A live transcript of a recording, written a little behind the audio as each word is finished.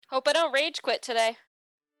Hope I don't rage quit today.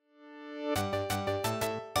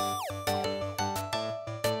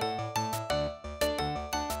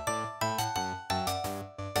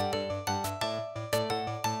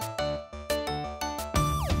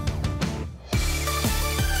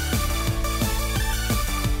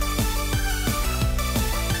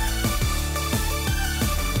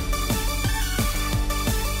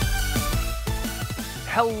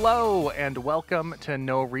 Hello and welcome to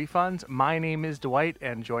No Refunds. My name is Dwight,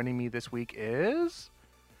 and joining me this week is...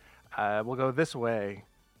 we'll go this way.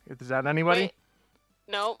 Is that anybody? Wait.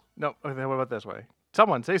 No. No. Okay, what about this way?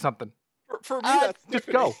 Someone say something. For me, that's Just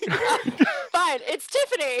Tiffany. go. Fine, it's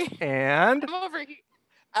Tiffany. And... I'm over here.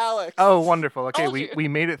 Alex. Oh, wonderful. Okay, Told we you.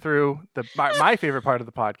 made it through my favorite part of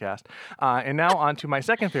the podcast. And now on to my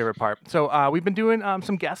second favorite part. So we've been doing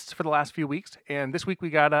some guests for the last few weeks, and this week we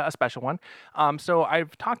got a special one. So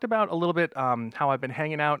I've talked about a little bit how I've been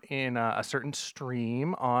hanging out in a certain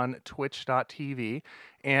stream on twitch.tv.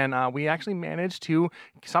 And we actually managed to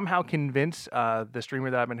somehow convince the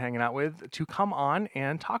streamer that I've been hanging out with to come on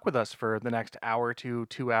and talk with us for the next hour to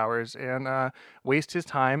 2 hours and waste his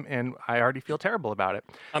time. And I already feel terrible about it.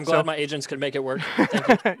 I'm glad my agents could make it work.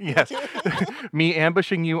 Thank you. Yes. Me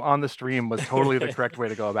ambushing you on the stream was totally the correct way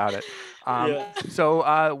to go about it.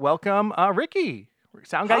 So welcome, Ricky,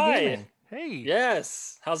 Sound Guy Hi. Gaming. Hey.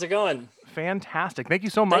 Yes. How's it going? Fantastic. Thank you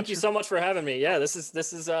so much. Thank you so much for having me. Yeah, this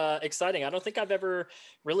is exciting. I don't think I've ever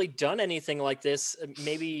really done anything like this.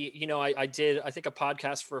 Maybe, I did, I think, a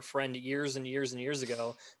podcast for a friend years and years and years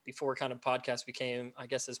ago before kind of podcasts became, I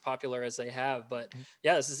guess, as popular as they have. But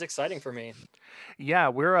yeah, this is exciting for me. Yeah,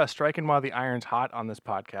 we're striking while the iron's hot on this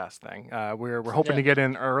podcast thing. We're hoping to get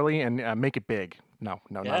in early and make it big. No,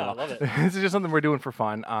 not at all. I love it. This is just something we're doing for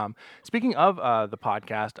fun. Speaking of the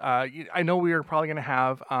podcast, I know we are probably going to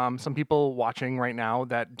have some people watching right now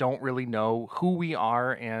that don't really know who we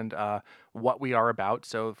are and what we are about.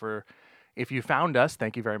 So if you found us,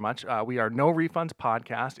 thank you very much. We are No Refunds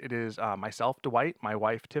Podcast. It is myself, Dwight, my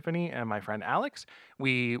wife, Tiffany, and my friend, Alex.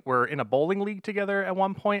 We were in a bowling league together at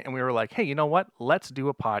one point, and we were like, hey, you know what? Let's do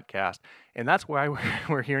a podcast. And that's why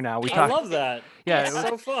we're here now. I love that. Yeah, It's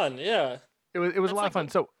so fun. Yeah. It was a lot of fun.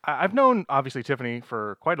 So I've known, obviously, Tiffany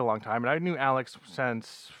for quite a long time, and I knew Alex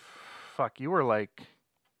since, you were like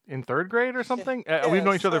in third grade or something? We've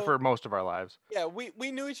known each other for most of our lives. Yeah,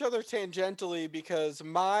 we knew each other tangentially because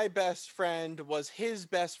my best friend was his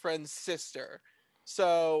best friend's sister.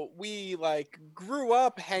 So we grew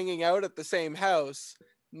up hanging out at the same house,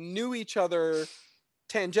 knew each other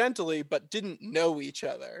tangentially, but didn't know each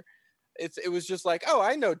other. It was just like, oh,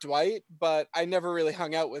 I know Dwight, but I never really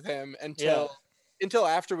hung out with him until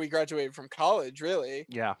after we graduated from college, really.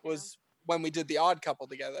 Yeah. Was when we did The Odd Couple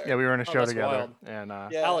together. Yeah, we were in a show that's together. wild. And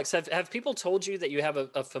Yeah. Alex, have people told you that you have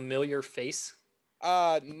a familiar face?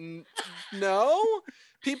 No.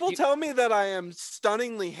 People tell me that I am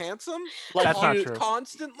stunningly handsome. That's not true.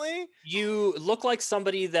 Constantly. You look like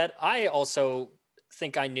somebody that I also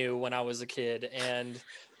think I knew when I was a kid, and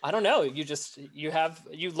I don't know.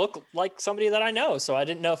 You look like somebody that I know. So I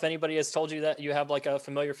didn't know if anybody has told you that you have like a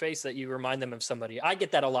familiar face that you remind them of somebody. I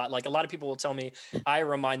get that a lot. Like a lot of people will tell me I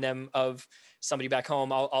remind them of somebody back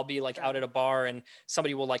home. I'll be like out at a bar and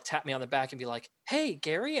somebody will like tap me on the back and be like, "Hey,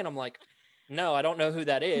 Gary," and I'm like, "No, I don't know who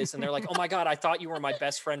that is." And they're like, "Oh my God, I thought you were my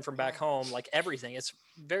best friend from back home." Like everything. It's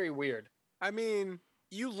very weird. I mean,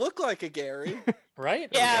 you look like a Gary. Right?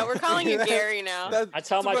 Yeah, we're calling you Gary now. I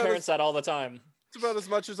tell my parents that all the time. It's about as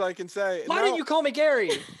much as I can say. Why didn't you call me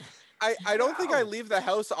Gary? I don't think I leave the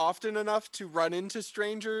house often enough to run into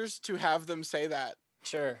strangers to have them say that.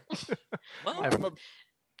 Sure. Well,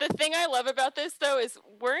 The thing I love about this, though, is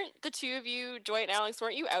weren't the two of you, Dwight and Alex,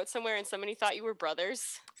 weren't you out somewhere and somebody thought you were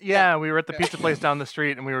brothers? Yeah, we were at the pizza place down the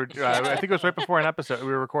street, and we were. I think it was right before an episode we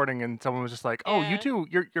were recording, and someone was just like, "Oh, you two,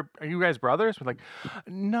 are you guys brothers?" We're like,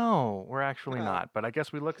 "No, we're actually not." But I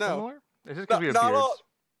guess we look similar. Is it because we have beards?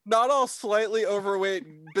 Not all slightly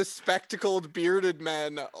overweight, bespectacled, bearded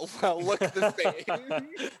men look the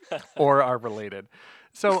same. Or are related.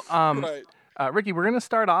 So, Right. Ricky, we're going to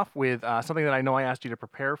start off with something that I know I asked you to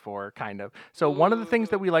prepare for, kind of. So one of the things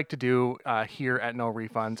that we like to do here at No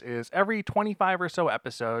Refunds is every 25 or so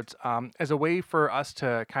episodes, as a way for us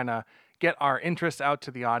to kind of get our interests out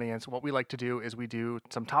to the audience, what we like to do is we do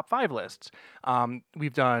some top 5 lists.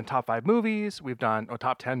 We've done top 5 movies. We've done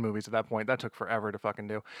top 10 movies at that point. That took forever to fucking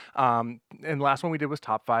do. And the last one we did was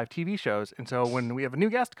top 5 TV shows. And so when we have a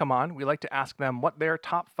new guest come on, we like to ask them what their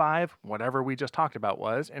top 5, whatever we just talked about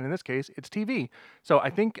was. And in this case, it's TV. So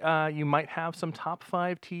I think you might have some top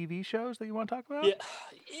 5 TV shows that you want to talk about?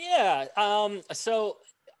 yeah. So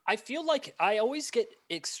I feel like I always get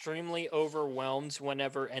extremely overwhelmed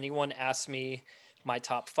whenever anyone asks me my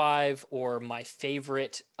top 5 or my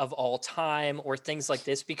favorite of all time or things like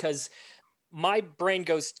this, because my brain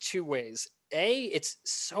goes two ways. A, it's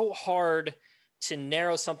so hard to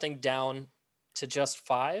narrow something down to just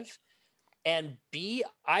 5. And B,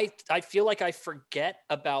 I feel like I forget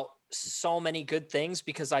about so many good things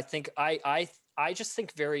because I think I just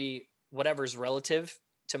think very whatever's relative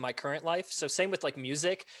to my current life. So same with like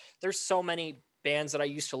music. There's so many bands that I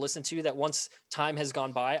used to listen to that once time has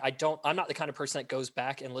gone by, I'm not the kind of person that goes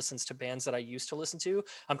back and listens to bands that I used to listen to.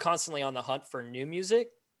 I'm constantly on the hunt for new music.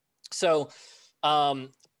 So um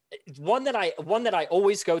one that I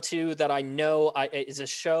always go to that I know is a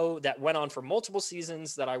show that went on for multiple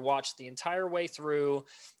seasons that I watched the entire way through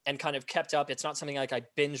and kind of kept up. It's not something like I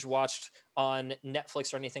binge watched on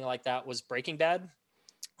Netflix or anything like that. Was Breaking Bad.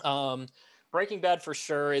 Breaking Bad for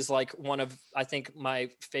sure is like one of, I think, my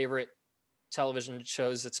favorite television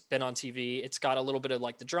shows that's been on TV. It's got a little bit of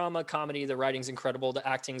like the drama, comedy, the writing's incredible, the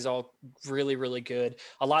acting's all really, really good.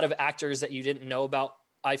 A lot of actors that you didn't know about,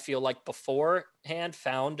 I feel like beforehand,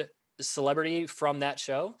 found celebrity from that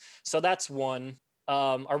show. So that's one.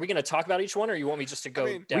 Are we going to talk about each one, or you want me just to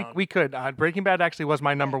go down? We could. Breaking Bad actually was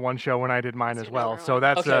my number one show when I did mine That's as your well. number So one.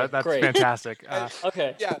 that's Okay, that's great. fantastic.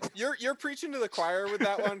 Okay. Yeah, you're preaching to the choir with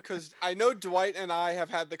that one, because I know Dwight and I have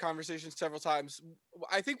had the conversation several times.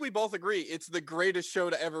 I think we both agree it's the greatest show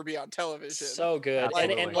to ever be on television. So good.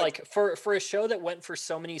 Absolutely. And like for a show that went for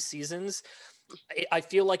so many seasons, I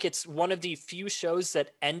feel like it's one of the few shows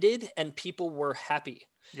that ended and people were happy.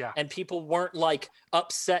 Yeah. And people weren't like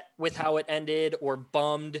upset with how it ended or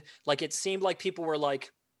bummed. Like it seemed like people were like,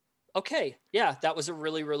 okay, yeah, that was a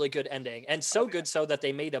really, really good ending. And so good so that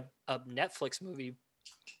they made a Netflix movie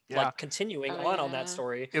Yeah. like continuing Oh, on yeah. that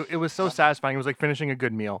story. It was so satisfying. It was like finishing a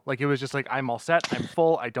good meal. Like it was just like, I'm all set. I'm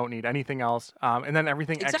full. I don't need anything else. And then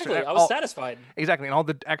everything Exactly. extra. I was satisfied. Exactly. And all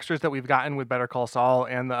the extras that we've gotten with Better Call Saul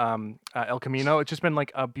and the El Camino, it's just been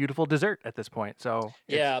like a beautiful dessert at this point. So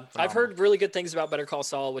it's Yeah, I've phenomenal. heard really good things about Better Call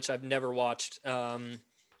Saul, which I've never watched.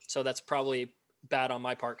 So that's probably bad on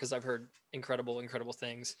my part because I've heard incredible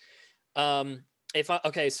things.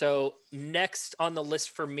 Okay, so next on the list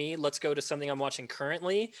for me, let's go to something I'm watching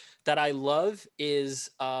currently that I love is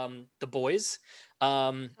The Boys.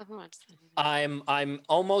 I've watched that. I'm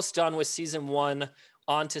almost done with season 1,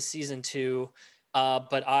 on to season 2,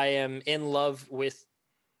 but I am in love with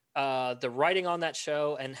the writing on that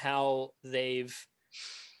show and how they've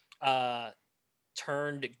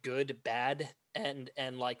turned good bad, and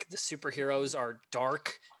like the superheroes are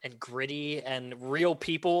dark and gritty and real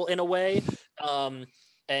people in a way.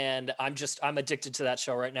 And I'm addicted to that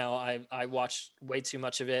show right now. I watch way too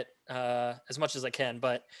much of it, as much as I can,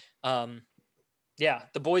 but yeah,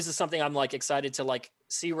 The Boys is something I'm like excited to like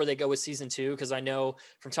see where they go with season 2, because I know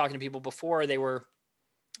from talking to people before, they were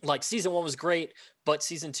like season 1 was great, but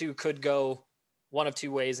season 2 could go one of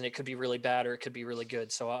two ways, and it could be really bad or it could be really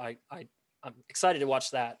good. So I'm excited to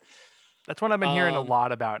watch that. That's what I've been hearing a Um,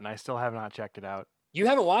 lot about, and I still have not checked it out. You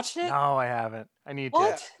haven't watched it? No, I haven't. I need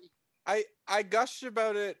What? to. I gushed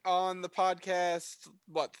about it on the podcast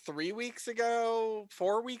 3 weeks ago,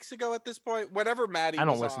 4 weeks ago at this point, whenever Maddie I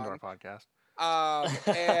don't was listen on. to our podcast.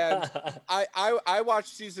 And I watched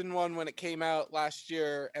season 1 when it came out last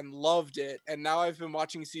year and loved it, and now I've been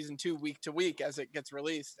watching season 2 week to week as it gets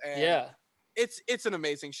released, and Yeah. it's an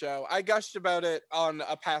amazing show. I gushed about it on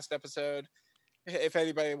a past episode. If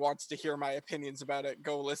anybody wants to hear my opinions about it,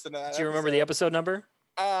 go listen to that. Do you remember the episode number?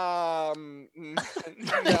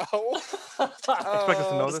 No. Expect us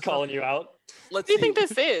to know Just this calling you out. Let's What do you see. think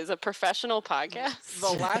this is? A professional podcast?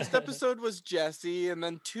 The last episode was Jesse, and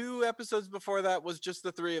then 2 episodes before that was just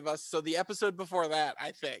the 3 of us. So the episode before that,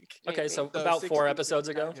 I think. Okay, so Maybe. about 4 60, episodes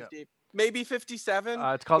 59, ago. 50, maybe 57.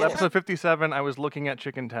 It's called Yeah. episode 57. I was looking at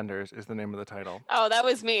chicken tenders is the name of the title. Oh, that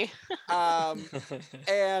was me.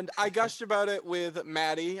 And I gushed about it with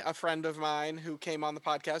Maddie, a friend of mine who came on the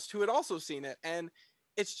podcast, who had also seen it. And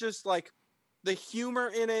it's just like the humor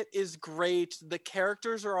in it is great. The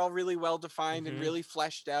characters are all really well defined and Mhm. really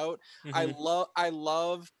fleshed out. Mhm. I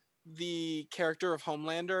love the character of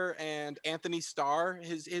Homelander, and Anthony Starr.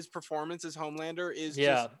 His performance as Homelander is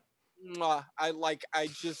Yeah. just mwah.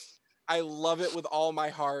 I love it with all my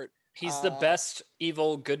heart. He's the best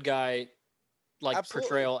evil good guy like Absolutely.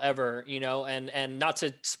 portrayal ever, you know, and not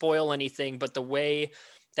to spoil anything, but the way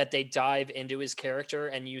that they dive into his character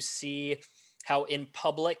and you see how in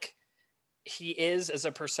public he is as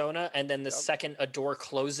a persona, and then the Yep. second a door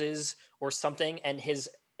closes or something, and his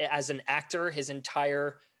as an actor, his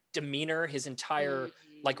entire demeanor, his entire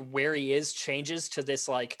like where he is changes to this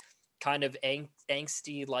like kind of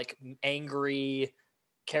angsty, like angry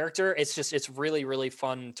character. It's really, really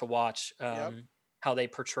fun to watch how they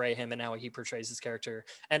portray him and how he portrays his character.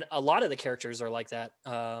 And a lot of the characters are like that.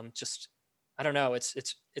 Just, I don't know.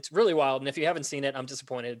 It's really wild. And if you haven't seen it, I'm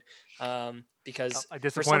disappointed. Because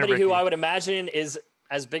for somebody who I would imagine is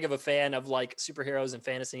as big of a fan of like superheroes and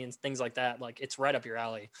fantasy and things like that, like it's right up your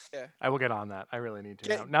alley. Yeah, I will get on that. I really need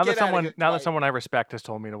to now that someone I respect has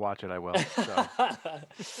told me to watch it. I will. So.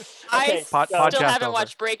 I still haven't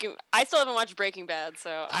watched Breaking Bad,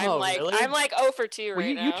 so I'm like 0 for 2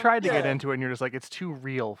 right now. You tried to get into it, and you're just like, it's too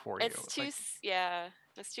real for you. It's too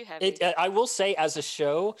it's too heavy. I will say, as a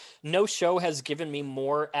show, no show has given me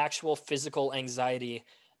more actual physical anxiety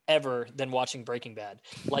ever than watching Breaking Bad.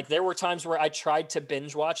 Like, there were times where I tried to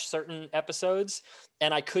binge watch certain episodes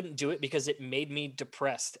and I couldn't do it because it made me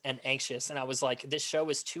depressed and anxious. And I was like, this show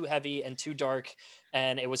is too heavy and too dark,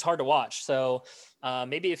 and it was hard to watch. So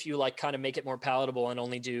maybe if you like kind of make it more palatable and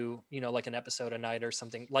only do, like an episode a night or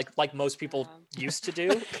something like most people used to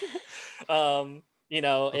do,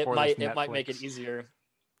 it might make it easier.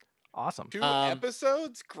 Awesome. 2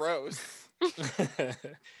 episodes? Gross.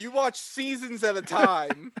 You watch seasons at a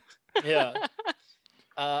time. Yeah.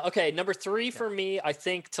 Okay, number 3 for me, I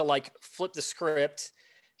think, to like flip the script,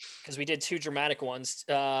 because we did 2 dramatic ones.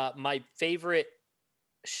 My favorite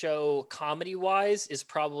show comedy-wise is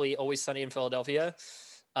probably Always Sunny in Philadelphia.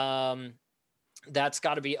 That's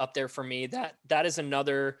got to be up there for me. That is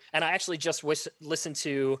another, and I actually just listened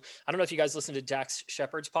to, I don't know if you guys listen to Dax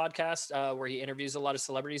Shepard's podcast, where he interviews a lot of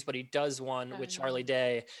celebrities, but he does one with Charlie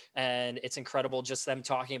Day, and it's incredible, just them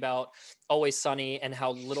talking about Always Sunny and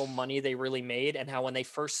how little money they really made, and how when they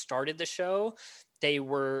first started the show, they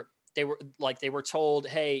were told,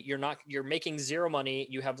 hey, you're making zero money,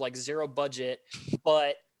 you have like zero budget,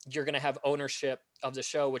 but you're going to have ownership of the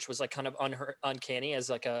show, which was like kind of uncanny as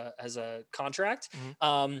a contract.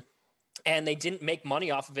 Mm-hmm. And they didn't make money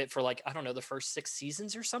off of it for like, I don't know, the first 6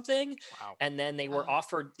 seasons or something. Wow. And then they were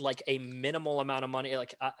offered like a minimal amount of money.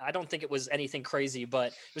 Like, I don't think it was anything crazy, but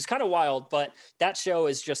it was kind of wild. But that show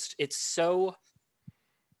is just, it's so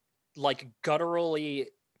like gutturally,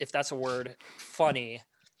 if that's a word, funny.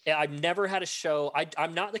 I've never had a show.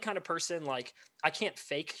 I'm not the kind of person, like, I can't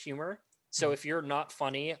fake humor. So if you're not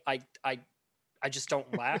funny, I just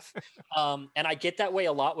don't laugh. And I get that way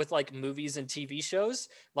a lot with like movies and TV shows.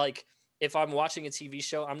 Like, if I'm watching a TV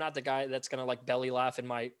show, I'm not the guy that's going to like belly laugh in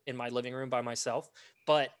my living room by myself.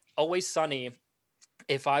 But Always Sunny,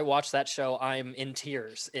 if I watch that show, I'm in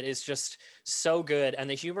tears. It is just so good. And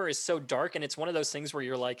the humor is so dark. And it's one of those things where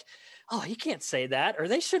you're like, oh, he can't say that, or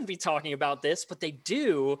they shouldn't be talking about this, but they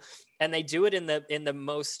do. And they do it in the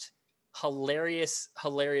most hilarious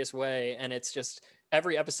way. And it's just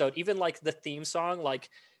every episode, even like the theme song, like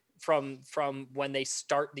from when they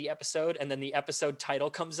start the episode and then the episode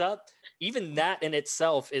title comes up, even that in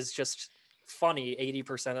itself is just funny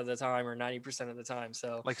 80% of the time or 90% of the time.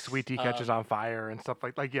 So like Sweet Tea Catches on Fire and stuff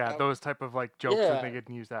like those type of like jokes that they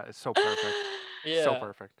can use, that is so perfect. So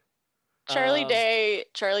perfect. Charlie Day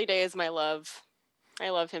is my love. I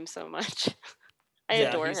love him so much. I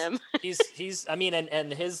adore him. he's I mean,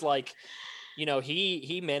 and his like,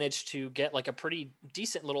 he managed to get like a pretty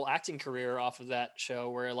decent little acting career off of that show,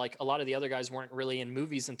 where like a lot of the other guys weren't really in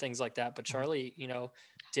movies and things like that. But Charlie,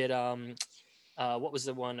 did what was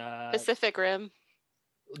the one? Pacific Rim.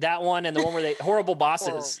 That one, and the one where they Horrible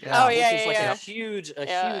Bosses. Oh yeah, which is like a huge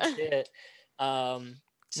hit. He was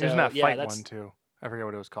in that fight one too. I forget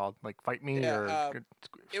what it was called, like Fight Me or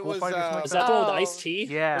it was. Is that the one with Ice-T?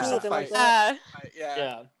 Yeah, or something like that.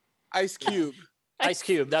 Yeah. Ice Cube. Ice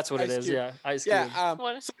Cube, that's what it is. Yeah, Ice Cube.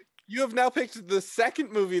 So you have now picked the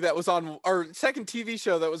second movie that was on, or second TV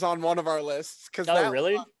show that was on one of our lists.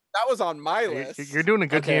 Really? That was on my list. You're doing a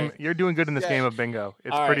good game. You're doing good in this game of bingo.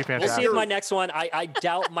 It's pretty fantastic. We'll see if my next one. I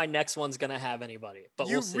doubt my next one's gonna have anybody. But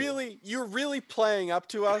we'll see. You're really playing up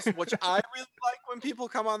to us, which I really like when people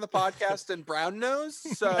come on the podcast and brown nose.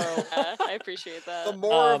 So I appreciate that. The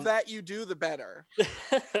more of that you do, the better.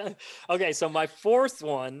 Okay, so my fourth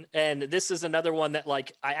one, and this is another one that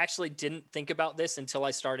like I actually didn't think about this until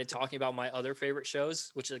I started talking about my other favorite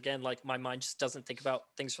shows, which again, like my mind just doesn't think about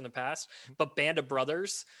things from the past. But Band of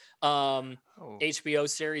Brothers. HBO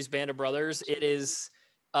series Band of Brothers. It is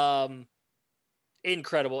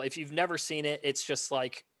incredible. If you've never seen it, it's just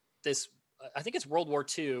like this. I think it's World War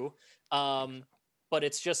II, but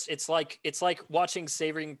it's like watching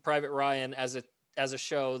Saving Private Ryan as a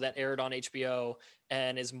show that aired on HBO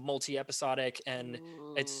and is multi-episodic, and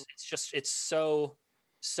it's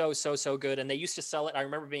so good. And they used to sell it. I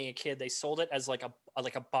remember being a kid. They sold it as like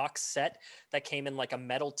a box set that came in like a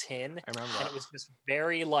metal tin, I remember and that. it was just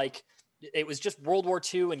very like it was just World War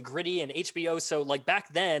II and gritty and HBO. So like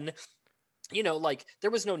back then, you know, like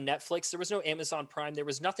there was no Netflix, there was no Amazon Prime, there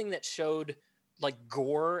was nothing that showed like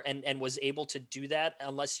gore and was able to do that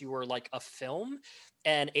unless you were like a film.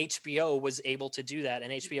 And HBO was able to do that.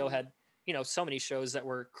 And HBO had, you know, so many shows that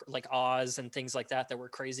were like Oz and things like that were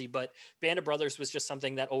crazy. But Band of Brothers was just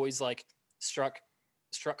something that always like struck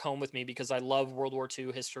home with me because I love World War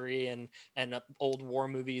II history and old war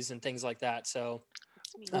movies and things like that. So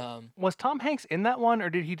Was Tom Hanks in that one, or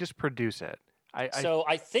did he just produce it? so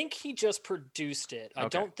I think he just produced it. I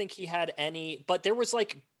Okay. don't think he had any, but there was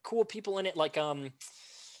like cool people in it. Like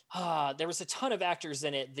there was a ton of actors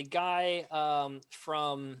in it. The guy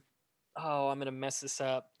from I'm gonna mess this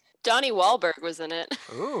up. Donnie Wahlberg was in it.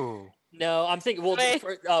 Ooh. No, I'm thinking. Well, Wait.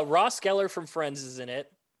 Ross Geller from Friends is in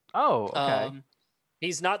it. Oh, okay.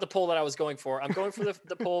 He's not the poll that I was going for. I'm going for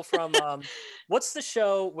the poll from what's the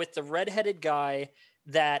show with the redheaded guy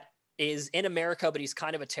that is in America, but he's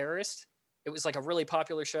kind of a terrorist? It was like a really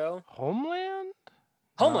popular show. Homeland?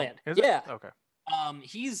 Homeland. No. Is it? Yeah. Okay.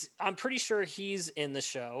 I'm pretty sure he's in the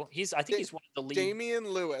show. I think he's one of the lead. Damian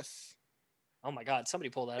Lewis. Oh my God! Somebody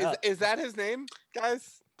pull that up. Is that his name,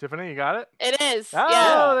 guys? Tiffany, you got it? It is. Oh,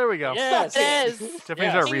 Yeah. there we go. Yes. It is.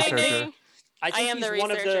 Tiffany's Yeah. our Ding, ding, researcher. ding. I think am he's the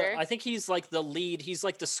one of researcher. the. I think he's like the lead. He's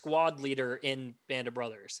like the squad leader in Band of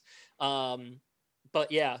Brothers.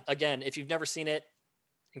 But yeah, again, if you've never seen it,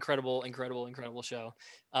 incredible show.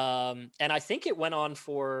 And I think it went on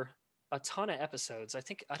for a ton of episodes.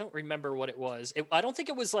 I don't remember what it was. I don't think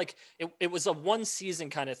it was like it was a one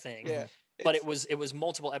season kind of thing. Yeah. But it was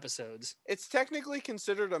multiple episodes. It's technically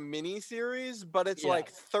considered a mini series, but it's Yeah.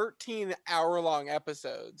 like 13-hour-long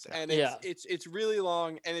episodes, and Yeah. it's really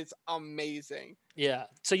long and it's amazing. Yeah.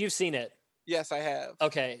 So you've seen it. Yes, I have.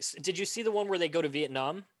 Okay. Did you see the one where they go to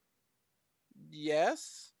Vietnam?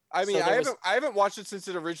 Yes. I So mean, there was- I haven't watched it since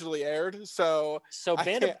it originally aired, so So I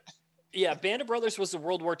Band of can't- Band of Brothers was the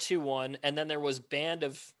World War II one, and then there was Band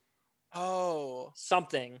of Oh,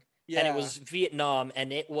 something, yeah. and it was Vietnam,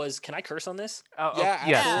 and it was. Can I curse on this? Oh, Yeah, yes,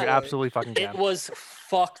 you absolutely. absolutely fucking It can. was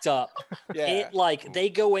fucked up. yeah. It like they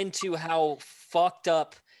go into how fucked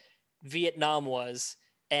up Vietnam was,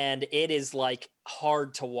 and it is like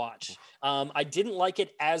hard to watch. I didn't like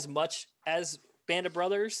it as much as Band of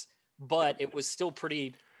Brothers, but it was still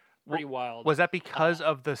pretty wild. Was that because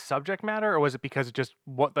of the subject matter, or was it because it just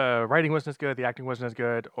what the writing wasn't as good, the acting wasn't as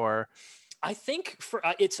good, or? I think for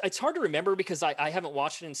it's hard to remember because I haven't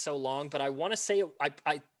watched it in so long, but I want to say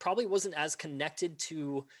I probably wasn't as connected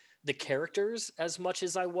to the characters as much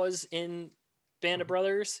as I was in Band of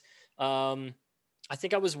Brothers. I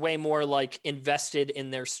think I was way more like invested in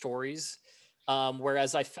their stories,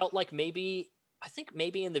 whereas I felt like maybe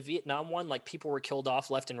in the Vietnam one, like people were killed off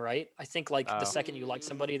left and right. I think like the second you like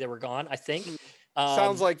somebody, they were gone. I think.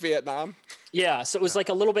 Sounds like Vietnam. Yeah, so it was like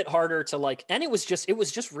a little bit harder to like, and it was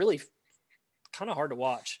just really kind of hard to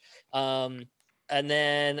watch. And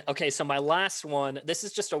then okay, so my last one, this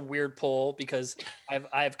is just a weird poll because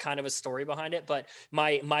I have kind of a story behind it, but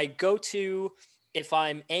my go-to if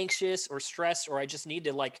I'm anxious or stressed or I just need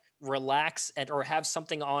to like relax or have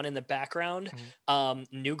something on in the background,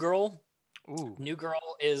 New Girl. Ooh. New Girl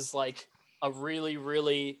is like a really,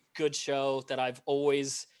 really good show that I've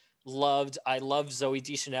always loved. I love Zoe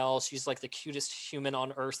Deschanel. She's like the cutest human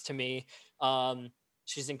on earth to me.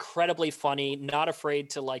 She's incredibly funny, not afraid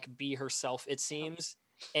to like be herself, it seems.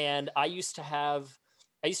 And I used to have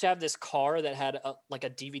this car that had like a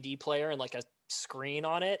DVD player and like a screen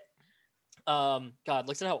on it. God,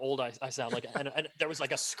 listen how old I sound. Like, and there was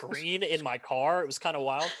like a screen in my car. It was kind of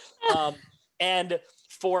wild. And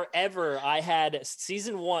forever I had the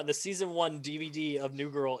season one DVD of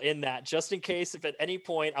New Girl in that, just in case if at any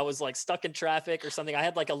point I was like stuck in traffic or something. I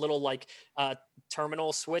had like a little like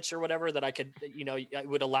terminal switch or whatever that I could, it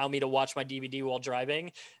would allow me to watch my DVD while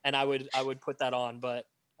driving, and I would put that on. But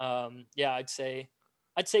yeah, I'd say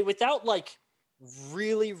without like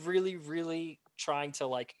really, really, really trying to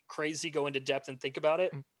like crazy go into depth and think about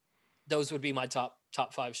it, those would be my top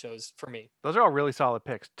 5 shows for me. Those are all really solid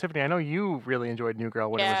picks. Tiffany, I know you really enjoyed New Girl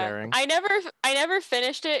when it was airing. I never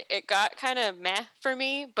finished it. It got kind of meh for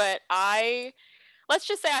me, but let's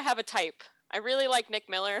just say I have a type. I really like Nick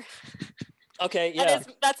Miller. Okay, yeah.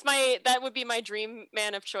 That would be my dream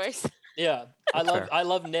man of choice. Yeah. I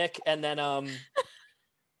love Nick, and then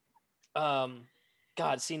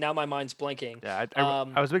God, see, now my mind's blanking. Yeah,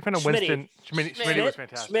 I was a big fan of Schmitty. Winston. Schmitty was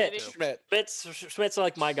fantastic. Schmidt's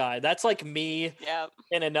like my guy. That's like me. Yeah.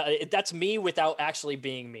 That's me without actually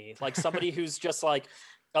being me. Like somebody who's just like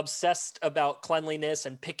obsessed about cleanliness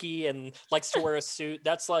and picky and likes to wear a suit.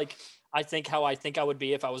 That's like I think I would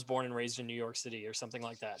be if I was born and raised in New York City or something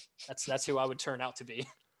like that. That's who I would turn out to be.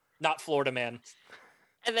 Not Florida man.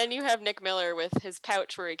 And then you have Nick Miller with his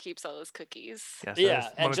pouch where he keeps all his cookies. Yes, Yeah,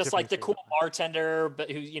 and just like the cool bartender,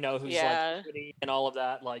 but who's like pretty and all of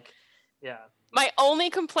that. Like, yeah. My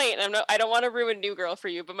only complaint, I don't want to ruin New Girl for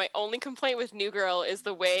you, but my only complaint with New Girl is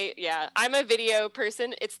the way, I'm a video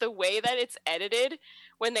person. It's the way that it's edited.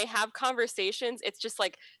 When they have conversations, it's just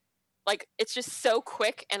like it's just so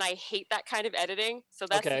quick, and I hate that kind of editing. So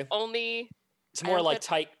that's the only. It's more like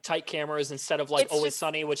tight cameras instead of like Always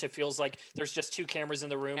Sunny, which it feels like there's just two cameras in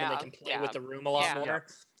the room and they can play with the room a lot more.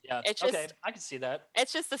 Yeah. It's just, I can see that.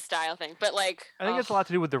 It's just the style thing, but like I think it's a lot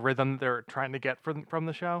to do with the rhythm they're trying to get from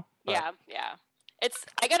the show. But. Yeah.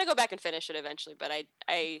 I gotta go back and finish it eventually, but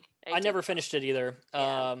I never finished it either.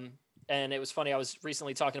 Yeah. And it was funny. I was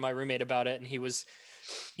recently talking to my roommate about it, and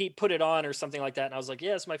he put it on or something like that, and I was like,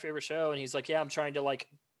 "Yeah, it's my favorite show." And he's like, "Yeah, I'm trying to like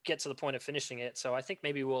get to the point of finishing it." So I think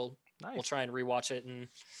maybe we'll try and rewatch it and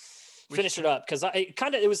finish it up, because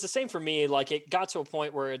it was the same for me. Like it got to a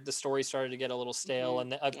point where the story started to get a little stale,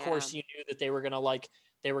 and of course you knew that they were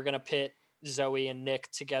gonna pit Zoe and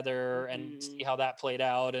Nick together and see how that played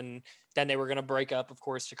out, and then they were gonna break up, of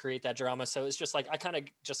course, to create that drama. So it's just like I kind of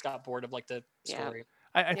just got bored of like the story.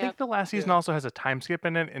 I think the last season also has a time skip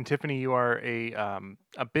in it, and Tiffany, you are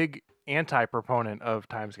a big anti-proponent of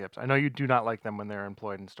time skips. I know you do not like them when they're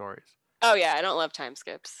employed in stories. Oh yeah, I don't love time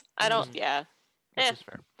skips. I don't. Yeah, which is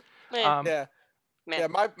fair.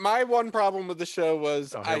 My one problem with the show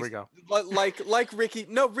was here we go. Like Ricky.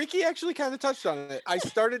 No, Ricky actually kind of touched on it. I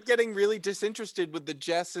started getting really disinterested with the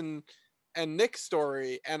Jess and Nick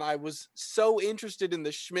story, and I was so interested in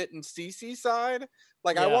the Schmidt and Cece side.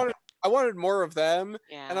 Like I wanted more of them,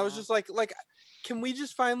 and I was just like, can we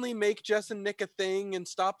just finally make Jess and Nick a thing and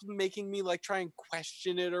stop making me like try and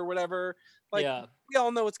question it or whatever? Like we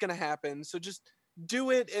all know what's gonna happen, so just do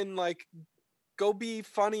it and like go be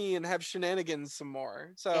funny and have shenanigans some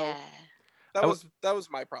more. So that was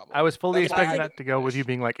my problem. I was fully expecting that to go with you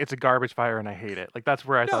being like, it's a garbage fire and I hate it. Like that's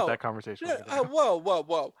where I thought that conversation was going.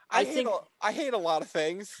 Whoa. I hate a lot of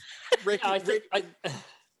things.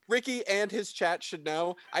 Ricky and his chat should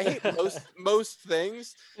know. I hate most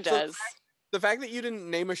things. It does. The fact that you didn't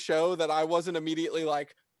name a show that I wasn't immediately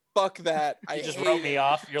like, fuck that. You just wrote me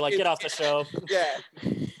off. You're like, get off the show. Yeah.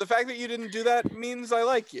 The fact that you didn't do that means I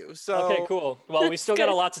like you. So okay, cool. Well, we still got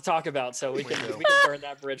a lot to talk about, so we can burn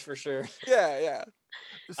that bridge for sure. Yeah.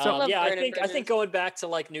 So I think going back to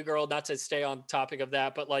like New Girl, not to stay on topic of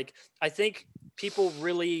that, but like I think people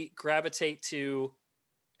really gravitate to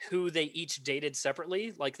who they each dated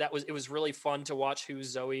separately. Like it was really fun to watch who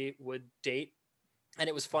Zoe would date. And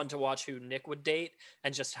it was fun to watch who Nick would date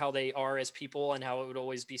and just how they are as people and how it would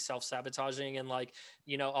always be self-sabotaging and like,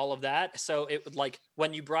 all of that. So it would like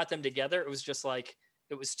when you brought them together, it was just like,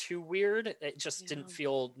 it was too weird. It just didn't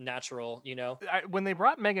feel natural, when they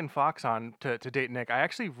brought Megan Fox on to date Nick, I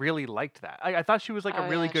actually really liked that. I thought she was like a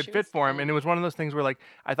really good fit for him. And it was one of those things where like,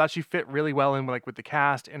 I thought she fit really well in like with the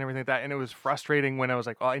cast and everything like that. And it was frustrating when I was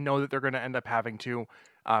like, I know that they're going to end up having to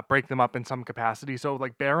break them up in some capacity. So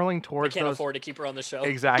like barreling towards they can't afford to keep her on the show.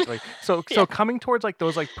 Exactly. So coming towards like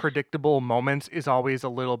those like predictable moments is always a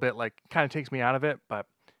little bit like kind of takes me out of it. But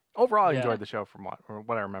overall, I enjoyed the show from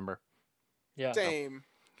what I remember. Yeah. Same.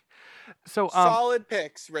 So solid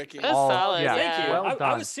picks, Ricky. That's solid. Yeah. Thank you. Well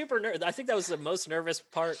I was super nervous. I think that was the most nervous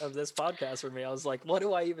part of this podcast for me. I was like, what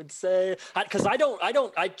do I even say? Because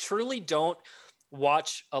I truly don't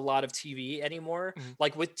watch a lot of TV anymore.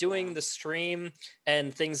 Like with doing the stream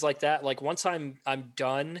and things like that. Like once I'm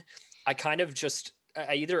done, I kind of just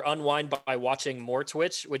I either unwind by watching more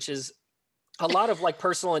Twitch, which is a lot of like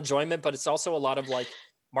personal enjoyment, but it's also a lot of like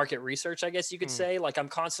market research, I guess you could say. Like I'm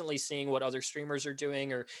constantly seeing what other streamers are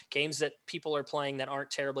doing or games that people are playing that aren't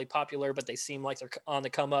terribly popular, but they seem like they're on the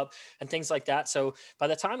come up and things like that. So by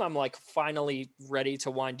the time I'm like finally ready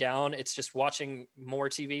to wind down, it's just watching more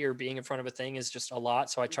TV or being in front of a thing is just a lot.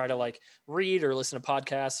 So I try to like read or listen to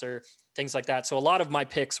podcasts or things like that. So a lot of my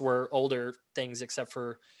picks were older things, except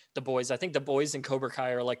for The Boys. I think The Boys and Cobra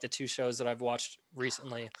Kai are like the two shows that I've watched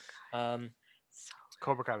recently.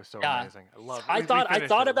 Cobra Kai was so amazing. I love it. I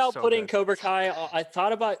thought about putting Cobra Kai. I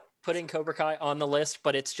thought about putting Cobra Kai on the list,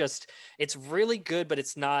 but it's really good, but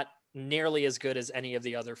it's not nearly as good as any of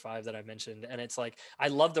the other five that I mentioned. And it's like, I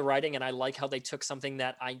love the writing and I like how they took something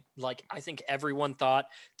that I think everyone thought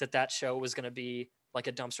that show was going to be like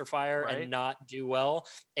a dumpster fire Right. and not do well,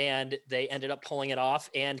 and they ended up pulling it off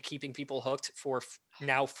and keeping people hooked for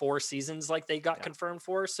now 4 seasons, like they got confirmed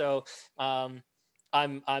for. So I'm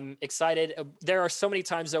excited. There are so many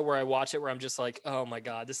times though where I watch it where I'm just like, oh my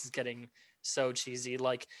god, this is getting so cheesy.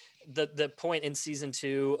 Like the point in season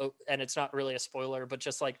 2, and it's not really a spoiler, but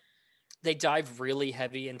just like they dive really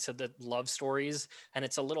heavy into the love stories, and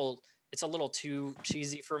it's a little too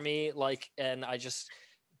cheesy for me. Like, and I just,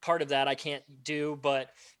 part of that I can't do, but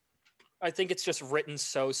I think it's just written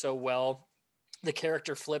so well. The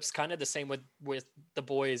character flips kind of the same with the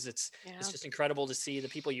boys. It's just incredible to see the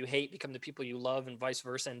people you hate become the people you love, and vice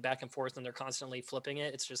versa, and back and forth, and they're constantly flipping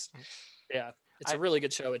it. It's just, it's a really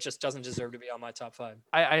good show. It just doesn't deserve to be on my top 5.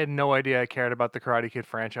 I had no idea I cared about the Karate Kid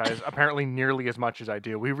franchise. Apparently, nearly as much as I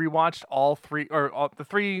do. We rewatched the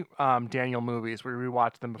three Daniel movies. We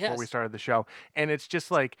rewatched them before we started the show, and it's just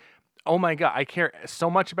like, oh my god, I care so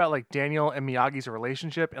much about like Daniel and Miyagi's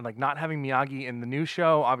relationship, and like not having Miyagi in the new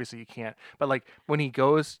show. Obviously, you can't. But like when he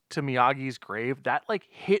goes to Miyagi's grave, that like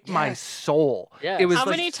hit my soul. Yeah. It was How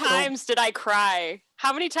like, many times did I cry?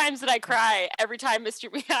 How many times did I cry every time Mr.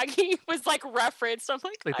 Miyagi was like referenced? I'm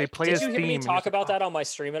like they play did his you hear theme. me and talk it's about like, that on my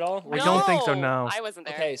stream at all? I don't think so, no. I wasn't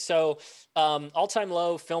there. Okay, so All Time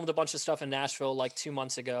Low filmed a bunch of stuff in Nashville like 2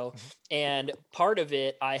 months ago, and part of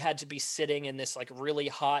it I had to be sitting in this like really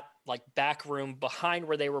hot like back room behind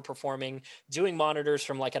where they were performing, doing monitors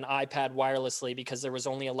from like an iPad wirelessly because there was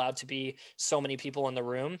only allowed to be so many people in the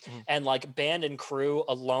room, and like band and crew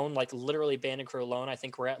alone, like literally band and crew alone, I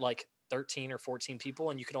think we're at like 13 or 14 people,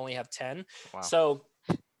 and you could only have 10. Wow. So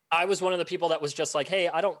I was one of the people that was just like, hey,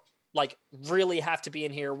 I don't like really have to be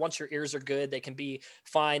in here. Once your ears are good, they can be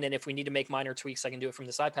fine. And if we need to make minor tweaks, I can do it from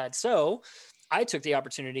this iPad. So I took the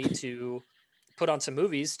opportunity to put on some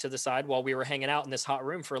movies to the side while we were hanging out in this hot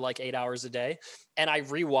room for like 8 hours a day. And I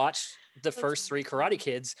rewatched the first 3 Karate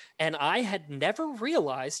Kids. And I had never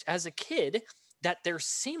realized as a kid that they're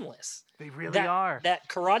seamless. They really are. That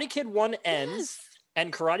Karate Kid 1 ends.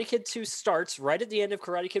 And Karate Kid 2 starts right at the end of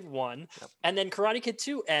Karate Kid 1. And then Karate Kid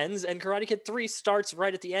 2 ends, and Karate Kid 3 starts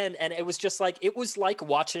right at the end. And it was just like, it was like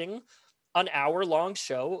watching an hour-long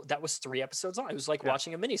show that was 3 episodes long. It was like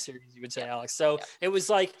watching a miniseries, you would say, Alex. So it was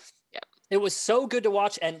like, it was so good to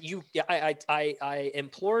watch. And I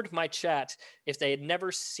implored my chat, if they had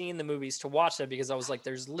never seen the movies, to watch them, because I was like,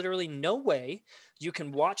 there's literally no way you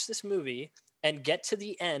can watch this movie and get to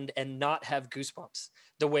the end and not have goosebumps.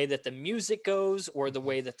 The way that the music goes, or the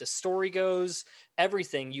way that the story goes,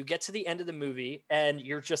 everything. You get to the end of the movie and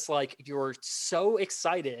you're just like, you're so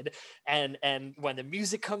excited. And when the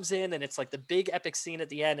music comes in and it's like the big epic scene at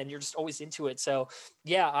the end, and you're just always into it. So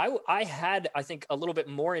yeah, I had, I think, a little bit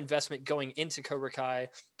more investment going into Cobra Kai,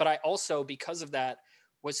 but I also, because of that,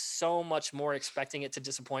 was so much more expecting it to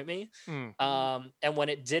disappoint me. And when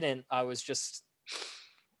it didn't, I was just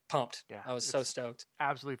pumped. Yeah, I was so stoked.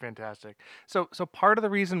 Absolutely fantastic. So part of the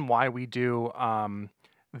reason why we do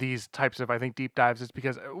these types of, I think, deep dives is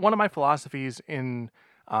because one of my philosophies in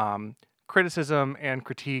criticism and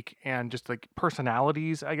critique and just like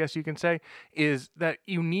personalities, I guess you can say, is that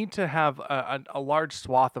you need to have a large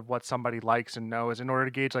swath of what somebody likes and knows in order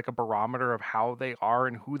to gauge like a barometer of how they are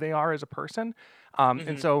and who they are as a person.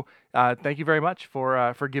 And so thank you very much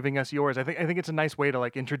for giving us yours. I think it's a nice way to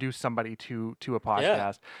like introduce somebody to a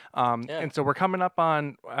podcast. And so we're coming up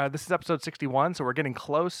on this is episode 61, so we're getting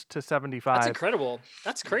close to 75. That's incredible.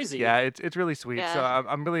 That's crazy. Yeah, it's really sweet. Yeah. So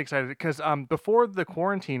I'm really excited because before the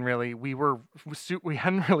quarantine, really, we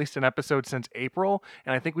hadn't released an episode since April,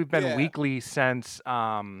 and I think we've been weekly since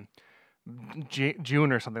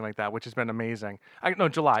June or something like that, which has been amazing.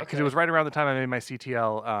 July, because it was right around the time I made my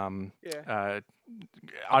CTL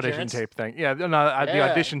audition tape thing. The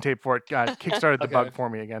audition tape for it kickstarted the bug for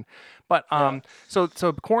me again. But so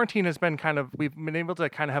quarantine has been we've been able to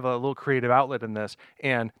kind of have a little creative outlet in this,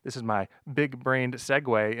 and this is my big brained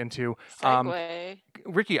segue into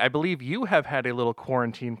Ricky, I believe you have had a little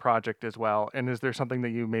quarantine project as well, and is there something that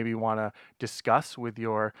you maybe want to discuss with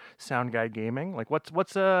your Sound Guy Gaming? Like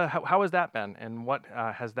how has that been, and what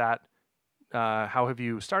has that how have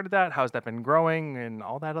you started that? How's that been growing, and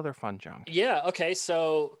all that other fun junk? Yeah. Okay.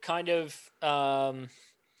 So kind of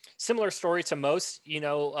similar story to most.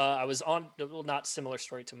 I was on, well, not similar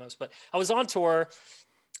story to most, but I was on tour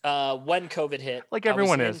when COVID hit. Like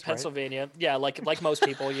everyone I was is in Pennsylvania. Right? Yeah, like most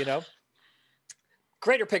people.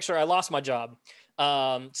 Greater picture. I lost my job,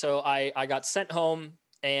 so I got sent home,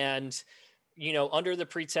 and under the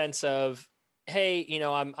pretense of, hey,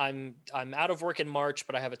 I'm out of work in March,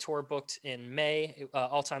 but I have a tour booked in May.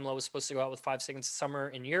 All Time Low was supposed to go out with 5 Seconds of Summer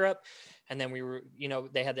in Europe. And then we were,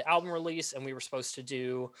 they had the album release, and we were supposed to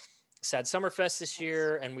do Sad Summerfest this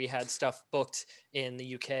year, and we had stuff booked in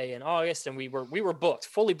the UK in August, and we were booked,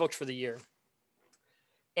 fully booked for the year.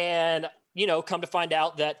 And come to find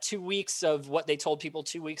out that 2 weeks of what they told people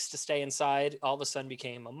 2 weeks to stay inside, all of a sudden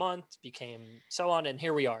became a month, became so on, and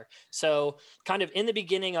here we are. So kind of in the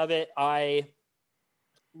beginning of it,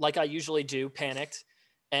 like I usually do, panicked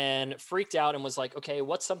and freaked out and was like, okay,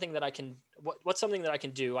 what's something that I can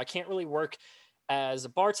do? I can't really work as a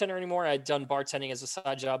bartender anymore. I'd done bartending as a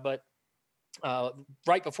side job, but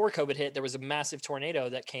right before COVID hit, there was a massive tornado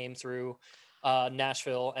that came through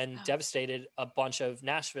Nashville and devastated a bunch of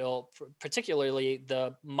Nashville, particularly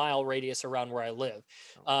the mile radius around where I live.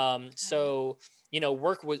 So,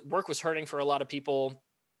 work was hurting for a lot of people.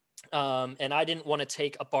 And I didn't want to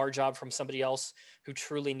take a bar job from somebody else who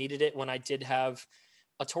truly needed it when I did have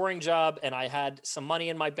a touring job and I had some money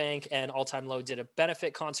in my bank, and All Time Low did a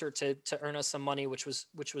benefit concert to earn us some money, which was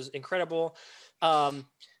incredible.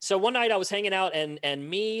 So one night I was hanging out and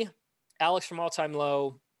me, Alex from All Time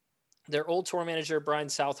Low, their old tour manager, Brian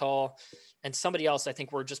Southall, and somebody else, I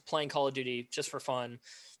think, were just playing Call of Duty just for fun.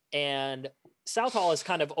 And Southall has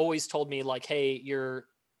kind of always told me, like, hey, you're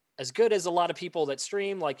as good as a lot of people that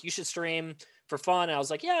stream, like, you should stream for fun. And I was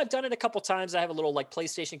like, yeah, I've done it a couple times. I have a little like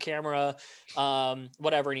PlayStation camera,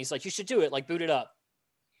 whatever. And he's like, you should do it, like boot it up.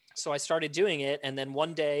 So I started doing it. And then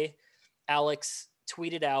one day Alex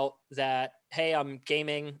tweeted out that, hey, I'm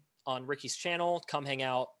gaming on Ricky's channel, come hang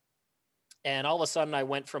out. And all of a sudden I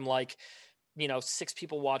went from like, 6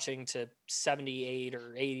 people watching to 78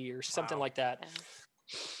 or 80 or something like that.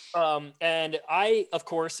 And I, of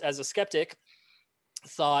course, as a skeptic,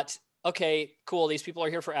 thought, okay, cool, these people are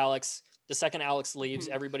here for Alex. The second Alex leaves,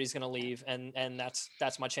 everybody's going to leave. And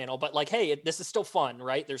that's my channel. But like, hey, this is still fun,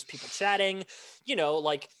 right? There's people chatting,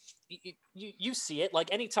 like you see it,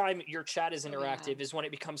 like anytime your chat is interactive is when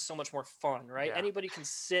it becomes so much more fun, right? Yeah. Anybody can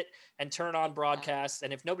sit and turn on broadcasts.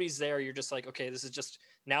 And if nobody's there, you're just like, okay, this is just,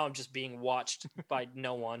 now I'm just being watched by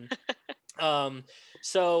no one.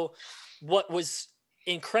 So what was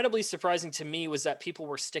incredibly surprising to me was that people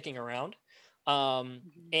were sticking around.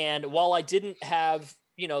 And while I didn't have,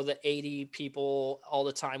 the 80 people all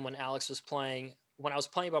the time when Alex was playing, when I was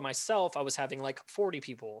playing by myself, I was having like 40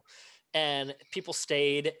 people, and people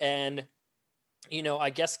stayed. And, I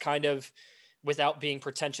guess kind of without being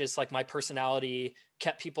pretentious, like my personality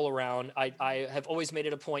kept people around. I have always made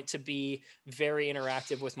it a point to be very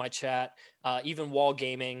interactive with my chat, even while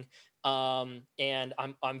gaming. And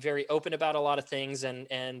I'm very open about a lot of things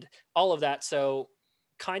and all of that. So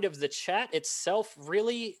kind of the chat itself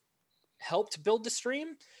really helped build the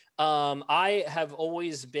stream. I have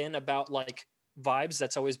always been about like vibes.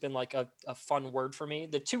 That's always been like a fun word for me.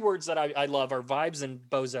 The 2 words that I love are vibes and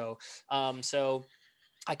bozo. So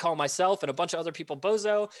I call myself and a bunch of other people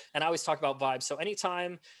bozo, and I always talk about vibes. So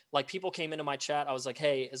anytime like people came into my chat, I was like,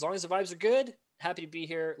 hey, as long as the vibes are good, happy to be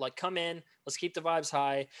here. Like, come in, let's keep the vibes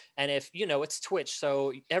high. And if, it's Twitch,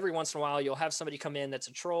 so every once in a while you'll have somebody come in that's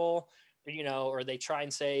a troll, or they try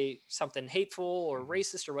and say something hateful or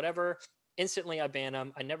racist or whatever. Instantly I ban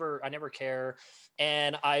them. I never care.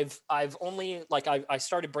 And I've only like, I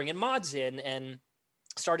started bringing mods in and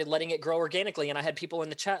started letting it grow organically. And I had people in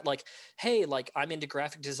the chat like, hey, like, I'm into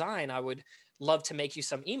graphic design, I would love to make you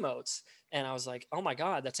some emotes. And I was like, oh my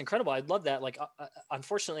God, that's incredible. I'd love that. Like,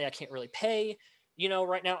 unfortunately I can't really pay,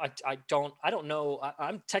 right now. I don't know.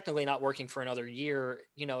 I'm technically not working for another year,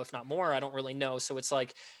 if not more. I don't really know. So it's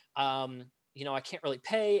like, I can't really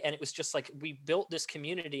pay. And it was just like, we built this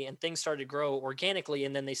community and things started to grow organically.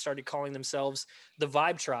 And then they started calling themselves the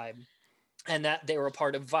Vibe Tribe, and that they were a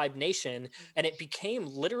part of Vibe Nation. And it became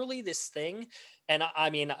literally this thing. And I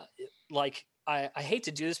mean, like, I hate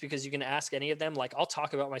to do this because you can ask any of them, like, I'll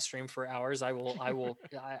talk about my stream for hours.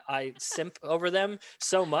 I simp over them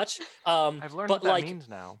so much. I've learned what that means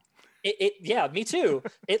now. Yeah, me too.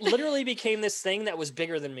 It literally became this thing that was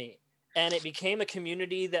bigger than me. And it became a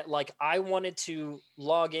community that like I wanted to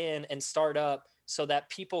log in and start up so that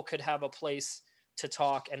people could have a place to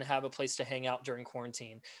talk and have a place to hang out during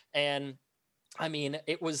quarantine. And I mean,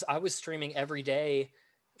 I was streaming every day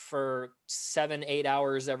for 7-8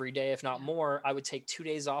 hours every day, if not more. I would take 2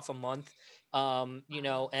 days off a month, and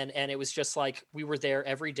it was just like, we were there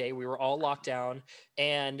every day. We were all locked down,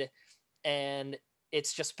 and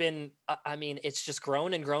it's just been, I mean, it's just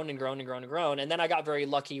grown and grown and grown and grown and grown. And then I got very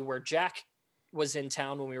lucky where Jack was in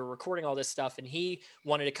town when we were recording all this stuff, and he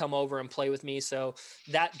wanted to come over and play with me. So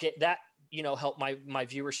that helped my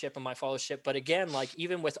viewership and my followership. But again, like,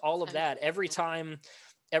 even with all of that, every time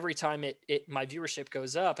it my viewership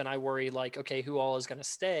goes up and I worry like, okay, who all is going to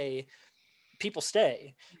stay? People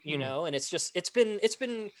stay, and it's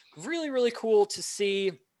been really, really cool to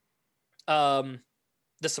see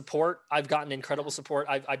The support, I've gotten incredible support.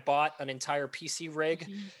 I bought an entire PC rig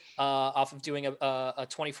off of doing a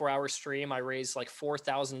 24-hour stream. I raised like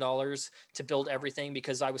 $4,000 to build everything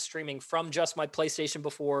because I was streaming from just my PlayStation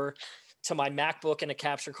before to my MacBook and a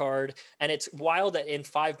capture card. And it's wild that in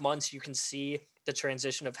 5 months you can see the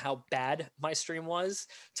transition of how bad my stream was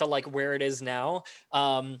to like where it is now.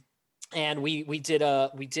 And we did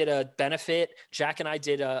a benefit. Jack and I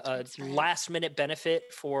did a last minute benefit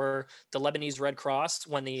for the Lebanese Red Cross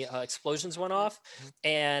when the explosions went off.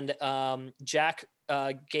 And Jack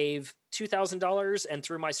gave $2,000, and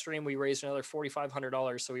through my stream we raised another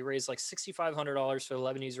 $4,500. So we raised like $6,500 for the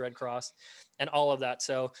Lebanese Red Cross and all of that.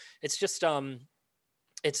 So it's just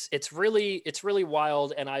it's really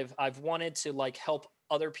wild, and I've wanted to like help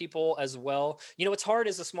other people as well. You know, it's hard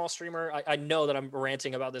as a small streamer. I know that I'm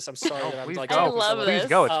ranting about this. I'm sorry that I'm like, I love this. Please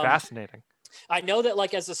go. It's fascinating. I know that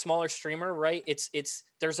like as a smaller streamer, right? It's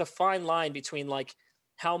there's a fine line between like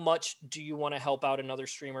how much do you want to help out another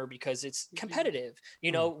streamer because it's competitive.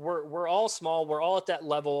 You know, we're all small, we're all at that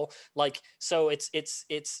level. Like, so it's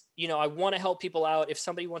you know, I want to help people out. If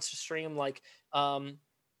somebody wants to stream, like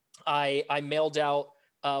I mailed out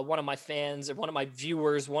one of my fans or one of my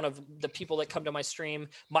viewers, one of the people that come to my stream,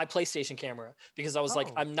 my PlayStation camera, because I was like,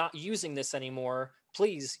 I'm not using this anymore.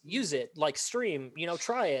 Please use it, like stream, you know,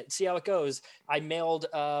 try it, see how it goes. I mailed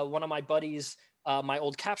one of my buddies my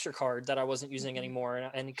old capture card that I wasn't using anymore.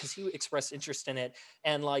 And because he expressed interest in it.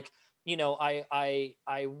 And like, you know, I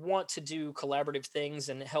want to do collaborative things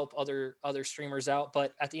and help other streamers out.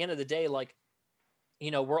 But at the end of the day, like, you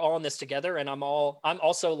know, we're all in this together, and I'm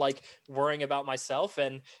also like worrying about myself,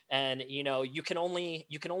 and you know, you can only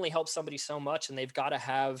help somebody so much, and they've got to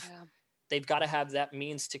have that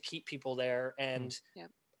means to keep people there. And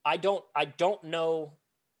I don't know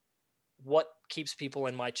what keeps people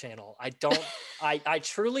in my channel. I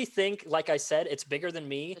truly think, like I said, it's bigger than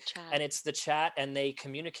me, and it's the chat, and they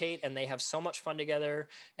communicate, and they have so much fun together,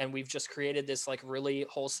 and we've just created this like really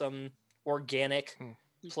wholesome, organic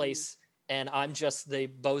place. And I'm just the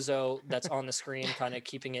bozo that's on the screen, kind of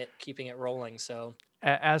keeping it rolling. So,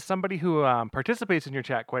 as somebody who participates in your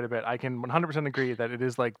chat quite a bit, I can 100% agree that it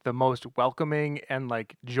is like the most welcoming and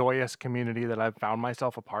like joyous community that I've found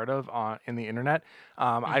myself a part of in the internet.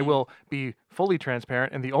 I will be fully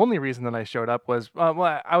transparent, and the only reason that I showed up was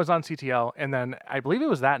well, I was on CTL, and then I believe it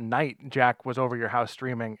was that night Jack was over your house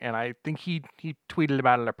streaming, and I think he tweeted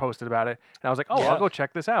about it or posted about it, and I was like, I'll go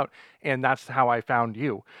check this out, and that's how I found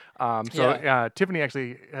you. Tiffany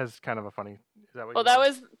actually has kind of a funny. That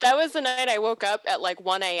was the night I woke up at like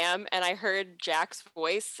 1 a.m. and I heard Jack's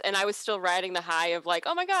voice, and I was still riding the high of like,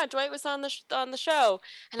 oh my god, Dwight was on the show,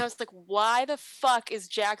 and I was like, why the fuck is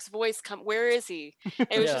Jack's voice where is he? And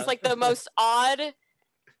it was just like the most odd,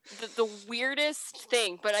 the weirdest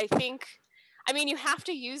thing. But I think, I mean, you have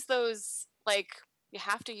to use those, like, you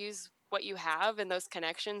have to use what you have and those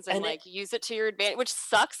connections and like use it to your advantage, which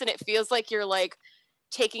sucks, and it feels like you're like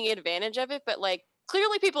taking advantage of it, but like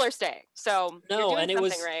clearly people are staying, so you're doing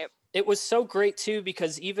something right. It was so great too,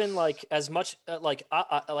 because even like as much like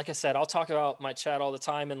I said, I'll talk about my chat all the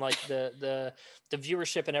time, and like the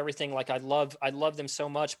viewership and everything. Like I love them so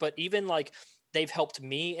much, but even like they've helped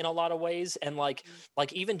me in a lot of ways, and like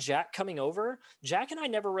even Jack coming over, Jack and I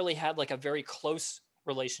never really had like a very close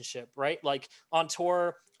relationship, right? Like on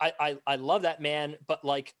tour, I love that man, but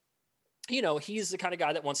like, you know, he's the kind of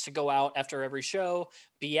guy that wants to go out after every show,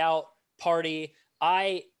 be out, party.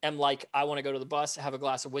 I am like, I want to go to the bus, have a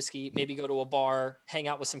glass of whiskey, maybe go to a bar, hang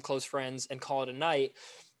out with some close friends, and call it a night.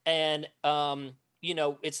 And you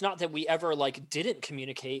know, it's not that we ever like didn't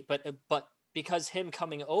communicate, but because him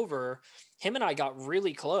coming over, him and I got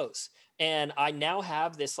really close. And I now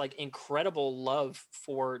have this like incredible love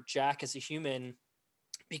for Jack as a human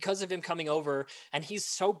because of him coming over, and he's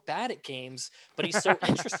so bad at games, but he's so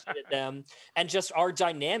interested in them. And just our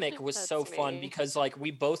dynamic was so fun because like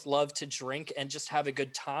we both love to drink and just have a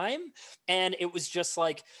good time. And it was just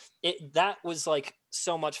like, that was like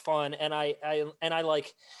so much fun. And I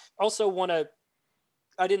like also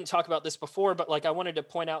I didn't talk about this before, but like I wanted to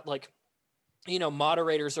point out, like, you know,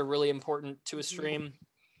 moderators are really important to a stream.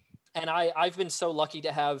 And I've been so lucky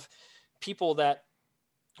to have people that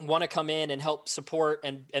want to come in and help support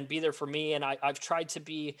and be there for me. And I've tried to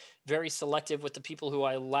be very selective with the people who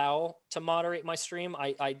I allow to moderate my stream.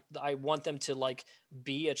 I want them to like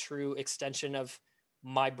be a true extension of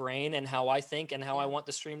my brain and how I think and how I want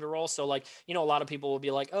the stream to roll. So like, you know, a lot of people will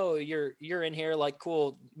be like, oh, you're in here, like,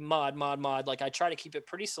 cool, mod. Like I try to keep it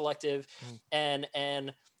pretty selective. And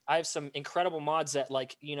I have some incredible mods that,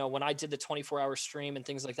 like, you know, when I did the 24-hour stream and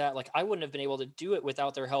things like that, like I wouldn't have been able to do it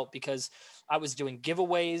without their help, because I was doing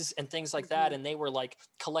giveaways and things like that, and they were like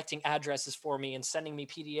collecting addresses for me and sending me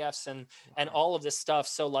PDFs and all of this stuff.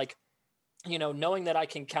 So like, you know, knowing that I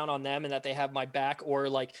can count on them and that they have my back, or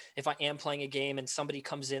like if I am playing a game and somebody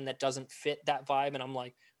comes in that doesn't fit that vibe, and I'm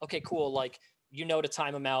like, okay, cool, like, you know, to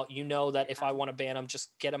time them out, you know, that if I want to ban them, just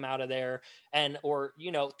get them out of there, and or, you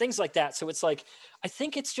know, things like that. So it's like, I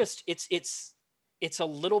think it's just it's a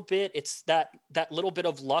little bit, it's that little bit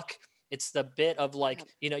of luck. It's the bit of like,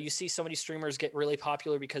 you know, you see so many streamers get really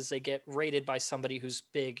popular because they get rated by somebody who's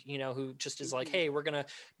big, you know, who just is like, hey, we're gonna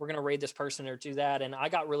raid this person or do that. And I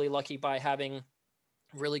got really lucky by having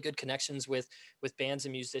really good connections with bands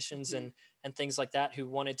and musicians and things like that, who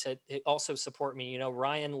wanted to also support me. You know,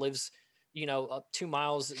 Ryan lives, you know,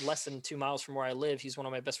 less than 2 miles from where I live. He's one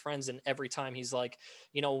of my best friends. And every time he's like,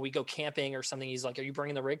 you know, we go camping or something, he's like, are you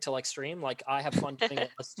bringing the rig to like stream? Like, I have fun doing it.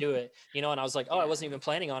 Let's do it. You know? And I was like, oh, I wasn't even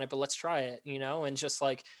planning on it, but let's try it, you know? And just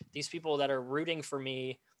like these people that are rooting for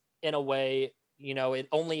me in a way, you know, it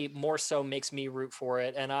only more so makes me root for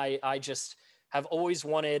it. And I just have always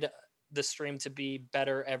wanted the stream to be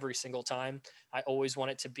better every single time. I always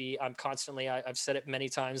want it to be, I've said it many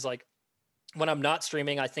times, like, when I'm not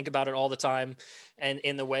streaming, I think about it all the time, and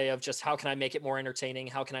in the way of just how can I make it more entertaining?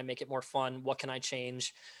 How can I make it more fun? What can I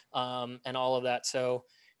change? And all of that. So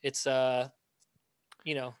it's,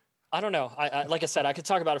 you know, I don't know. I like I said, I could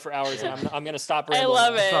talk about it for hours, and I'm going to stop rambling. I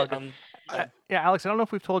love it. Yeah, Alex, I don't know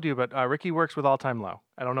if we've told you, but Ricky works with All Time Low.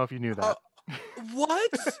 I don't know if you knew that.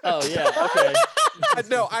 What? Oh yeah. Okay.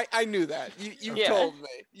 No, I knew that. You told me.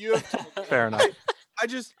 You have told me. Fair enough. I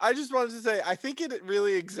just wanted to say, I think it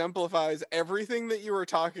really exemplifies everything that you were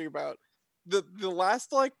talking about. The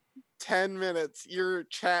last like 10 minutes, your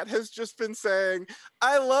chat has just been saying,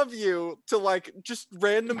 I love you, to like just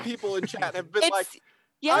random people in chat have been like,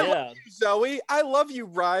 I love you, Zoe. I love you,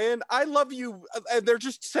 Ryan. I love you. And they're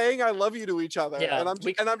just saying I love you to each other. Yeah, and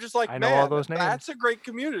I'm just like, I know all those names. That's a great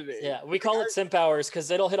community. Yeah, we call it simp hours,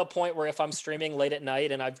 because it'll hit a point where if I'm streaming late at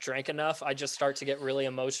night and I've drank enough, I just start to get really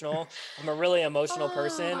emotional. I'm a really emotional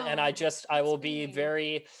person, and I will be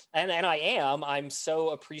very, and I'm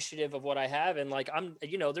so appreciative of what I have. And like, I'm,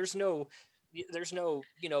 you know, there's no,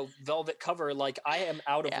 you know, velvet cover. Like, I am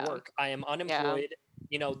out of work. I am unemployed.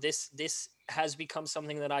 You know, this has become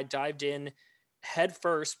something that I dived in head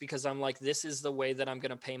first, because I'm like, this is the way that I'm going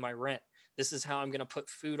to pay my rent. This is how I'm going to put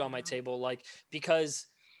food on my table. Like, because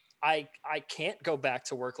I can't go back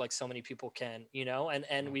to work like so many people can, you know,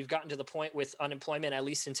 and we've gotten to the point with unemployment, at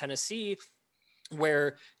least in Tennessee,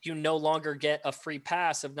 where you no longer get a free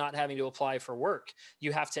pass of not having to apply for work.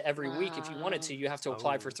 You have to, every week, if you wanted to, you have to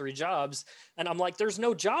apply for 3 jobs. And I'm like, there's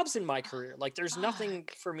no jobs in my career. Like, there's nothing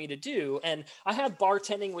for me to do. And I have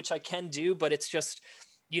bartending, which I can do, but it's just,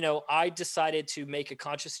 you know, I decided to make a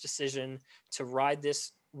conscious decision to ride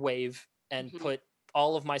this wave and put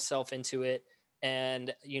all of myself into it.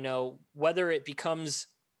 And, you know, whether it becomes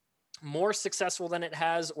more successful than it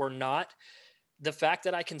has or not, the fact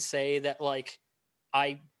that I can say that, like,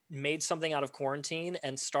 I made something out of quarantine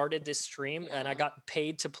and started this stream, and I got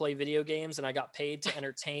paid to play video games, and I got paid to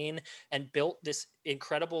entertain, and built this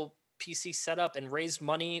incredible PC setup and raised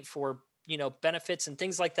money for, you know, benefits and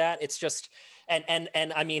things like that. It's just, and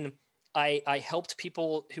I mean, I helped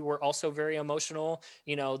people who were also very emotional,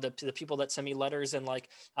 you know, the people that send me letters, and like,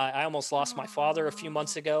 I almost lost my father a few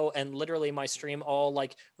months ago, and literally my stream all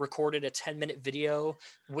like recorded a 10-minute video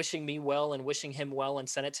wishing me well and wishing him well, and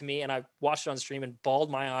sent it to me. And I watched it on stream and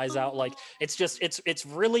bawled my eyes out. Like, it's just, it's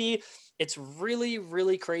really,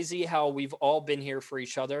 really crazy how we've all been here for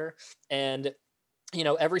each other. And, you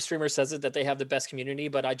know, every streamer says it, that they have the best community,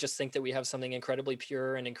 but I just think that we have something incredibly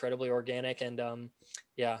pure and incredibly organic. And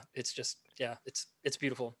yeah, it's just, yeah, it's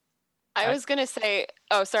beautiful. I was going to say,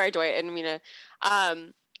 oh, sorry, Dwight. I didn't mean to. I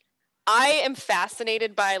am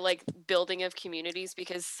fascinated by like building of communities,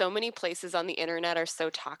 because so many places on the internet are so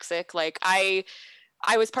toxic. Like,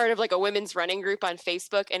 I was part of like a women's running group on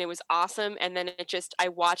Facebook, and it was awesome. And then I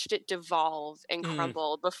watched it devolve and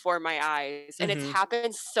crumble before my eyes. And it's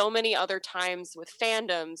happened so many other times with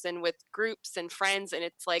fandoms and with groups and friends. And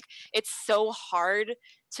it's like, it's so hard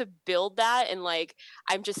to build that. And like,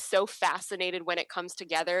 I'm just so fascinated when it comes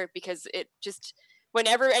together, because it just,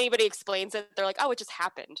 whenever anybody explains it, they're like, oh, it just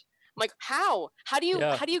happened. I'm like, how do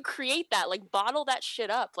you create that? Like, bottle that shit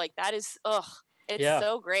up. Like, that is, it's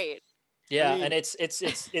so great. Yeah, and it's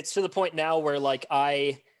to the point now where like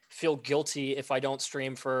I feel guilty if I don't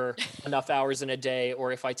stream for enough hours in a day,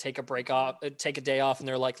 or if I take a day off, and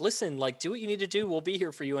they're like, listen, like, do what you need to do, we'll be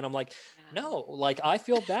here for you. And I'm like, no, like, I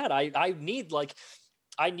feel bad. I need, like,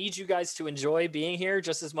 I need you guys to enjoy being here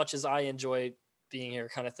just as much as I enjoy being here,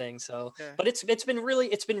 kind of thing. So, Yeah. but it's been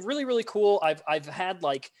really cool. I've had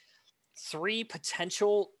like 3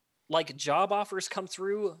 potential like job offers come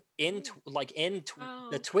through in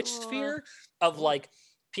the Twitch cool. sphere of like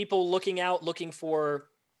people looking for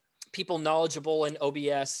people knowledgeable in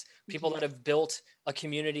OBS, people that have built a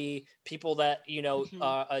community, people that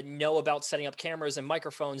know about setting up cameras and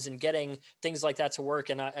microphones and getting things like that to work.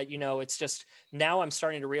 And it's just now I'm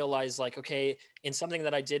starting to realize like, okay, in something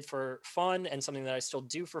that I did for fun and something that I still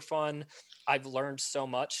do for fun, I've learned so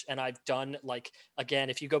much. And I've done like, again,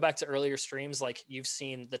 if you go back to earlier streams, like you've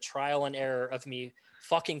seen the trial and error of me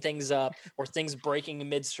fucking things up or things breaking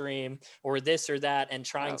midstream or this or that and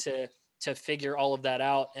trying to figure all of that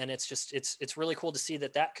out. And it's just, it's really cool to see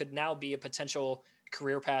that could now be a potential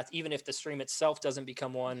career path, even if the stream itself doesn't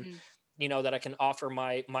become one, that I can offer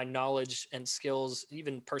my knowledge and skills,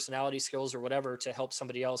 even personality skills or whatever, to help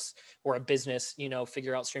somebody else or a business,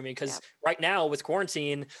 figure out streaming. Because right now with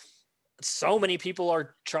quarantine, so many people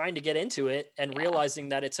are trying to get into it and realizing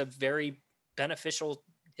that it's a very beneficial,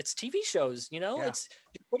 it's TV shows, it's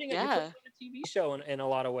you're putting a TV show in a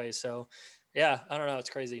lot of ways. So yeah, I don't know. It's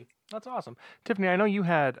crazy. That's awesome. Tiffany, I know you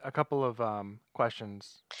had a couple of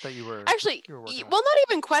questions that you were actually, working on. Well, not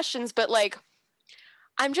even questions, but like,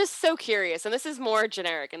 I'm just so curious, and this is more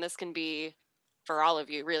generic, and this can be for all of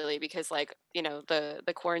you really, because like,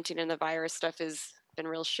 the quarantine and the virus stuff has been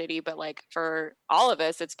real shitty, but like for all of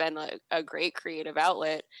us, it's been like a great creative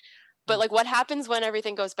outlet. But like, what happens when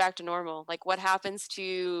everything goes back to normal? Like, what happens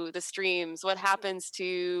to the streams? What happens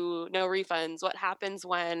to no refunds? What happens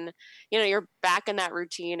when, you're back in that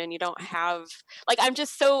routine and you don't have, like,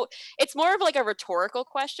 it's more of like a rhetorical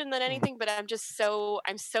question than anything, but I'm so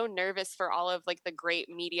nervous for all of like the great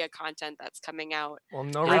media content that's coming out. Well,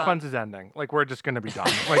 no refunds is ending. Like, we're just going to be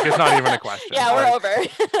done. Like, it's not even a question. Yeah, we're over.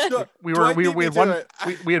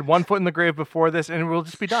 We had one foot in the grave before this, and we'll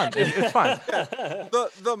just be done. It's fine. Yeah.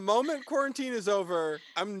 The moment quarantine is over,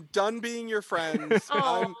 I'm done being your friends.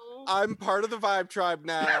 I'm part of the Vibe Tribe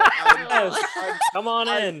now. Come on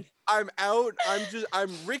in. I'm out. I'm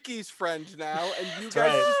Ricky's friend now, and you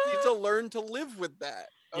guys just need to learn to live with that.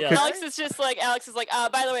 Okay? Yeah. Alex is like,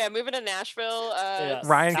 by the way, I'm moving to Nashville.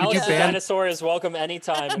 Ryan, could Alex you ban Dinosaur is welcome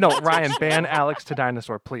anytime. No, Ryan, ban Alex to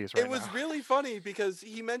Dinosaur, please. It was really funny because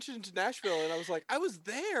he mentioned Nashville, and I was like, I was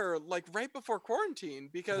there like right before quarantine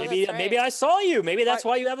because maybe I saw you. Maybe that's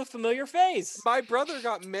why you have a familiar face. My brother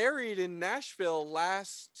got married in Nashville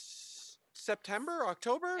last September,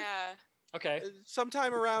 October. Yeah. Okay.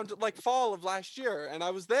 Sometime around like fall of last year, and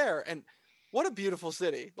I was there, and what a beautiful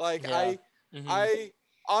city. Like I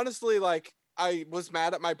honestly, like, I was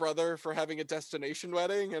mad at my brother for having a destination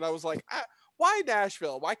wedding, and I was like, why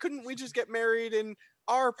Nashville? Why couldn't we just get married in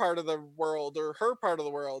our part of the world or her part of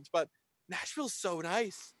the world? But Nashville's so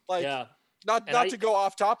nice. Like, not to go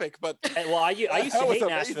off topic, but I used to hate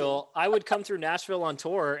Nashville. I would come through Nashville on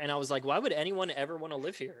tour, and I was like, why would anyone ever want to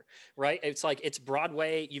live here? Right? It's like, it's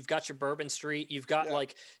Broadway. You've got your Bourbon Street. You've got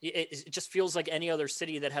like, it just feels like any other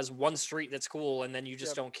city that has one street that's cool, and then you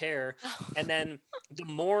just don't care. And then the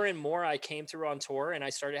more and more I came through on tour, and I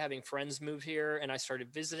started having friends move here, and I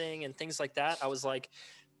started visiting and things like that, I was like,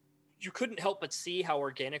 you couldn't help but see how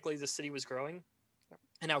organically the city was growing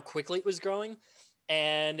and how quickly it was growing.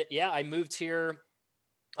 And I moved here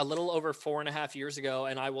a little over 4.5 years ago,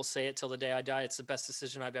 and I will say it till the day I die. It's the best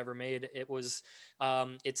decision I've ever made. It was,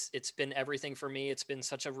 it's been everything for me. It's been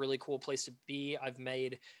such a really cool place to be. I've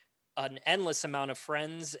made an endless amount of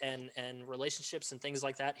friends and relationships and things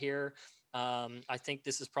like that here. I think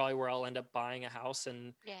this is probably where I'll end up buying a house,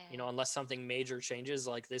 and unless something major changes,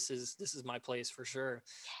 like this is my place for sure.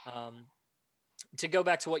 To go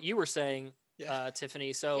back to what you were saying,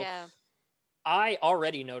 Tiffany. So. I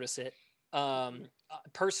already notice it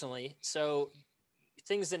personally. So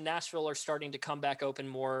things in Nashville are starting to come back open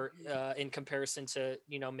more in comparison to,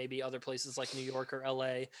 maybe other places like New York or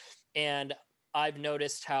LA. And I've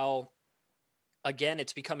noticed how, again,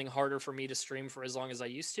 it's becoming harder for me to stream for as long as I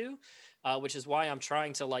used to, which is why I'm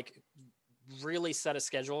trying to like really set a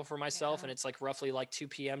schedule for myself. And it's like roughly like 2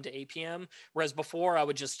 p.m. to 8 p.m. Whereas before I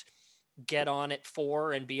would just get on at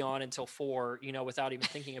 4 and be on until 4, without even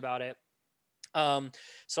thinking about it.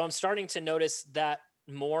 So I'm starting to notice that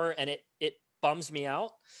more, and it bums me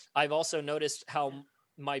out. I've also noticed how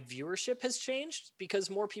my viewership has changed because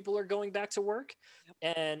more people are going back to work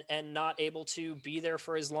and not able to be there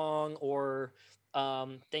for as long or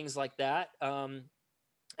things like that.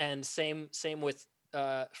 And same with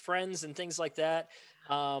friends and things like that.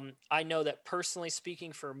 I know that personally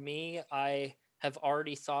speaking for me, I have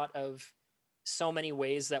already thought of so many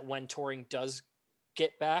ways that when touring does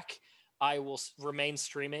get back, I will remain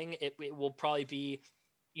streaming. It will probably be,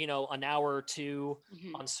 an hour or two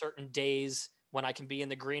on certain days when I can be in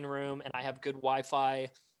the green room and I have good Wi-Fi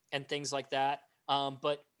and things like that.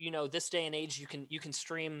 But this day and age, you can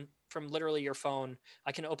stream from literally your phone.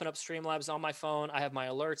 I can open up Streamlabs on my phone. I have my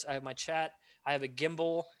alerts. I have my chat. I have a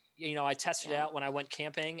gimbal. I tested it out when I went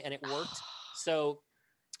camping and it worked. So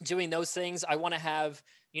doing those things, I want to have,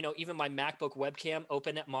 even my MacBook webcam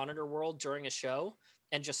open at Monitor World during a show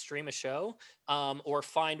and just stream a show, or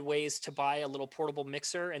find ways to buy a little portable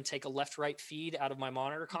mixer and take a left-right feed out of my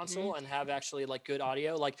monitor console and have actually like good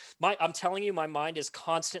audio. Like I'm telling you, my mind is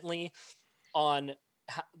constantly on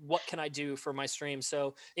what can I do for my stream.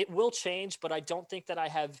 So it will change, but I don't think that I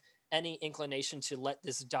have any inclination to let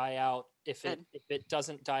this die out if it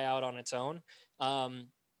doesn't die out on its own.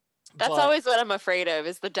 That's always what I'm afraid of,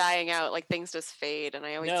 is the dying out, like things just fade, and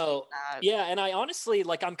I always hate that. Yeah, and I honestly,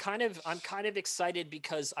 like, I'm kind of excited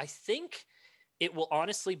because I think it will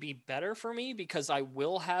honestly be better for me because I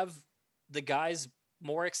will have the guys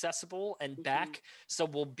more accessible and back. So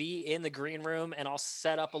we'll be in the green room and I'll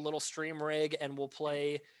set up a little stream rig and we'll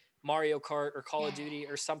play Mario Kart or Call of Duty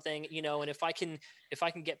or something, and if I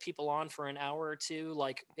can get people on for an hour or two,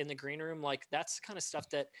 like in the green room, like that's the kind of stuff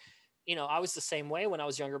that, I was the same way when I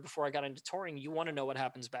was younger. Before I got into touring, you want to know what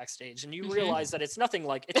happens backstage, and you realize that it's nothing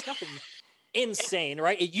insane,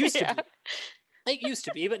 right? It used to be. It used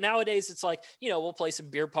to be, but nowadays it's like, we'll play some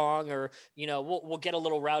beer pong or, we'll get a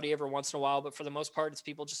little rowdy every once in a while, but for the most part, it's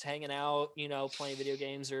people just hanging out, playing video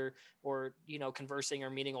games or, conversing or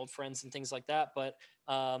meeting old friends and things like that. But,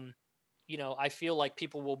 I feel like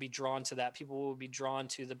people will be drawn to that. People will be drawn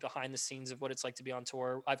to the behind the scenes of what it's like to be on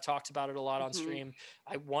tour. I've talked about it a lot on stream.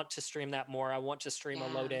 I want to stream that more. I want to stream a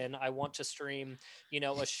load in. I want to stream,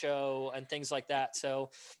 a show and things like that. So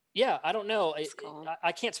yeah, I don't know.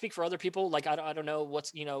 I can't speak for other people. Like, I don't know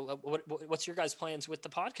what's your guys' plans with the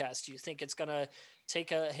podcast. Do you think it's going to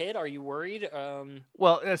take a hit? Are you worried?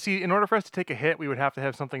 Well, see, in order for us to take a hit, we would have to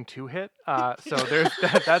have something to hit. So there's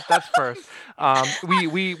that's first.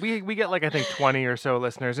 We get like, I think 20 or so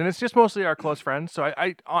listeners, and it's just mostly our close friends. So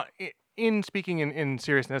in speaking in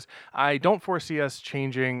seriousness, I don't foresee us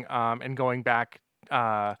changing and going back.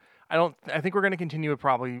 I think we're going to continue at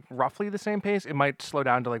probably roughly the same pace. It might slow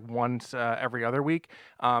down to like once every other week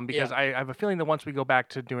because I have a feeling that once we go back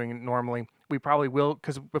to doing it normally, we probably will.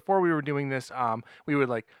 Because before we were doing this, we would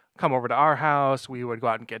like come over to our house. We would go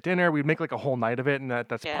out and get dinner. We'd make like a whole night of it, and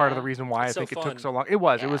that's part of the reason why I think it took so long. It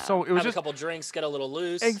was have just a couple drinks, get a little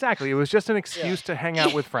loose. Exactly. It was just an excuse to hang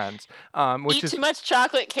out with friends. Eat too much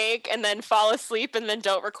chocolate cake and then fall asleep and then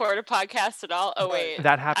don't record a podcast at all. Oh wait,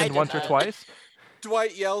 that happened once or twice.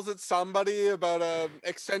 Dwight yells at somebody about an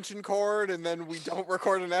extension cord, and then we don't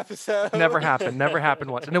record an episode. Never happened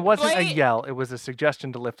once. And it wasn't a yell. It was a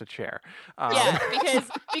suggestion to lift a chair.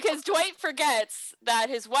 Because Dwight forgets that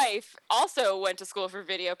his wife also went to school for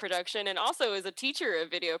video production and also is a teacher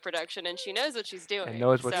of video production, and she knows what she's doing. And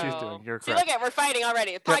knows what she's doing. You're correct. See, look at, we're fighting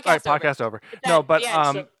already. Podcast over. No, but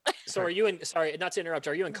so are you in? Sorry, not to interrupt.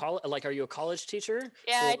 Are you in college? Like, are you a college teacher?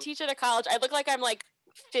 Yeah, I teach at a college. I look like I'm like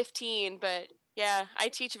 15, but. Yeah, I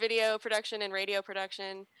teach video production and radio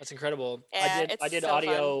production. That's incredible. Yeah, I did so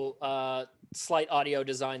audio, slight audio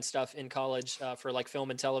design stuff in college for like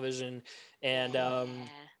film and television, and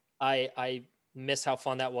I miss how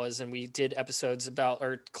fun that was. And we did episodes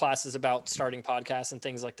or classes about starting podcasts and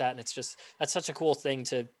things like that. And that's such a cool thing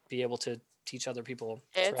to be able to teach other people.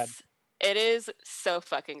 It is so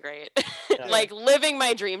fucking great. Like living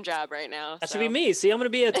my dream job right now. That should be me. See, I'm going to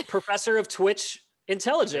be a professor of Twitch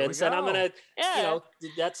intelligence, and I'm gonna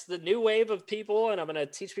that's the new wave of people, and I'm gonna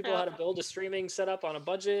teach people how to build a streaming setup on a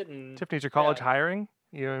budget. And Tiffany's your college hiring,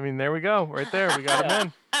 there we go, right there, we got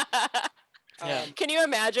him in. Can you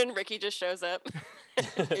imagine Ricky just shows up?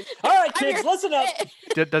 All right, kids, listen up.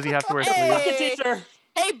 Does he have to wear sleeves? Fuck it, teacher.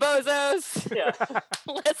 Hey, bozos.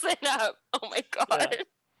 Listen up. Oh my god.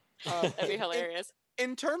 That'd be hilarious.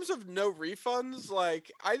 In terms of no refunds,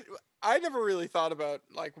 like I never really thought about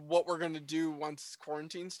like what we're gonna do once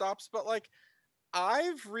quarantine stops, but like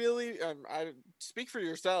I've really I speak for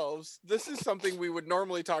yourselves. This is something we would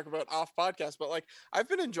normally talk about off podcast, but like I've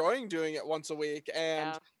been enjoying doing it once a week,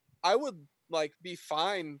 and I would like be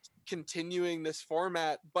fine continuing this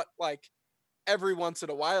format, but like every once in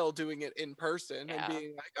a while doing it in person and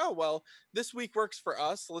being like, oh well, this week works for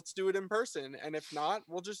us, let's do it in person, and if not,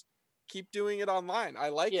 we'll just keep doing it online. I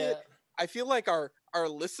like it. I feel like our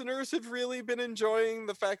listeners have really been enjoying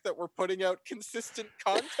the fact that we're putting out consistent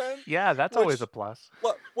content. Yeah, that's always a plus.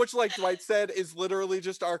 Which, like Dwight said, is literally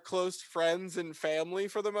just our close friends and family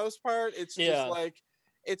for the most part. It's just like,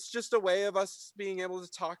 it's just a way of us being able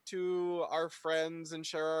to talk to our friends and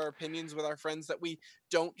share our opinions with our friends that we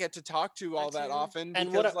don't get to talk to all that often,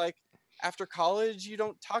 And because like after college you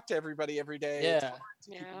don't talk to everybody every day. It's Yeah. hard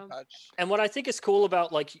to keep in touch. And what I think is cool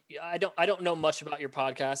about, like, I don't know much about your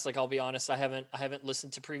podcast. Like, I'll be honest, I haven't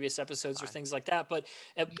listened to previous episodes or things like that. But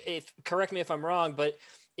if correct me if I'm wrong, but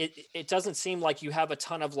it doesn't seem like you have a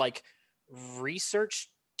ton of like research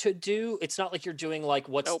to do. It's not like you're doing like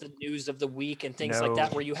what's the news of the week and things like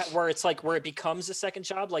that, where you where it's like where it becomes a second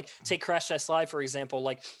job. Like take Crash Test Live, for example.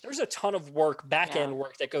 Like there's a ton of work, back end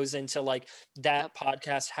work that goes into like that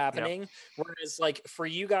podcast happening. Whereas like for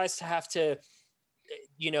you guys to have to,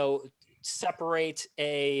 you know, separate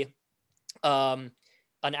an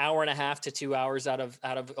hour and a half to 2 hours out of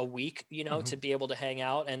a week, you know, to be able to hang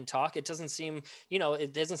out and talk, it doesn't seem, you know,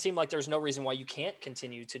 it doesn't seem like there's no reason why you can't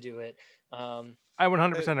continue to do it. I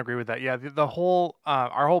 100% agree with that. Yeah, the whole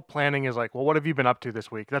our whole planning is like, well, what have you been up to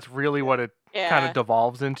this week? That's really what it kind of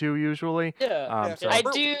devolves into usually. So. I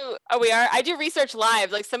do. I do research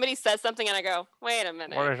live. Like somebody says something and I go, wait a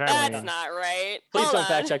minute, that's not right. Please don't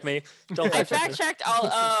fact check me. Don't I fact checked all.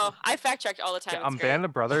 Oh, I fact checked all the time. Yeah, Band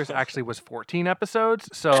of Brothers actually was 14 episodes.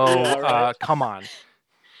 So come on.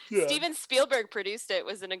 Yeah. Steven Spielberg produced it.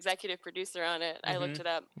 Was an executive producer on it. I looked it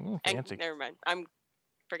up. Ooh, fancy. Never mind.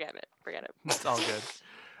 Forget it. It's all good.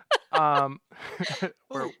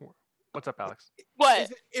 What's up, Alex? What?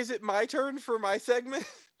 Is it my turn for my segment?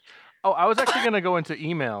 Oh, I was actually going to go into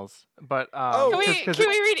emails, but can we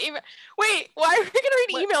read email? Wait, why are we going to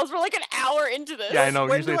read emails? We're like an hour into this. Yeah, I know.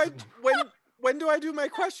 When do I do my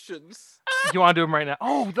questions? You want to do them right now?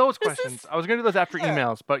 Oh, those questions. I was going to do those after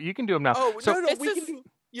emails, but you can do them now. Oh, no, we can do.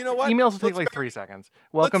 You know what? Emails will take like 3 seconds.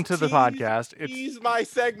 Welcome to the podcast. It's my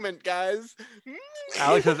segment, guys.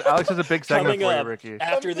 Alex has a big segment for you, Ricky.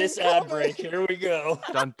 After this ad break, here we go.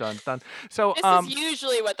 Dun dun dun. So this is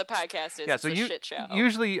usually what the podcast is. Yeah, so it's a shit show.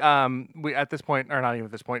 Usually, we at this point, or not even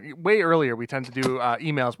at this point, way earlier, we tend to do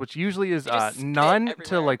emails, which usually is none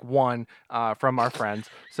to like 1 from our friends.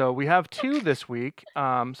 So we have 2 this week. So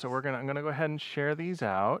I'm gonna go ahead and share these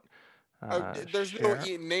out. There's no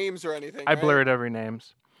names or anything. I blurred every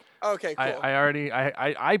names. Okay, cool. I already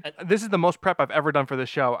this is the most prep I've ever done for this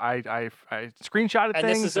show. I screenshotted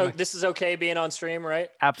things. And this is okay being on stream,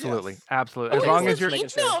 right? Absolutely, yes. Absolutely. As long as you're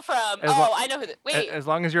email from. I know who. Wait. As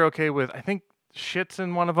long as you're okay with, I think shit's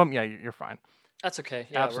in one of them. Yeah, you're fine. That's okay.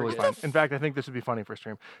 Yeah, absolutely fine. In fact, I think this would be funny for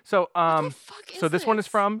stream. So this one is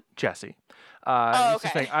from Jesse.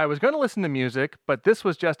 Saying, I was going to listen to music, but this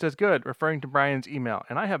was just as good, referring to Brian's email.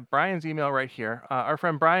 And I have Brian's email right here. Our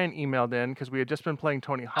friend Brian emailed in because we had just been playing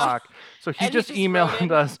Tony Hawk. So he just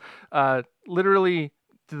emailed us literally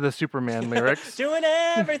the Superman lyrics. Doing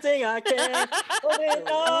everything I can, holding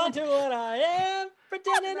on to what I am,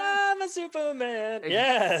 pretending I'm a Superman.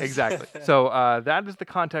 Yes. Exactly. So that is the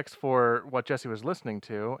context for what Jesse was listening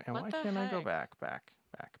to. And why can't I go back?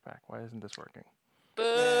 Why isn't this working? Boo.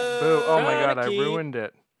 Boo. Oh my god, I ruined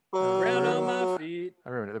it. Ground on my feet. I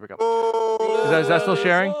ruined it. There we go. Is that still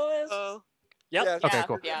sharing? Yep. Yeah. Okay,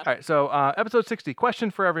 cool. Yeah. All right, so episode 60, question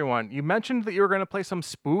for everyone. You mentioned that you were going to play some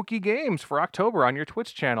spooky games for October on your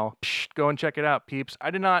Twitch channel. Psh, go and check it out, peeps.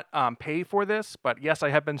 I did not pay for this, but yes, I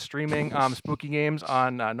have been streaming spooky games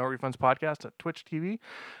on No Refunds Podcast at Twitch TV.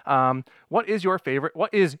 What is your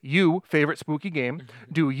favorite spooky game?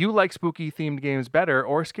 Do you like spooky themed games better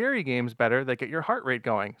or scary games better that get your heart rate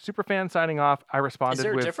going? Superfan signing off. I responded is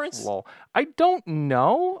there with a difference? lol. I don't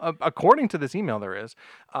know. According to this email, there is.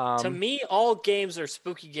 To me, all games are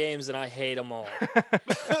spooky games, and I hate them all.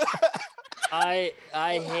 I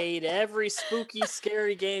hate every spooky,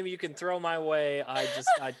 scary game you can throw my way. I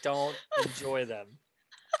don't enjoy them.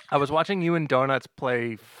 I was watching you and Donuts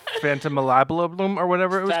play Phantomalabalum or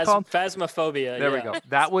whatever it was called. Phasmophobia. There we go.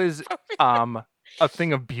 That was a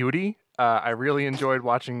thing of beauty. I really enjoyed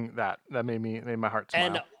watching that. That made my heart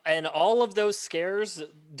smile. And all of those scares,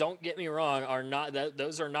 don't get me wrong,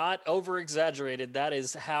 those are not over exaggerated. That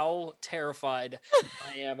is how terrified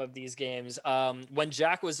I am of these games. When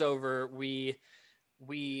Jack was over, we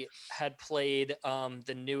had played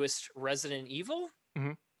the newest Resident Evil.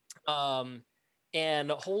 Mm-hmm.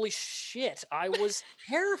 And holy shit, I was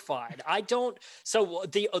terrified. So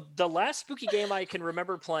the last spooky game I can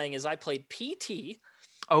remember playing is I played PT.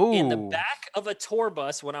 In the back of a tour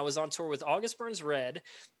bus when I was on tour with August Burns Red,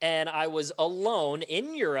 and I was alone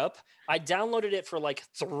in Europe. I downloaded it for like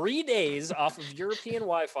 3 days off of European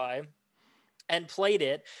Wi-Fi and played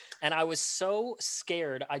it, and I was so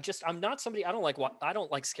scared. I'm not somebody, I don't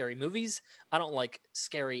like scary movies. I don't like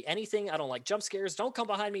scary anything. I don't like jump scares. Don't come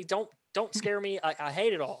behind me. Don't scare me. I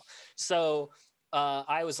hate it all. So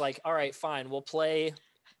I was like, all right, fine. We'll play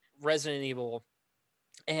Resident Evil,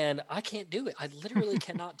 and I can't do it. I literally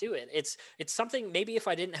cannot do it. It's something, maybe if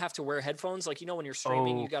I didn't have to wear headphones, like, when you're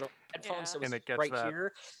streaming, you got headphones, so And it's it gets right that.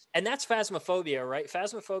 here. And that's Phasmophobia, right?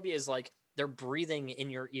 Phasmophobia is like they're breathing in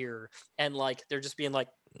your ear, and like they're just being like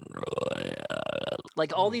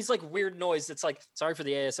all these like weird noise. It's like, sorry for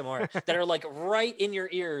the ASMR, that are like right in your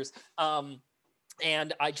ears.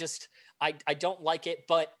 And I don't like it,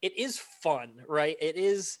 but it is fun, right? It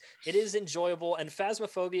is enjoyable, and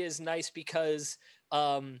Phasmophobia is nice because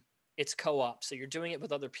it's co-op, so you're doing it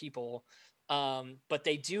with other people. But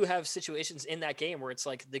they do have situations in that game where it's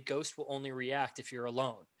like the ghost will only react if you're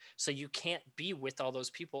alone, so you can't be with all those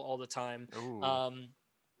people all the time.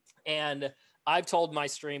 And I've told my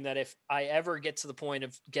stream that if I ever get to the point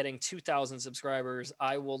of getting 2,000 subscribers,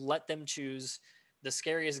 I will let them choose the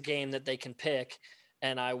scariest game that they can pick,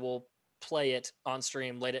 and I will play it on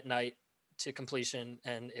stream late at night to completion,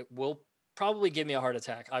 and it will probably give me a heart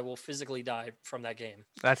attack. I will physically die from that game.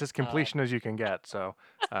 That's as completion as you can get, so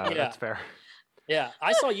that's fair. Yeah,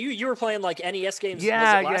 I saw you were playing like NES games.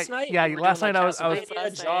 Yeah, was it last night? Yeah, You were last doing, night like, I was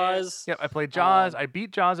Castlevania, Jaws. Yep, I played Jaws. I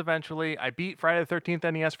beat Jaws eventually. I beat Friday the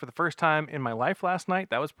 13th NES for the first time in my life last night.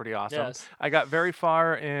 That was pretty awesome. Yes. I got very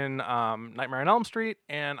far in Nightmare on Elm Street,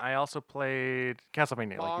 and I also played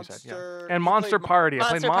Castlevania, like you said. Yeah. And Monster Party. I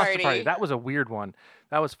played Monster Party. That was a weird one.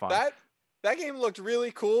 That was fun. That game looked really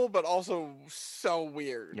cool, but also so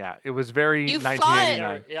weird. Yeah, it was very You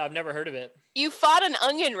 1989. Yeah, I've never heard of it. You fought an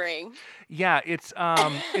onion ring. Yeah, it's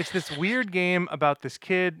this weird game about this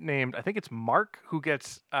kid named, I think it's Mark, who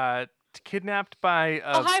gets kidnapped by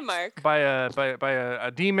hi Mark. by a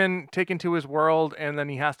demon, taken to his world, and then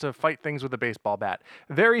he has to fight things with a baseball bat.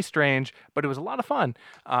 Very strange, but it was a lot of fun.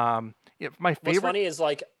 My favorite. What's funny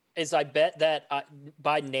is I bet that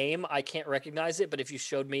by name I can't recognize it, but if you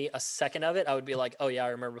showed me a second of it, I would be like, oh yeah, I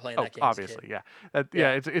remember playing that game. Obviously, yeah.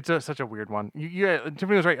 It's it's a weird one.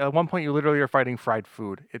 Tiffany was right. At one point, you literally are fighting fried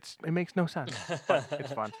food. It makes no sense, but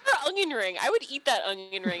it's fun. Onion ring. I would eat that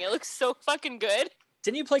onion ring. It looks so fucking good.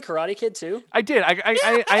 Didn't you play Karate Kid too? I did.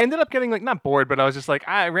 I ended up getting like not bored, but I was just like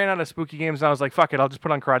I ran out of spooky games, and I was like, fuck it, I'll just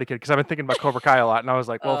put on Karate Kid because I've been thinking about Cobra Kai a lot, and I was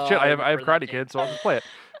like, well, shit, I have Karate Kid, so I'll just play it.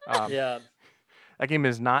 Yeah. That game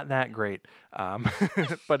is not that great,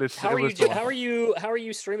 but it's. How are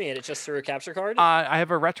you streaming it? It's just through a capture card? I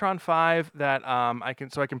have a Retron 5 that I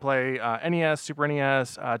can play NES, Super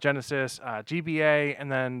NES, Genesis, GBA,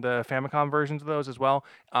 and then the Famicom versions of those as well.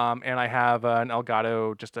 And I have an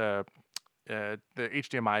Elgato, just the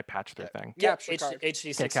HDMI patch through thing. Yeah, card.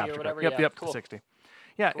 HD60 or whatever. Yep, cool. 60.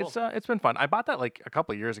 Yeah, Cool. It's been fun. I bought that like a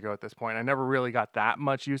couple of years ago at this point. I never really got that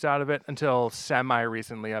much use out of it until semi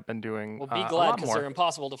recently. I've been doing Well, be a glad lot because more. they're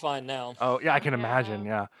impossible to find now. Oh yeah, I can imagine.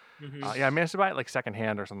 Yeah, Mhm. I managed to buy it like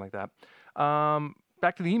secondhand or something like that.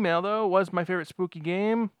 Back to the email though. Was my favorite spooky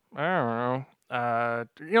game? I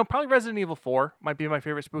don't know. Probably Resident Evil 4 might be my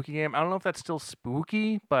favorite spooky game. I don't know if that's still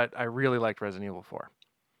spooky, but I really liked Resident Evil 4.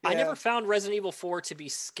 I Yeah. never found Resident Evil 4 to be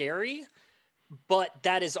scary, but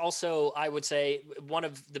that is also, I would say,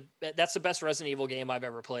 that's the best Resident Evil game I've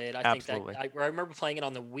ever played. I Absolutely. think that I remember playing it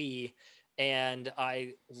on the Wii, and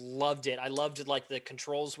I loved it. I loved like the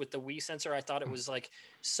controls with the Wii sensor. I thought it was like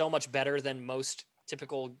so much better than most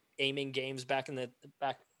typical aiming games back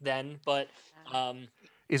then. But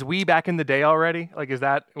Is Wii back in the day already? Like, is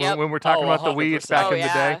that Yep. when we're talking about the Wii? It's back Oh, in the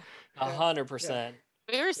yeah. day. 100%.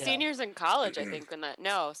 We were seniors in college, I think, when that.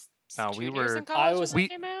 No, No, we juniors were- in college when we- that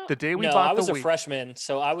came out. The day we No, bought I was the a Wii. freshman,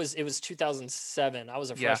 so it was 2007. I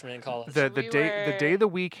was a Yeah. freshman in college. The We day were- the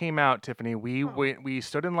Wii came out, Tiffany, we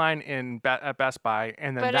stood in line at Best Buy,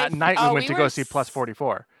 and then But that night we went to go see Plus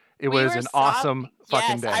 44. It we was were an awesome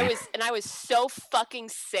fucking yes, day. I was so fucking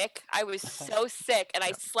sick. I was so sick, and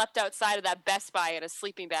I slept outside of that Best Buy in a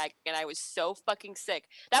sleeping bag, and I was so fucking sick.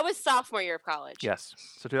 That was sophomore year of college. Yes,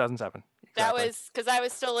 so 2007. That Exactly. was because I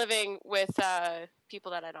was still living with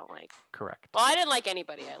people that I don't like. correct. Well, I didn't like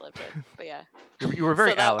anybody I lived with, but yeah. You were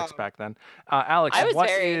very So that- Alex back then. Alex, I was what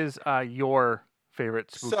very- is your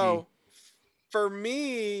favorite spooky? So, for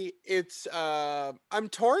me, it's I'm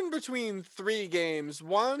torn between 3 games.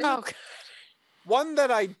 One Oh,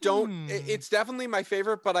 that I don't. Hmm. It's definitely my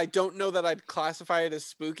favorite, but I don't know that I'd classify it as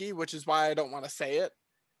spooky, which is why I don't want to say it.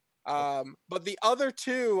 But the other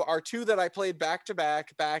 2 are 2 that I played back to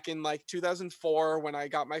back in like 2004 when I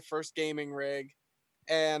got my first gaming rig,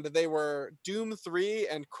 and they were Doom 3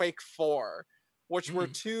 and Quake 4, which were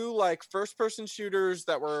 2 like first-person shooters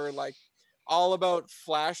that were like all about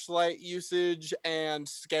flashlight usage and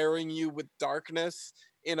scaring you with darkness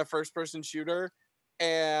in a first-person shooter.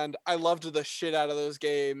 And I loved the shit out of those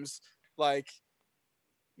games. Like,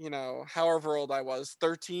 however old I was,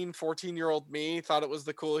 13, 14-year-old me thought it was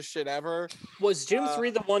the coolest shit ever. Was Doom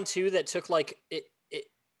 3 the one too that took like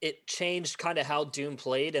it changed kind of how Doom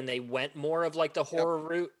played and they went more of like the horror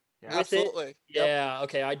route with Absolutely. it? Yep. Yeah,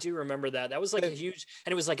 okay, I do remember that. That was like a huge,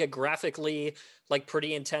 and it was like a graphically like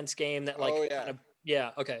pretty intense game that like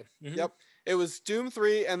okay. Mhm. Yep. It was Doom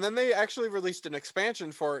 3, and then they actually released an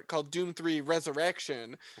expansion for it called Doom 3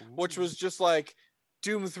 Resurrection, which was just like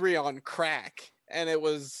Doom 3 on crack, and it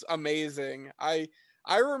was amazing. I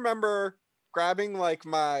remember grabbing like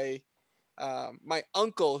my my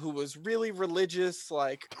uncle, who was really religious,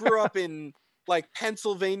 like grew up in like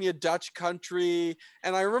Pennsylvania Dutch country,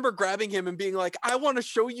 and I remember grabbing him and being like, I want to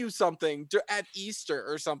show you something at Easter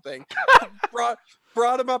or something.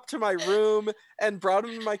 brought him up to my room and brought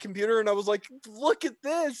him to my computer, and I was like, look at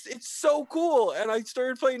this, it's so cool. And I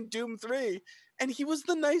started playing Doom 3, and he was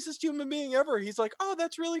the nicest human being ever. He's like, oh,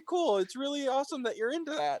 that's really cool, it's really awesome that you're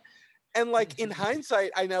into that. And like in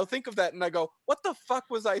hindsight, I now think of that and I go, what the fuck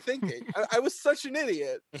was I thinking? I was such an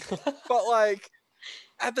idiot. But like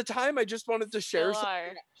at the time, I just wanted to share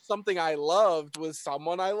something I loved with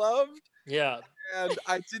someone I loved. Yeah. And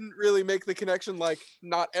I didn't really make the connection, like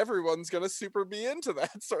not everyone's gonna super be into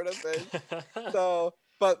that sort of thing. So,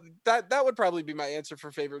 but that would probably be my answer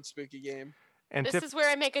for favorite spooky game. And this is where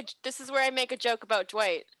I make a joke about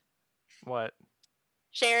Dwight. What?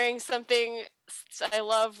 Sharing something I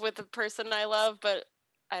love with the person I love, but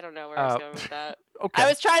I don't know where I was going with that. Okay. I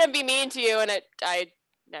was trying to be mean to you, and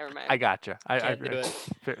never mind. I gotcha. I agree.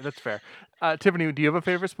 That's fair. Tiffany, do you have a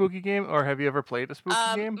favorite spooky game, or have you ever played a spooky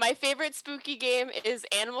game? My favorite spooky game is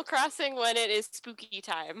Animal Crossing when it is spooky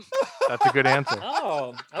time. That's a good answer.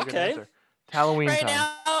 Oh, okay. Halloween right time.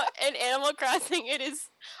 Now in Animal Crossing, it is.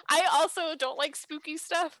 I also don't like spooky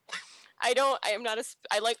stuff. I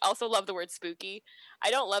also love the word spooky.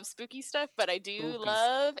 I don't love spooky stuff, but I do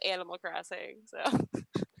love Animal Crossing. So.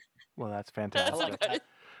 Well, that's fantastic. I like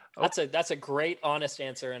that. That's a great, honest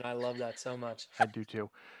answer, and I love that so much. I do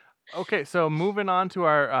too. Okay, so moving on to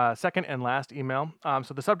our second and last email.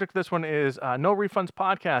 So the subject of this one is No Refunds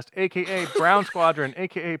Podcast, a.k.a. Brown Squadron,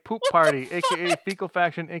 a.k.a. Poop Party, a.k.a. Fecal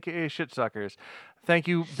Faction, a.k.a. Shit Suckers. Thank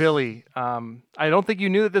you, Billy. I don't think you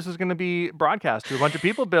knew that this was going to be broadcast to a bunch of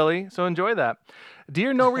people, Billy, so enjoy that.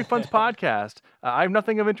 Dear No Refunds Podcast, I have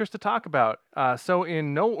nothing of interest to talk about. So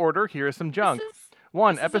in no order, here is some junk.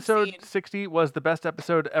 1, episode 60 was the best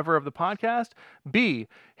episode ever of the podcast. B,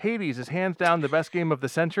 Hades is hands down the best game of the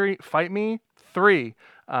century. Fight me. 3,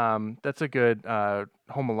 that's a good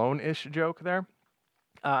Home Alone-ish joke there.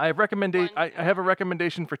 I have a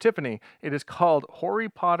recommendation for Tiffany. It is called Harry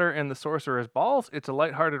Potter and the Sorcerer's Balls. It's a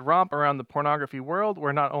lighthearted romp around the pornography world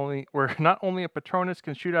where not only a Patronus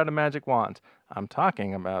can shoot out a magic wand. I'm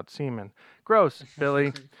talking about semen. Gross,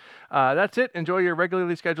 Billy. That's it. Enjoy your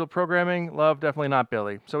regularly scheduled programming. Love, definitely not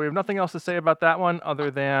Billy. So we have nothing else to say about that one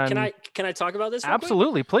other than... Can I talk about this real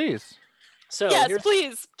Absolutely, quick? Please. So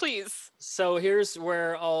yes, please. So here's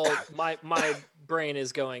where all my brain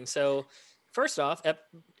is going. So first off,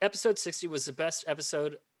 episode 60 was the best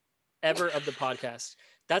episode ever of the podcast.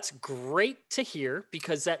 That's great to hear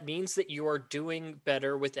because that means that you are doing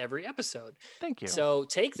better with every episode. Thank you. So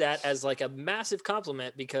take that as like a massive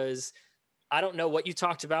compliment because I don't know what you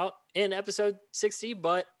talked about in episode 60,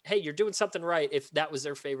 but hey, you're doing something right if that was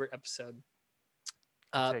their favorite episode.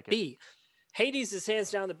 B, Hades is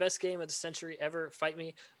hands down the best game of the century ever. Fight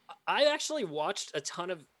me. I actually watched a ton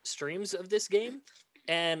of streams of this game,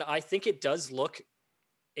 and I think it does look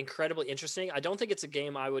incredibly interesting. I don't think it's a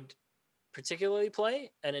game I would particularly play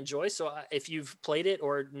and enjoy. So if you've played it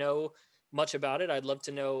or know much about it, I'd love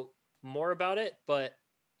to know more about it. But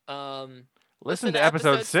listen to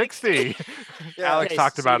episode 60. Yeah. Alex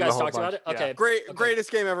talked about it a whole bunch. About it? Okay. Yeah. Greatest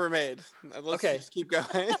game ever made. Let's just keep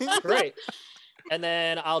going. Great. And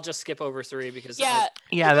then I'll just skip over 3 because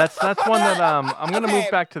that's one that I'm gonna move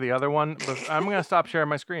back to the other one, but I'm gonna stop sharing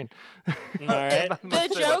my screen. All right.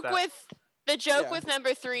 The joke with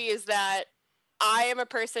number 3 is that I am a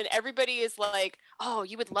person, everybody is like, oh,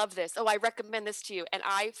 you would love this. Oh, I recommend this to you. And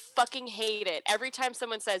I fucking hate it. Every time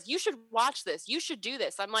someone says, you should watch this, you should do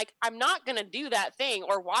this. I'm like, I'm not going to do that thing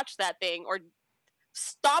or watch that thing or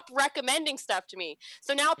stop recommending stuff to me.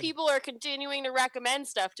 So now people are continuing to recommend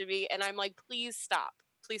stuff to me. And I'm like, please stop.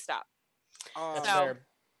 Please stop. That's fair.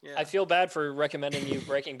 Yeah. I feel bad for recommending you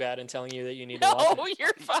Breaking Bad and telling you that you need to watch it. No,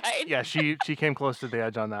 you're fine. Yeah, she came close to the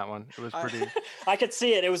edge on that one. It was pretty... I could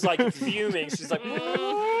see it. It was like fuming. She's like...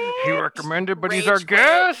 He recommended, but he's our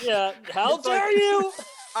guest? Yeah. How dare you?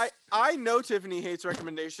 I know Tiffany hates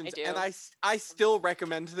recommendations, do. and I still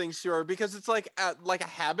recommend things to her because it's like a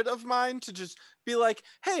habit of mine to just be like,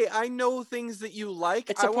 hey, I know things that you like.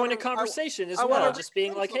 It's a point of conversation as I well. wanna Just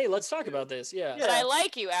being like, hey, recommend let's talk about this. Yeah. But I Yeah.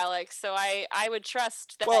 like you, Alex, so I would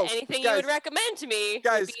trust that Well, anything you guys- would recommend to me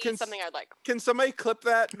guys, would be something I'd like. Can somebody clip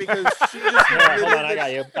that because she just Yeah, admitted hold on, I that-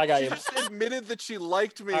 got you. I got she you. just admitted that she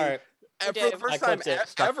liked me All right. for did. the first I time clipped it.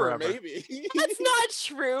 Stuck ever, forever. maybe. That's not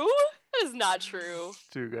true. That is not true.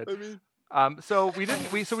 Too good. I mean, So we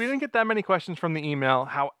didn't get that many questions from the email.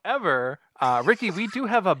 However, Ricky, we do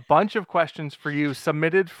have a bunch of questions for you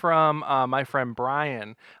submitted from my friend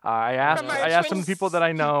Brian. I asked From our some twins. people that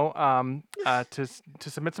I know to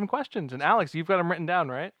submit some questions. And Alex, you've got them written down,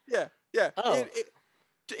 right? yeah. Oh.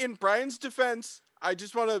 In Brian's defense, I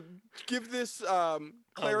just want to give this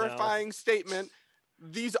clarifying statement.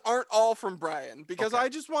 These aren't all from Brian because Okay. I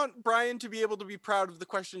just want Brian to be able to be proud of the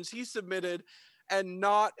questions he submitted and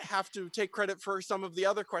not have to take credit for some of the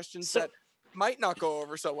other questions So- that might not go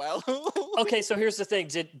over so well. Okay, so here's the thing.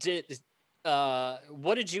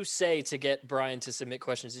 What did you say to get Brian to submit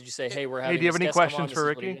questions? Did you say, hey, we're having do you have this any guest come on, questions this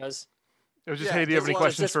for is what he Ricky? does? It was just, Yeah, hey, do you have any does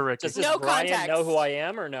questions Does for Ricky? this No Brian know context. who I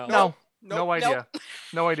am or no? No, Nope. no idea.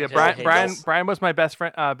 No idea. Okay, Brian, okay, Brian, yes. Brian was my best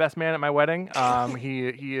friend, best man at my wedding.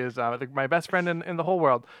 He is my best friend in the whole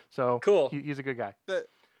world. So Cool. he's a good guy. There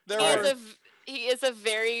He are, is he is a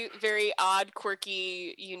very, very odd,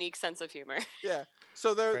 quirky, unique sense of humor. yeah.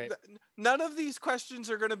 So there, Right. none of these questions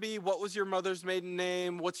are going to be what was your mother's maiden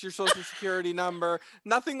name, what's your social security number,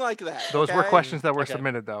 nothing like that. Those were okay? questions that were Okay.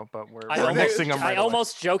 submitted though, but we're almost- mixing them I right away.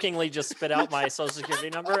 almost jokingly just spit out my social security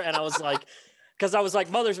number, and I was like, because I was like,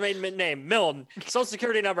 mother's maiden name, Milne, social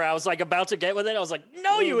security number. I was like about to get with it. I was like,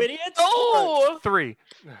 no, you idiots. Oh, 3.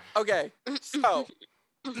 Okay, so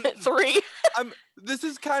 3. this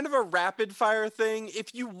is kind of a rapid fire thing.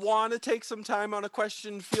 If you want to take some time on a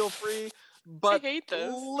question, feel free. But hate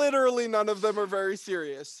this. literally none of them are very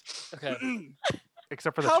serious. Okay.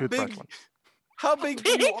 Except for the How toothbrush big- one. How big do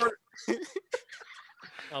you order?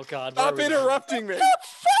 Oh God. where Stop are we going? interrupting me.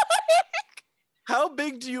 How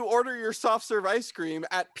big do you order your soft serve ice cream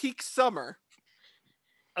at peak summer?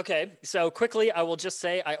 Okay, so quickly, I will just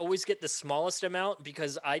say I always get the smallest amount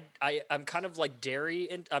because I'm kind of like dairy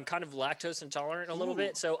and I'm kind of lactose intolerant a little Ooh.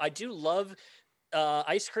 bit. So I do love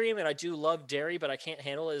ice cream and I do love dairy, but I can't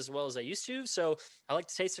handle it as well as I used to. So I like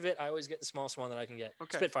the taste of it. I always get the smallest one that I can get.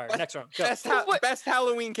 Okay. Spitfire. Best- Next round. Go. Best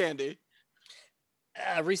Halloween candy.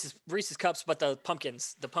 Reese's cups, but the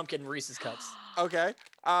pumpkin Reese's cups. Okay.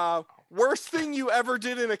 Worst thing you ever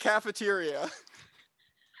did in a cafeteria.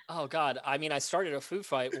 Oh God! I mean, I started a food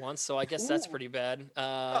fight once, so I guess that's Ooh. pretty bad.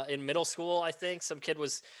 In middle school, I think some kid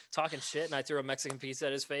was talking shit, and I threw a Mexican pizza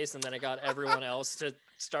at his face, and then it got everyone else to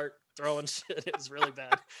start throwing shit. It was really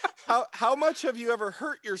bad. How much have you ever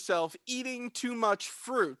hurt yourself eating too much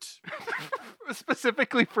fruit?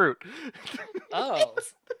 Specifically fruit. Oh,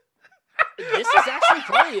 this is actually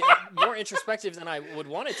probably more introspective than I would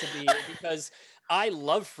want it to be because I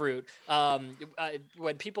love fruit.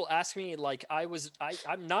 When people ask me, like,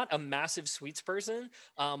 I'm not a massive sweets person,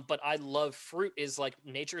 but I love fruit is like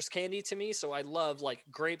nature's candy to me. So I love like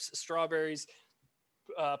grapes, strawberries,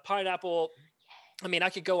 pineapple. I mean, I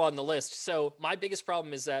could go on the list. So my biggest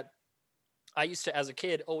problem is that I used to, as a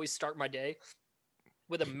kid, always start my day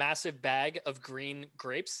with a massive bag of green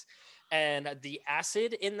grapes. And the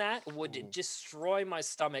acid in that would Ooh. destroy my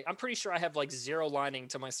stomach. I'm pretty sure I have like zero lining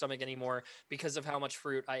to my stomach anymore because of how much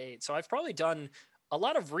fruit I ate. So I've probably done a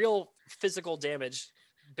lot of real physical damage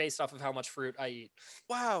based off of how much fruit I eat.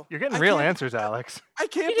 Wow. You're getting I real can't- answers, Alex. I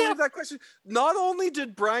can't Yeah. believe that question. Not only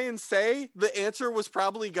did Brian say the answer was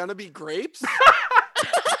probably gonna be grapes,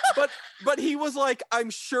 but he was like, I'm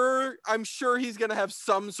sure he's gonna have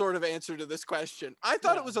some sort of answer to this question. I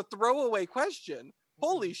thought Yeah. it was a throwaway question.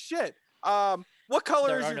 Holy shit. What color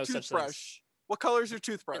There is are your no such things. toothbrush? What color is your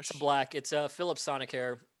toothbrush? It's black. It's a Philips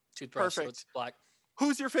Sonicare toothbrush, so Perfect. it's black.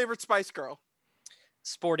 Who's your favorite Spice Girl?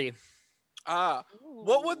 Sporty.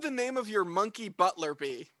 What would the name of your monkey butler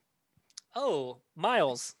be? Oh,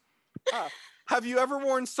 Miles. Have you ever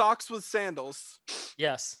worn socks with sandals?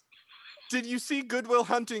 Yes. Did you see Goodwill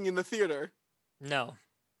Hunting in the theater? No.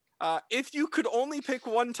 If you could only pick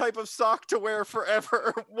one type of sock to wear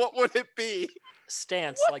forever, what would it be?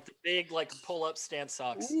 Stance, like the big, like pull-up stance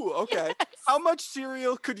socks. Ooh, okay. How much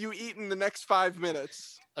cereal could you eat in the next 5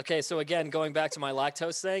 minutes? Okay, so again, going back to my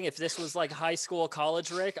lactose thing, if this was like high school,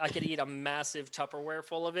 college, Rick, I could eat a massive Tupperware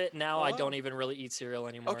full of it. Now I Oh. don't even really eat cereal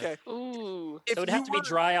anymore. Okay. Ooh. If It would you have to be were-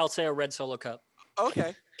 dry. I'll say a red Solo cup.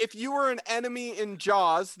 Okay. If you were an enemy in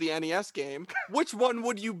Jaws, the NES game, which one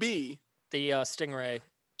would you be? The Stingray.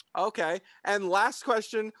 Okay. And last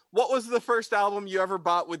question, what was the first album you ever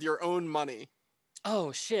bought with your own money?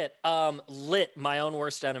 Oh shit. Lit, My Own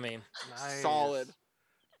Worst Enemy. Solid.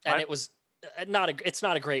 And My- it was it's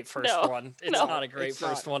not a great first No, one. It's no, not a great it's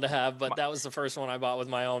first not. one to have, but My- that was the first one I bought with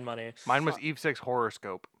my own money. Mine was Eve 6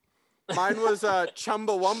 Horoscope. Mine was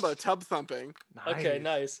Chumbawamba Tub Thumping Okay,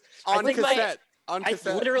 nice. on think my- cassette. On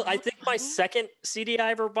cassette. I think my second CD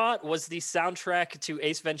I ever bought was the soundtrack to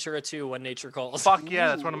Ace Ventura 2, When Nature Calls. Fuck yeah,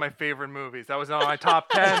 that's one of my favorite movies. That was on my top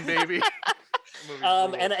 10, baby.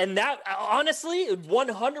 And that honestly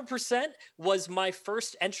 100% was my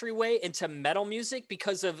first entryway into metal music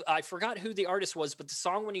because of I forgot who the artist was, but the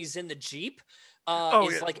song when he's in the Jeep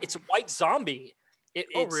is like it's White Zombie.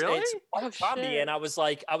 Really? It's White Zombie, shit. and I was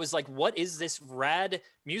like, what is this rad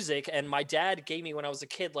music? And my dad gave me when I was a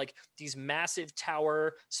kid like these massive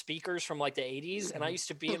tower speakers from like the 80s, and I used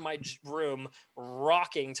to be in my room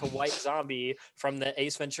rocking to White Zombie from the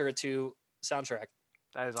Ace Ventura 2 soundtrack.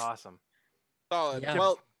 That is awesome. Solid. Yeah.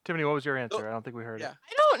 Well, Tiffany, what was your answer? I don't think we heard yeah. it.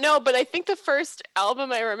 I don't know, but I think the first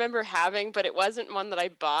album I remember having, but it wasn't one that I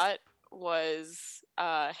bought, was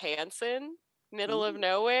Hanson, Middle of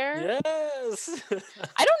Nowhere. Yes.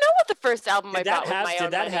 I don't know what the first album I Did bought that have with my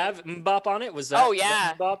own money. have Mbop on it? Was that? Oh, was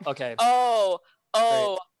that yeah. Mbop? Okay. Oh,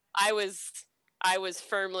 I was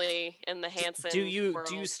firmly in the Hanson. Do you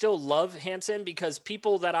world. still love Hanson? Because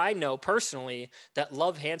people that I know personally that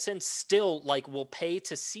love Hanson still like will pay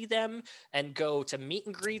to see them and go to meet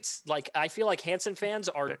and greets. Like I feel like Hanson fans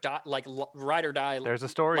are ride or die, There's a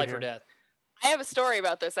story life here. or death. I have a story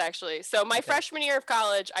about this actually. So my freshman year of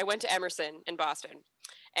college, I went to Emerson in Boston,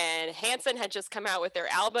 and Hanson had just come out with their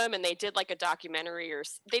album, and they did like a documentary or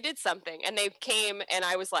they did something, and they came, and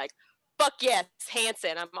I was like, "Fuck yes,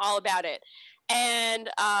 Hanson! I'm all about it."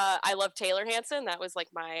 And I love Taylor Hanson. That was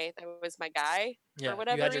my guy. Yeah, for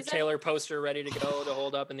whatever you had your reason. Taylor poster ready to go to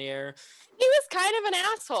hold up in the air. He was kind of an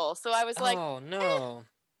asshole, so I was like, oh no.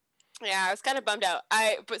 yeah, I was kind of bummed out.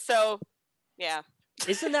 Yeah.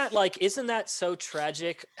 Isn't that so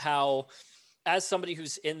tragic how as somebody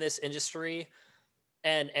who's in this industry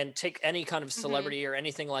and take any kind of celebrity or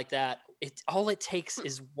anything like that, all it takes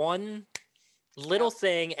is one little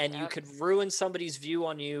thing and you could ruin somebody's view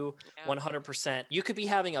on you 100%. You could be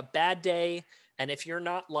having a bad day, and if you're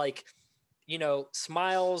not like,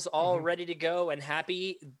 smiles all ready to go and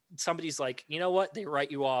happy, somebody's like, you know what? They write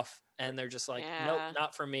you off. And they're just like, nope,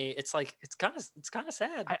 not for me. It's like it's kind of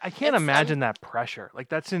sad. I can't imagine that pressure. Like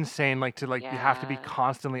that's insane. Like to you have to be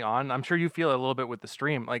constantly on. I'm sure you feel it a little bit with the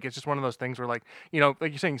stream. Like it's just one of those things where like like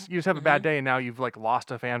you're saying, you just have a bad day and now you've like lost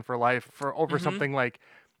a fan for life for over something like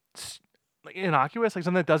innocuous, like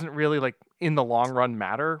something that doesn't really like in the long run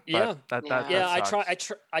matter. But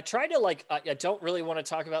I try to like I don't really want to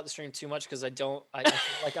talk about the stream too much because I feel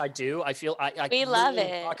like I do. I feel I we love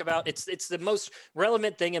it. Talk about it's the most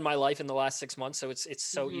relevant thing in my life in the last 6 months, so it's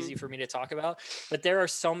so easy for me to talk about. But there are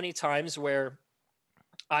so many times where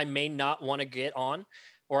I may not want to get on,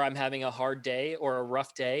 or I'm having a hard day or a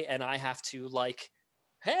rough day, and I have to like,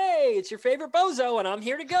 hey, it's your favorite bozo, and I'm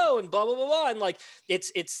here to go, and blah blah blah blah, and like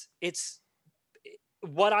it's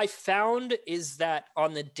what I found is that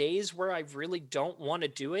on the days where I really don't want to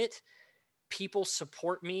do it, people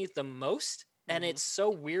support me the most. And it's so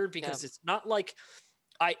weird because it's not like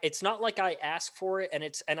I ask for it,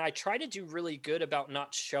 and I try to do really good about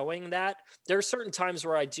not showing that. There are certain times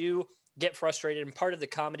where I do get frustrated, and part of the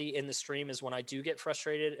comedy in the stream is when I do get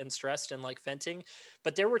frustrated and stressed and like venting.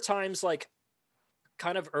 But there were times like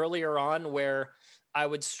kind of earlier on where I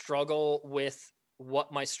would struggle with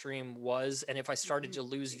what my stream was, and if I started to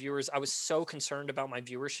lose viewers, I was so concerned about my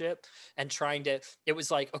viewership and it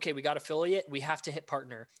was like, okay, we got affiliate, we have to hit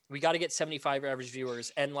partner, we got to get 75 average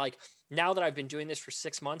viewers. And like now that I've been doing this for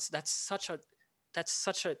 6 months, that's such a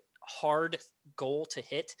hard goal to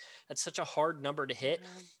hit. That's such a hard number to hit.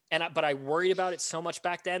 But I worried about it so much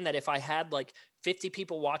back then that if I had like 50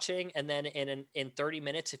 people watching and then in 30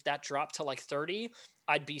 minutes, if that dropped to like 30,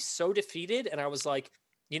 I'd be so defeated. And I was like,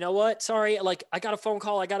 you know what? Sorry, like I got a phone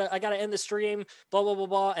call. I gotta end the stream. Blah blah blah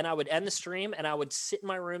blah. And I would end the stream, and I would sit in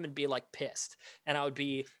my room and be like pissed, and I would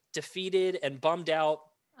be defeated and bummed out,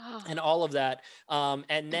 and all of that.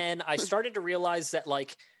 And then I started to realize that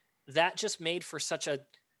like that just made for such a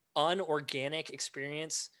unorganic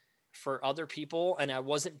experience for other people, and I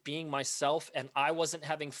wasn't being myself, and I wasn't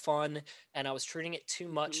having fun, and I was treating it too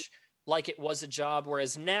much like it was a job.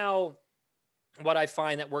 Whereas now, what I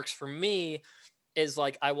find that works for me is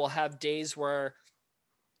like I will have days where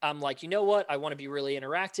I'm like, you know what? I want to be really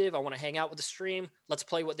interactive. I want to hang out with the stream. Let's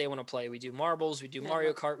play what they want to play. We do marbles, we do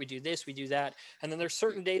Mario Kart, we do this, we do that. And then there's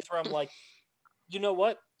certain days where I'm like, you know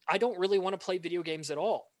what? I don't really want to play video games at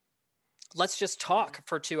all. let's just talk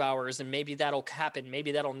for 2 hours and maybe that'll happen.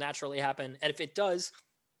 Maybe that'll naturally happen. And if it does,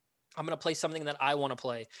 I'm going to play something that I want to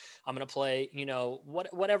play. I'm going to play, you know,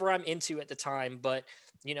 whatever I'm into at the time. But,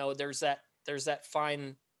 you know, there's that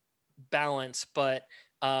fine balance. But,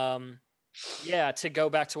 yeah, to go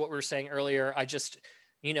back to what we were saying earlier, I just,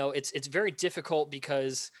 you know, it's very difficult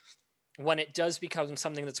because when it does become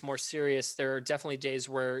something that's more serious, there are definitely days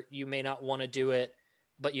where you may not want to do it,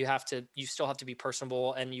 but you still have to be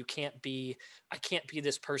personable, and I can't be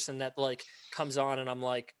this person that like comes on and I'm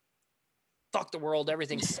like, fuck the world,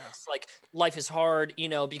 everything sucks, like life is hard, you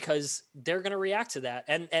know, because they're going to react to that.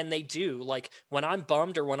 And they do. Like when I'm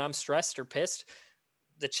bummed or when I'm stressed or pissed,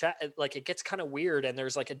 the chat, like it gets kind of weird and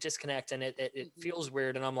there's like a disconnect and it feels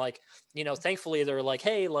weird. And I'm like, you know, thankfully they're like,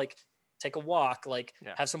 hey, like take a walk, like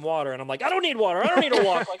have some water. And I'm like, I don't need water. I don't need a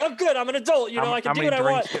walk. Like I'm good. I'm an adult. You know, I can do what I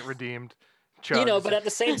want. Get redeemed. Chugs. You know, but at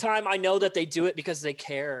the same time, I know that they do it because they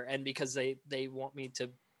care and because they want me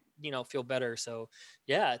to, you know, feel better. So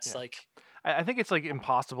yeah, it's like, I think it's like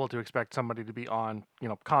impossible to expect somebody to be on, you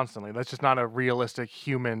know, constantly. That's just not a realistic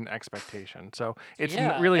human expectation. So it's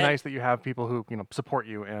really nice that you have people who, you know, support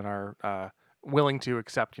you and are willing to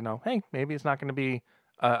accept, you know, hey, maybe it's not going to be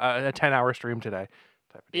a 10-hour stream today.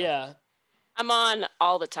 Type of deal. Yeah. I'm on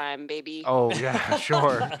all the time, baby. Oh yeah,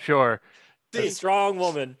 sure. The strong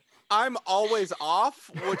woman. I'm always off,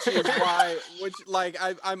 which is why,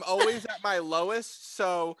 I'm always at my lowest,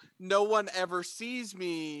 so no one ever sees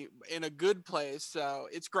me in a good place. So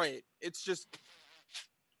it's great. It's just,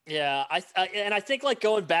 yeah. I think like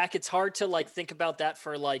going back, it's hard to like think about that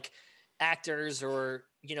for like actors or,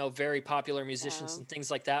 you know, very popular musicians and things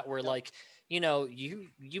like that, where like, you know, you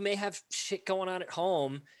may have shit going on at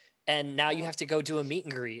home. And now you have to go do a meet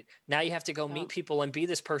and greet. Now you have to go meet people and be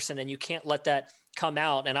this person, and you can't let that come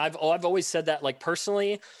out. And I've always said that, like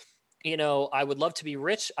personally, you know, I would love to be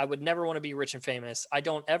rich. I would never want to be rich and famous. I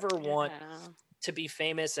don't ever want to be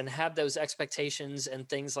famous and have those expectations and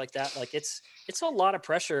things like that. Like it's a lot of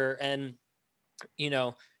pressure, and you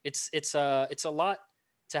know, it's a lot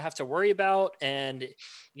to have to worry about. And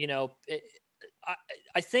you know,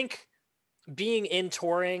 I think being in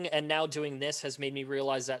touring and now doing this has made me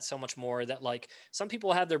realize that so much more, that like some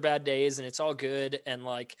people have their bad days and it's all good. And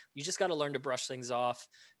like, you just got to learn to brush things off.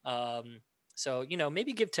 So, you know,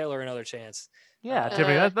 maybe give Taylor another chance. Yeah.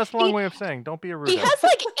 Tiffany, that's a long way of saying, don't be a rude. He has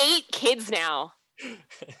like 8 kids now.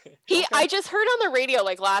 I just heard on the radio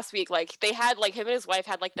like last week, like they had like him and his wife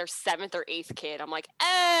had like their 7th or 8th kid. I'm like,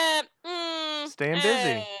 staying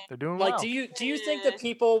busy. They're doing like, well. do you think that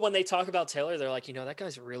people, when they talk about Taylor, they're like, you know, that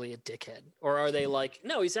guy's really a dickhead? Or are they like,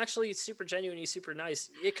 no, he's actually super genuine, he's super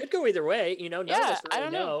nice? It could go either way, you know, none of us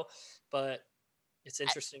really know. But it's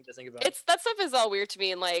interesting to think about. That stuff is all weird to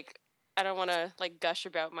me, and like I don't want to like gush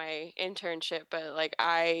about my internship, but like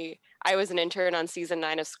I was an intern on season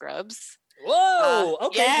 9 of Scrubs. Whoa!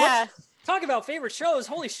 Okay. Yeah. Talk about favorite shows.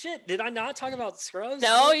 Holy shit! Did I not talk about Scrubs?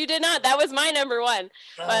 No, you did not. That was my number 1.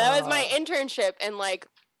 But that was my internship, and like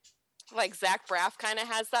Zach Braff kind of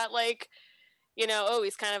has that, like, you know, oh,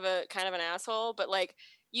 he's kind of an asshole, but like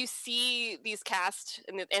you see these cast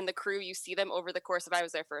and the crew, you see them over the course of, I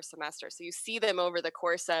was there for a semester, so you see them over the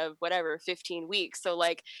course of whatever 15 weeks. So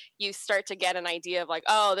like you start to get an idea of like,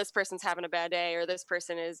 oh, this person's having a bad day, or this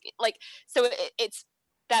person is like, so it's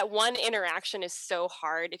that one interaction is so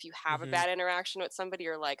hard. If you have a bad interaction with somebody,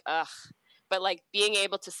 you're like, ugh. But like being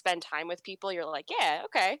able to spend time with people, you're like, yeah,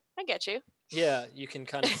 okay, I get you. Yeah, you can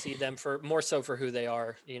kind of see them for more so for who they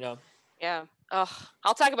are, you know. Yeah. Oh,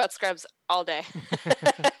 I'll talk about Scrubs all day.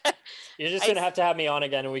 You're just gonna have to have me on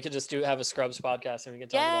again, and we could just have a Scrubs podcast, and we can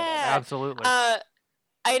talk about that. Absolutely.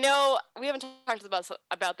 I know we haven't talked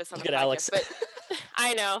about this on the podcast, Alex. but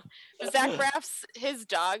I know Zach Braff's his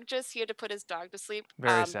dog he had to put his dog to sleep.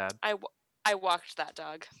 Very sad. I walked that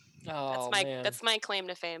dog. Oh, that's my claim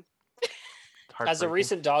to fame. As a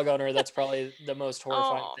recent dog owner, that's probably the most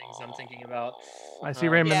horrifying things I'm thinking about. I see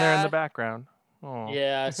Raymond there in the background. Oh.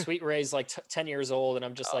 Yeah, Sweet Ray's like 10 years old, and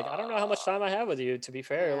I'm just like, I don't know how much time I have with you, to be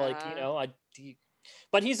fair. Like, you know,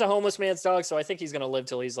 but he's a homeless man's dog, so I think he's going to live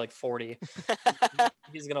till he's like 40.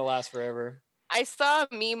 He's going to last forever. I saw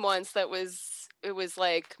a meme once it was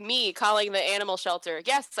like me calling the animal shelter,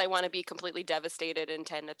 yes, I want to be completely devastated in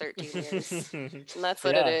 10 to 13 years. And that's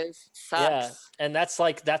what it is. Sucks. Yeah, and that's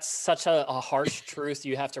such a harsh truth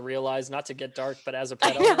you have to realize, not to get dark, but as a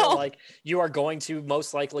pet owner, like you are going to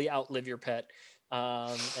most likely outlive your pet.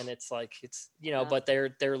 And it's like, you know, but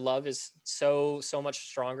their love is so much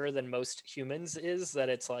stronger than most humans is, that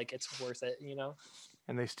it's like, it's worth it, you know?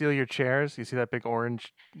 and they steal your chairs. You see that big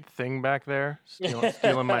orange thing back there?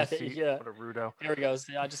 Stealing my seat. Yeah. What a rudo. Here he goes.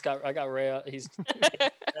 I got Ray. He's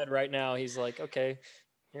dead right now. He's like, okay,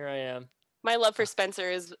 here I am. My love for Spencer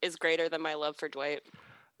is greater than my love for Dwight.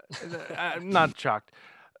 I'm not shocked.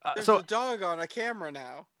 There's So, a dog on a camera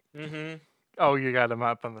now. Mm-hmm. oh, you got him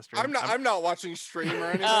up on the stream. I'm not watching stream or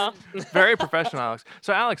anything. Oh, Very professional, Alex.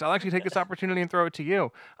 So, Alex, I'll actually take this opportunity and throw it to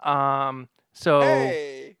you. So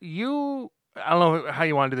Hey. I don't know how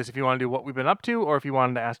you want to do this. If you want to do what we've been up to, or if you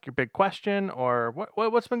wanted to ask your big question, or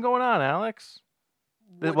what's been going on, Alex?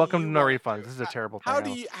 What do Welcome to you No wanna Refunds. do? This is a terrible thing. How do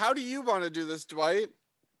Alex. you want to do this, Dwight?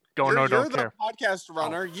 Don't you're don't care. the podcast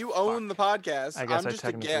runner. You own the podcast. I guess I'm I just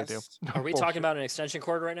a technically do. guest. Are we talking about an extension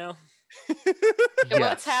cord right now? what's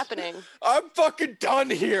Yes. happening? I'm fucking done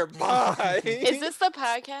here. Bye. Is this the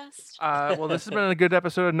podcast? Well, this has been a good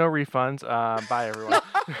episode of No Refunds. Bye, everyone.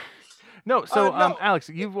 No, so No. Alex,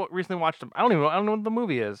 you've recently watched them. I don't know what the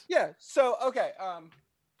movie is. Yeah. So okay.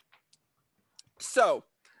 So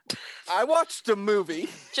I watched a movie.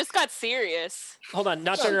 Just got serious. Hold on,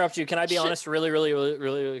 not to interrupt you. Can I be Shit. honest,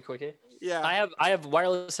 really quickly? Yeah. I have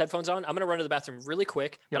wireless headphones on. I'm gonna run to the bathroom really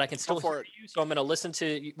quick, but I can still for hear it. you. So I'm gonna listen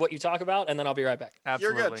to what you talk about, and then I'll be right back.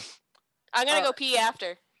 You're good. Absolutely. I'm gonna Uh, go pee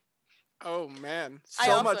after. Oh man. I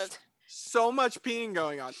So also much. So much peeing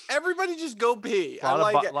going on. Everybody just go pee. A I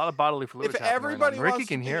lot, like a it. lot of bodily fluids. happening right now. everybody Ricky wants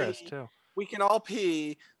can to hear us pee, too. We can all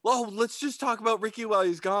pee. Well, let's just talk about Ricky while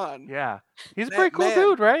he's gone. Yeah, he's a Man- pretty cool man,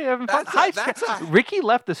 dude, right? Having fun. that's a- Hi, that's Sca- a- Ricky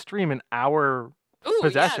left the stream in our Ooh,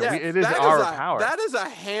 possession. Yeah, We- it is that our a, power. That is a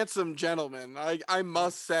handsome gentleman. I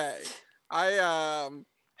must say.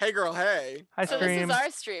 Hey girl, hey. Hi, so stream. this is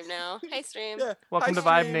our stream now. Hey, stream. Yeah. Welcome Hi, to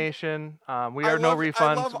Vibe stream. Nation. We I are No love- I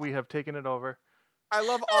Refunds. love- We have taken it over. I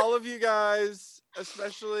love all of you guys,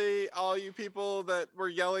 especially all you people that were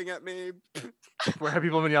yelling at me. Where have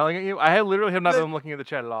people been yelling at you? I literally have not They- been looking at the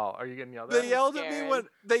chat at all. Are you getting yelled at? They yelled at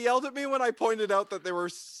me scared. when I pointed out that they were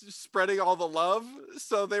spreading all the love.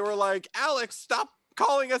 So they were like, "Alex, stop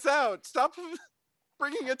calling us out. Stop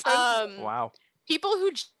bringing attention." Wow. People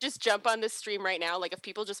who just jump on this stream right now, like if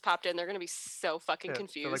people just popped in, they're gonna be so fucking Yeah, they're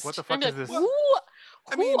confused. like, what the They're fuck gonna is be this? like,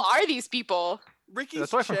 I Who mean- are these people? Ricky's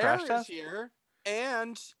That's why from chair Crash is Test? here,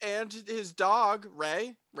 and his dog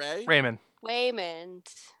Ray, Raymond. Waymond.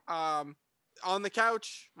 on the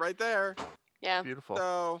couch right there. Yeah. Beautiful.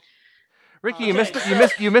 So Ricky,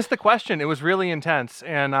 Okay. you missed the question. It was really intense.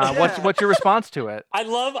 And what's Yeah. what's your response to it? I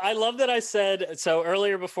love that I said so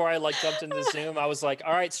earlier before I jumped into the Zoom. I was like,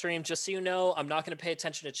 all right, stream, just so you know, I'm not going to pay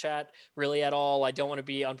attention to chat really at all. I don't want to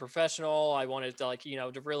be unprofessional. I wanted to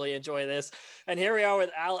to really enjoy this. And here we are with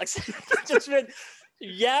Alex. Just been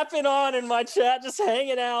yapping on in my chat, just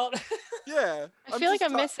hanging out. yeah, I feel like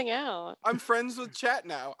just I'm missing out. I'm friends with chat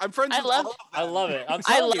now. I'm friends. I with love- all of I them. love it. I'm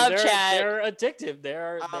I telling you, love chat. they're addictive.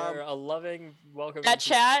 They're Um, a loving, welcoming. That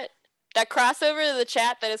people. chat, that crossover to the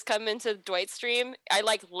chat that has come into Dwight's stream, I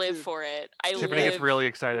live Dude. for it. I Tiffany gets live, really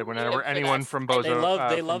excited whenever live for anyone that. from They Bozo.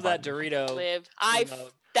 They from love that Bud- Dorito. live.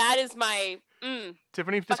 emote. That is my.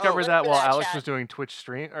 Tiffany discovered live that for while that Alex chat. was doing Twitch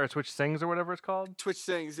stream or Twitch sings or whatever it's called. Twitch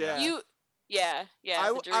things. Yeah. Yeah. the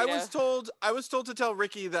I Dorito. was told to tell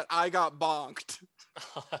Ricky that I got bonked.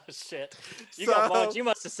 Oh, shit. You got So- bonked. You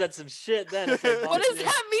must have said some shit then. if they What bonked does you.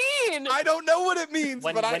 that mean? I don't know what it means,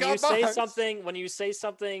 when but I when got you say bonked. when you say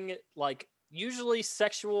something like usually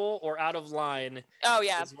sexual or out of line Oh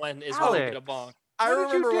yeah. is when you Alex. get a bonk. I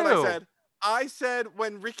What did you remember what I do? said. I said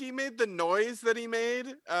when Ricky made the noise that he made,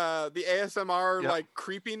 the ASMR Yep. like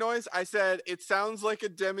creepy noise. I said it sounds like a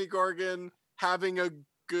demigorgon having a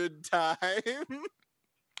good time.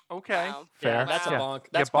 Okay. Wow. Fair. Yeah, that's Wow. a bonk.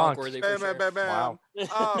 That's bonked. bonk worthy for Bam, sure. bam, bam, Wow. bam.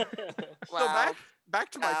 Wow. So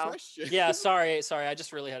back to my Wow. question. Yeah, sorry. I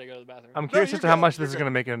just really had to go to the bathroom. I'm curious you're as to how good, much you're this is good. going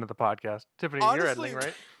to make it into the podcast. Tiffany, you're Honestly, editing,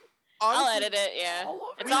 right? I'll Honestly, edit it. Yeah. all of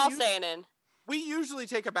It's it. all You- staying in. We usually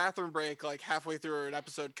take a bathroom break like halfway through an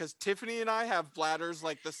episode because Tiffany and I have bladders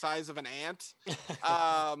like the size of an ant.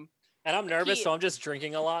 And I'm nervous, He- so I'm just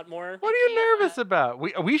drinking a lot more. What are you nervous about?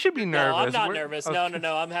 We should be nervous. No, I'm not We're- nervous. okay.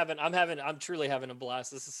 No. I'm truly having a blast.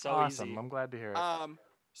 This is so Awesome. easy. I'm glad to hear it.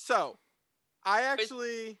 So I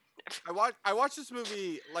watched this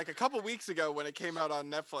movie like a couple weeks ago when it came out on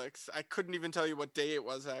Netflix. I couldn't even tell you what day it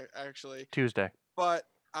was actually, Tuesday. but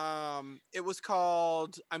it was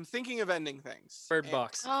called I'm Thinking of Ending Things. Bird And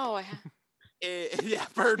box. Oh, yeah,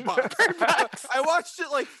 Bird Box. Bird Box. I watched it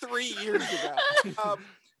like 3 years ago.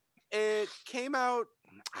 It came out,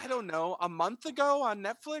 I don't know, a month ago on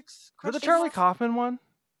Netflix. For the Question Charlie mark? Kaufman one?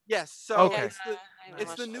 Yes. So Okay.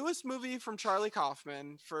 it's the newest movie from Charlie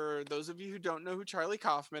Kaufman. For those of you who don't know who Charlie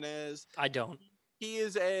Kaufman is, I don't. he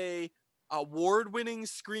is a award-winning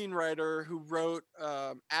screenwriter who wrote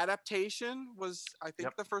Adaptation was, I think,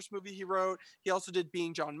 Yep. the first movie he wrote. He also did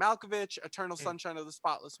Being John Malkovich, Eternal Sunshine of the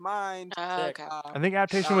Spotless Mind. Oh, Sick. okay. I think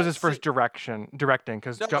adaptation was his first Sick- directing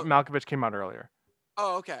because No. Malkovich came out earlier.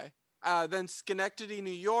 Oh, okay. Then Schenectady,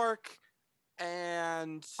 New York,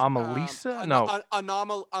 and Amalisa? No.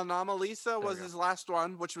 Anomalisa we was go. his last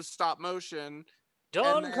one, which was stop motion.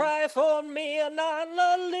 Don't then- cry for me,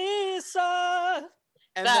 Annalisa.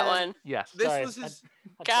 And That then one. Yes. This Sorry, was his.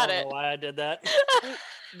 I Got don't it. know why I did that.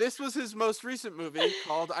 This was his most recent movie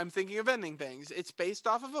called I'm Thinking of Ending Things. It's based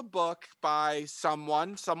off of a book by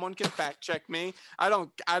someone. Someone can fact check me. I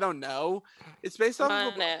don't know. It's based off of a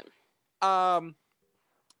On book. it.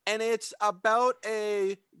 And it's about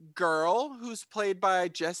a girl who's played by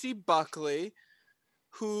Jessie Buckley,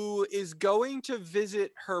 who is going to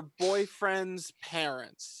visit her boyfriend's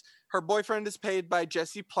parents. Her boyfriend is played by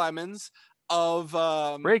Jesse Plemons of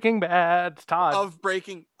Breaking Bad. It's Todd. of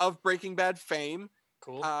Breaking Bad fame.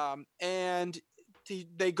 Cool. And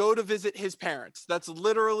they go to visit his parents. That's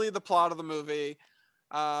literally the plot of the movie.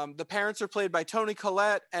 The parents are played by Toni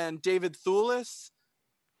Collette and David Thewlis.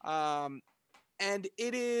 And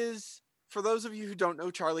it is, for those of you who don't know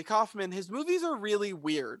Charlie Kaufman, his movies are really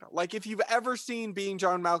weird. Like, if you've ever seen Being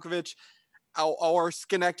John Malkovich or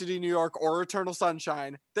Schenectady, New York, or Eternal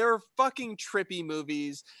Sunshine, they're fucking trippy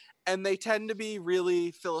movies. And they tend to be really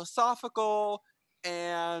philosophical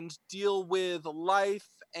and deal with life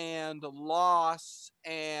and loss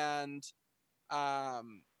and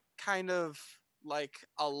kind of like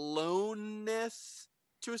aloneness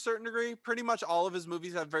to a certain degree. Pretty much all of his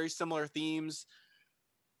movies have very similar themes.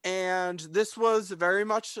 And this was very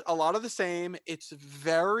much a lot of the same. It's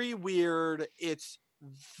very weird. It's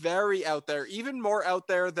very out there, even more out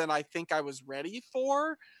there than I think I was ready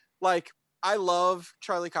for. Like, I love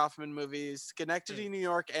Charlie Kaufman movies. Schenectady, New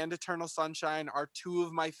York, and Eternal Sunshine are two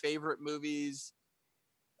of my favorite movies,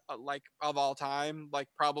 like, of all time. Like,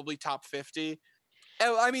 probably top 50.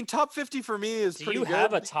 I mean, top 50 for me is Do pretty you good.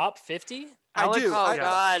 have a top 50? I Alex? do. Oh,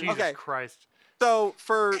 God. Jesus Okay. Christ. So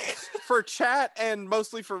for chat and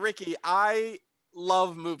mostly for Ricky, I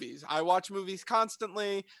love movies. I watch movies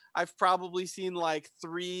constantly. I've probably seen like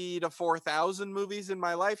 3,000 to 4,000 movies in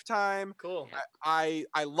my lifetime. Cool. I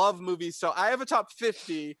love movies, so I have a top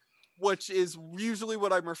 50, which is usually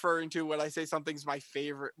what I'm referring to when I say something's my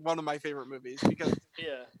favorite, one of my favorite movies, because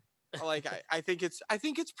Yeah. like I think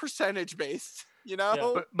it's percentage based, you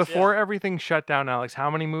know. But before everything shut down, Alex, how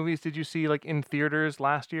many movies did you see like in theaters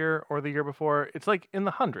last year or the year before? It's like in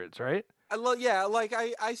the hundreds, right?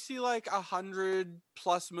 I see like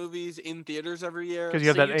 100+ movies in theaters every year. Because you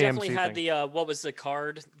have So that you AMC definitely thing. had the what was the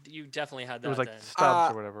card? You definitely had that. It was like then.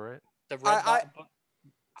 Stubs or whatever, right? The red.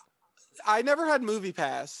 I never had Movie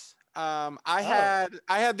Pass. I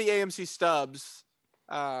had the AMC Stubs.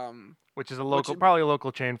 Which is a local, probably a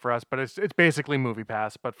local chain for us, but it's basically Movie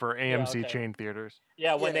Pass, but for AMC okay. chain theaters.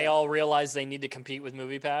 Yeah, when they Yeah. all realized they need to compete with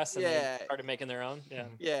Movie Pass and Yeah. they started making their own. Yeah.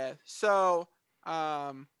 Yeah. So,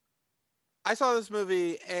 I saw this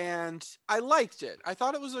movie and I liked it. I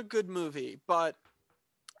thought it was a good movie, but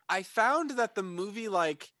I found that the movie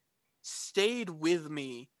like stayed with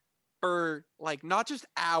me for like not just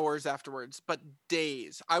hours afterwards, but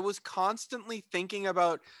days. I was constantly thinking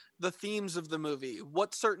about the themes of the movie,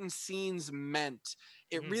 what certain scenes meant.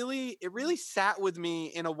 It really sat with me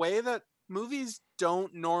in a way that movies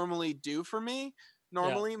don't normally do for me.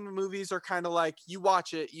 Normally movies are kind of like you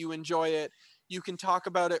watch it, you enjoy it, you can talk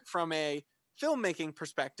about it from a filmmaking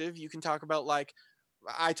perspective. You can talk about like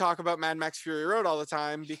I talk about Mad Max Fury Road all the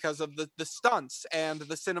time because of the stunts and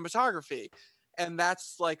the cinematography. And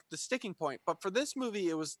that's like the sticking point. But for this movie,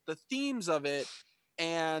 it was the themes of it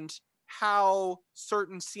and how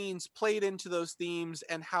certain scenes played into those themes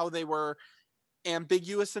and how they were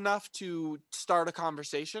ambiguous enough to start a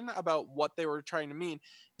conversation about what they were trying to mean.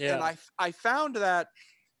 Yeah. And I found that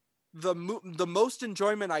the most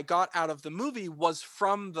enjoyment I got out of the movie was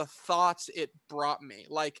from the thoughts it brought me.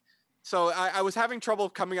 Like, so I was having trouble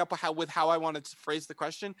coming up with how I wanted to phrase the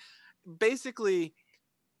question. Basically,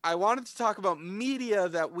 I wanted to talk about media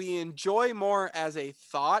that we enjoy more as a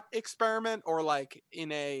thought experiment or like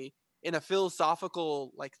in a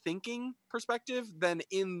philosophical like thinking perspective than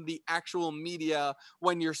in the actual media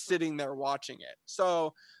when you're sitting there watching it.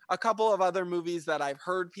 So a couple of other movies that I've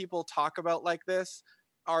heard people talk about like this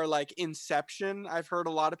are like Inception. I've heard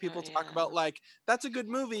a lot of people talk about like that's a good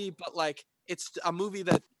movie, but like it's a movie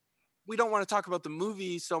that we don't want to talk about the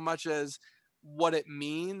movie so much as what it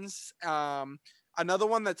means. Another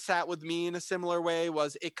one that sat with me in a similar way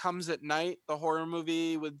was It Comes at Night, the horror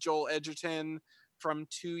movie with Joel Edgerton from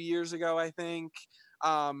 2 years ago, I think.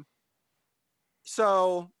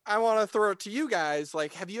 So I want to throw it to you guys.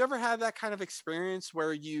 Like, have you ever had that kind of experience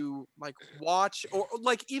where you like watch or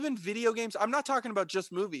like even video games? I'm not talking about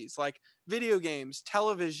just movies, like video games,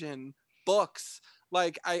 television, books.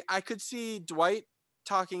 Like I could see Dwight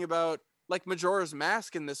talking about like Majora's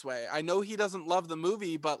Mask in this way. I know he doesn't love the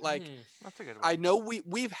movie, but like That's a good one. I know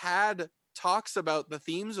we've had talks about the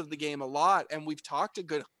themes of the game a lot, and we've talked a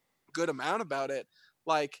good amount about it.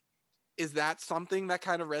 Like, is that something that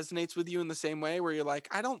kind of resonates with you in the same way where you're like,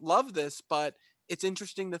 I don't love this, but it's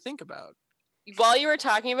interesting to think about? While you were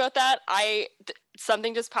talking about that,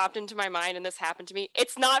 something just popped into my mind, and this happened to me.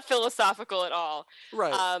 It's not philosophical at all.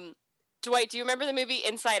 Right. Dwight, do you remember the movie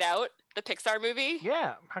Inside Out, the Pixar movie?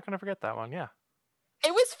 Yeah, how can I forget that one? Yeah.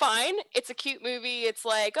 It was fine. It's a cute movie. It's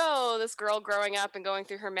like, oh, this girl growing up and going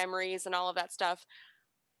through her memories and all of that stuff.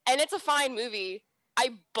 And it's a fine movie.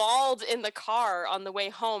 I bawled in the car on the way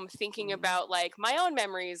home thinking about like my own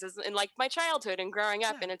memories and like my childhood and growing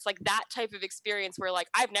up. Yeah. And it's like that type of experience where like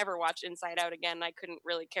I've never watched Inside Out again. I couldn't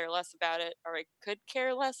really care less about it, or I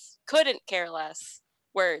couldn't care less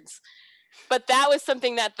words. But that was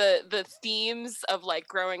something that the themes of like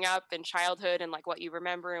growing up and childhood and like what you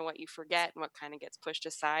remember and what you forget and what kind of gets pushed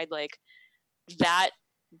aside, like that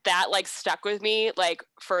like stuck with me like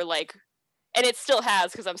for like, and it still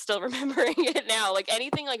has because I'm still remembering it now. Like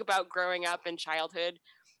anything like about growing up and childhood.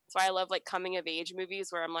 That's why I love like coming of age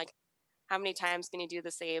movies where I'm like, how many times can you do the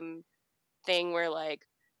same thing where like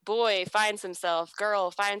boy finds himself, girl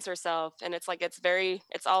finds herself, and it's like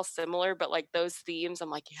it's all similar, but like those themes, I'm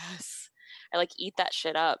like, yes, I like eat that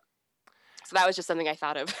shit up. So that was just something I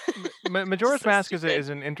thought of. Majora's So Mask stupid. is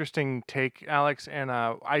an interesting take, Alex, and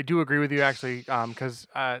I do agree with you actually, because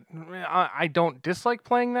I don't dislike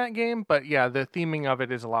playing that game, but yeah, the theming of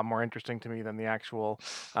it is a lot more interesting to me than the actual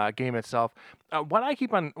game itself. What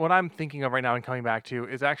I'm thinking of right now and coming back to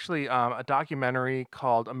is actually a documentary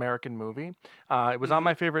called American Movie. It was on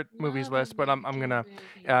my favorite movies list, but I'm gonna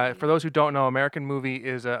for those who don't know, American Movie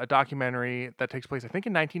is a documentary that takes place I think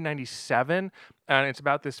in 1997, and it's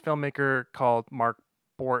about this filmmaker called Mark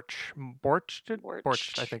Borch,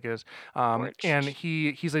 I think it is. And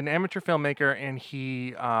he's an amateur filmmaker, and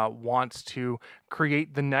he wants to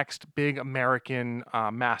create the next big American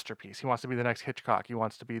masterpiece. He wants to be the next Hitchcock. He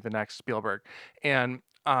wants to be the next Spielberg. And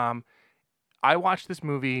I watched this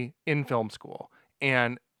movie in film school,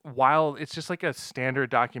 and while it's just like a standard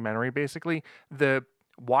documentary, basically, the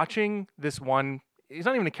watching this one, he's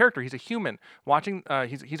not even a character, he's a human, watching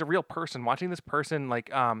he's a real person, watching this person like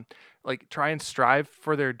try and strive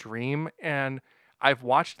for their dream. And I've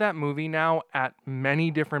watched that movie now at many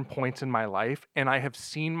different points in my life, and I have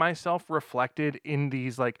seen myself reflected in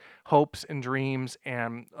these like hopes and dreams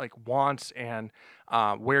and like wants, and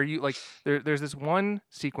where you like there's this one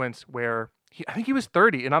sequence where I think he was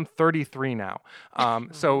 30 and I'm 33 now.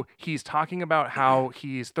 So he's talking about how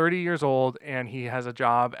he's 30 years old and he has a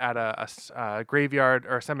job at a graveyard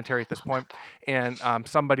or a cemetery at this point. And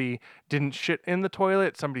somebody didn't shit in the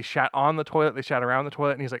toilet. Somebody shat on the toilet. They shat around the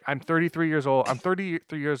toilet. And he's like, I'm 33 years old. I'm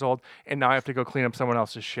 33 years old. And now I have to go clean up someone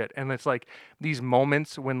else's shit. And it's like these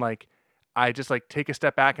moments when like, I just like take a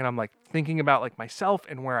step back and I'm like thinking about like myself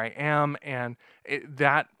and where I am. And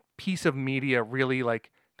that piece of media really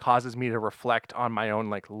like causes me to reflect on my own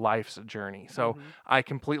like life's journey. So I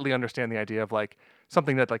completely understand the idea of like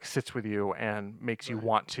something that like sits with you and makes you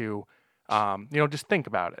want to, just think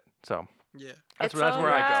about it. So Yeah. that's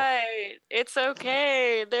where I go. It's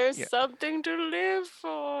okay. There's Yeah. something to live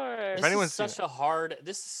for. If anyone's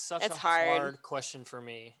This is such It's a hard. hard question for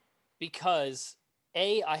me because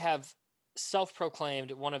I have self-proclaimed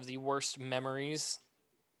one of the worst memories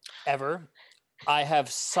ever. I have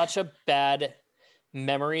such a bad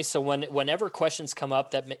memory. So whenever questions come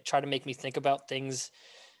up that try to make me think about things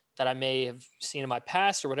that I may have seen in my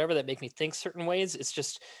past or whatever that make me think certain ways, it's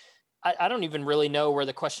just I don't even really know where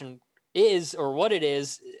the question is or what it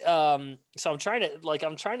is. So I'm trying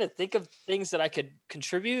to think of things that I could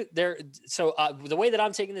contribute there. So the way that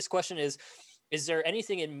I'm taking this question is there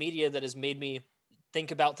anything in media that has made me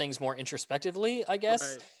think about things more introspectively, I guess?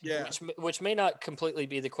 Right. Yeah. Which may not completely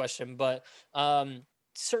be the question, but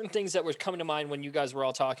certain things that were coming to mind when you guys were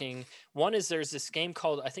all talking. One is there's this game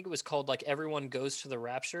called, I think it was called like Everyone Goes to the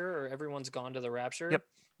Rapture or Everyone's Gone to the Rapture. Yep.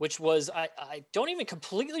 Which was, I don't even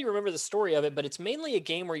completely remember the story of it, but it's mainly a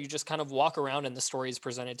game where you just kind of walk around and the story is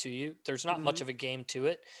presented to you. There's not much of a game to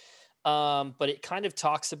it. But it kind of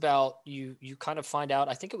talks about you kind of find out,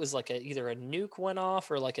 I think it was like either a nuke went off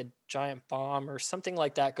or like a giant bomb or something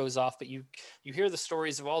like that goes off, but you hear the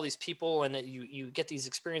stories of all these people and that you get these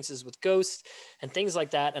experiences with ghosts and things like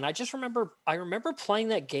that. And I remember playing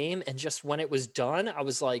that game, and just when it was done, I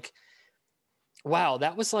was like, wow,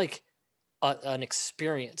 that was like an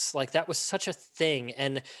experience. Like that was such a thing,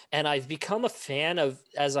 and I've become a fan of,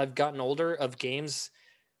 as I've gotten older, of games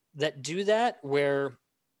that do that, where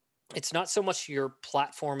it's not so much you're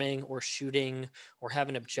platforming or shooting or have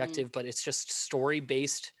an Mm. objective, but it's just story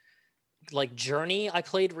based. Like Journey, I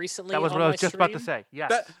played recently That was on what I my was just about to stream. say.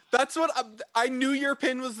 Yes. That's what I knew your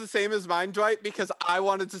pin was the same as mine, Dwight, because I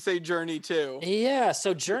wanted to say Journey too. Yeah,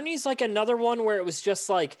 so Journey's like another one where it was just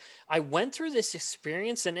like I went through this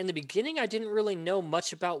experience, and in the beginning I didn't really know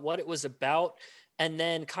much about what it was about, and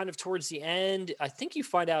then kind of towards the end I think you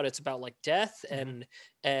find out it's about like death Mhm.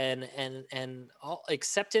 and all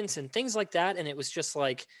acceptance and things like that, and it was just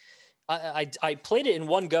like I played it in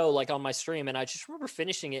one go like on my stream, and I just remember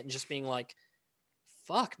finishing it and just being like,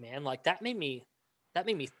 fuck man, like that made me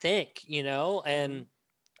think, you know. And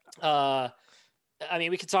uh I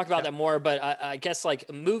mean, we could talk about Yeah. that more, but I guess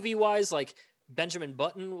like movie wise, like Benjamin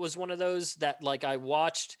Button was one of those that like I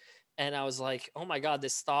watched and I was like, oh my God,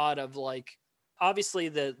 this thought of like, obviously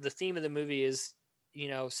the theme of the movie is, you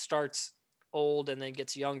know, starts old and then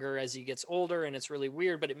gets younger as he gets older. And it's really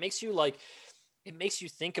weird, but it makes you like, it makes you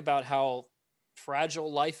think about how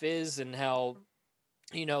fragile life is and how,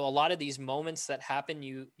 you know, a lot of these moments that happen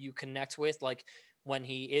you connect with, like when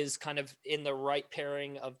he is kind of in the right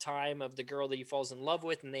pairing of time of the girl that he falls in love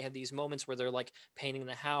with, and they have these moments where they're like painting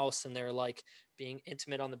the house and they're like being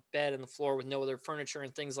intimate on the bed and the floor with no other furniture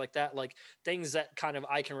and things like that, like things that kind of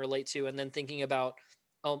I can relate to. And then thinking about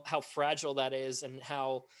how fragile that is and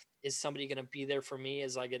how is somebody going to be there for me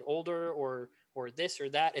as I get older, or this or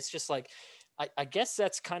that. It's just like I guess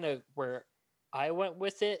that's kind of where I went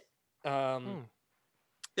with it. Hmm.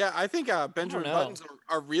 Yeah, I think I don't Benjamin know. Button's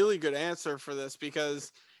a really good answer for this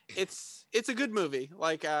because it's a good movie.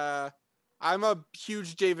 Like I'm a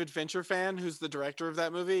huge David Fincher fan, who's the director of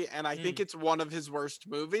that movie, and I think Mm, it's one of his worst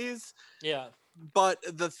movies. yeah. But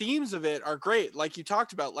the themes of it are great, like you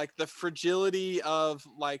talked about, like the fragility of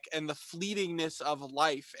like and the fleetingness of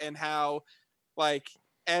life, and how like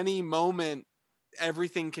any moment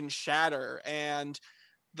everything can shatter, and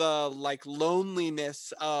the like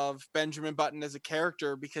loneliness of Benjamin Button as a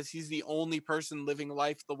character because he's the only person living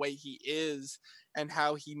life the way he is, and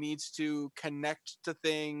how he needs to connect to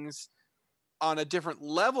things on a different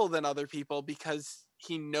level than other people because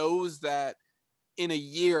he knows that in a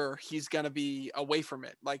year he's going to be away from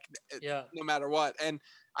it, like Yeah. no matter what. And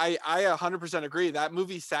I 100% agree, that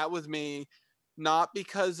movie sat with me not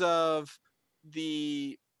because of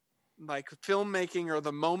the like filmmaking or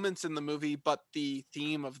the moments in the movie, but the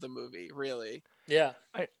theme of the movie, really. Yeah.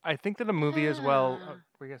 I think that a movie as well. Ah.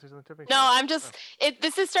 Were you guys say something, Tiffany? No, Sorry. I'm just it.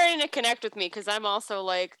 This is starting to connect with me because I'm also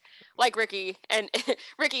like Ricky and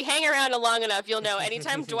Ricky. Hang around long enough, you'll know.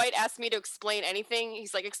 Anytime Dwight asks me to explain anything,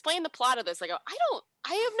 he's like, "Explain the plot of this." I go,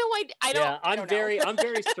 I have no idea. Yeah, I don't know." I'm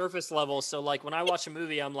very surface level. So like when I watch a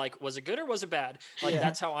movie, I'm like, was it good or was it bad? Like Yeah.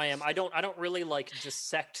 that's how I am. I don't really like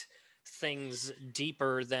dissect things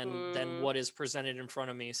deeper than Mm, what is presented in front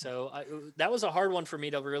of me. So that was a hard one for me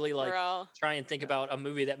to really like we're all try and think about a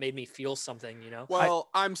movie that made me feel something, you know? Well,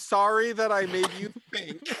 I'm sorry that I made you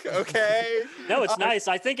think, okay? No, it's I'm, nice.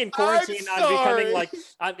 I think in I'm quarantine, I'm becoming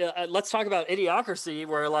sorry. like, let's talk about Idiocracy,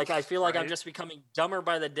 where like I feel like I'm Right. just becoming dumber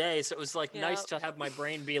by the day. So it was like nice Yep. to have my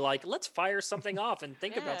brain be like, let's fire something off and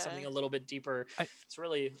think about something Yeah. a little bit deeper. I- It's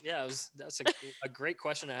really, yeah, that's a great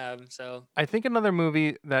question to have. So I think another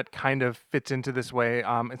movie that kind of fits into this way,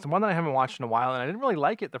 it's one that I haven't watched in a while, and I didn't really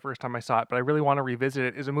like it the first time I saw it, but I really want to revisit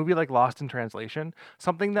it, is a movie like Lost in Translation.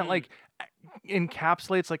 Something that Mm. like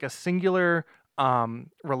encapsulates like a singular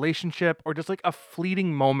relationship or just like a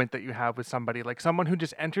fleeting moment that you have with somebody, like someone who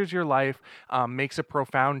just enters your life, makes a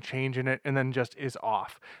profound change in it, and then just is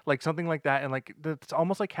off, like something like that. And like it's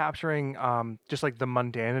almost like capturing just like the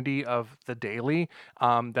mundanity of the daily,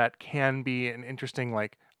 that can be an interesting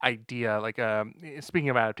like idea. Like speaking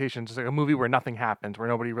of adaptations, it's like a movie where nothing happens, where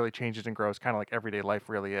nobody really changes and grows, kind of like everyday life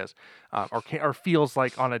really is, or feels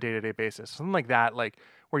like on a day-to-day basis, something like that, like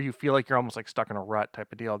where you feel like you're almost like stuck in a rut type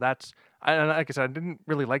of deal. And like I said, I didn't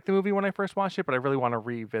really like the movie when I first watched it, but I really want to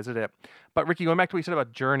revisit it. But Ricky, going back to what you said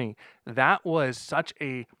about Journey, that was such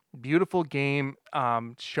a beautiful game,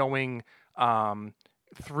 showing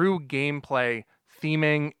through gameplay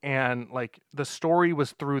theming, and like the story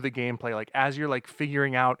was through the gameplay, like as you're like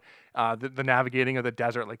figuring out the navigating of the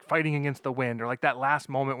desert, like fighting against the wind, or like that last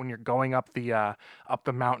moment when you're going up the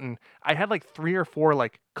mountain. I had like 3 or 4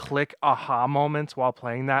 like click aha moments while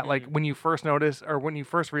playing that, like when you first notice or when you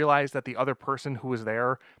first realize that the other person who was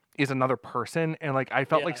there is another person, and like I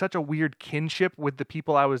felt like Yeah. such a weird kinship with the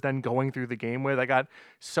people I was then going through the game with. I got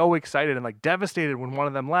so excited and like devastated when one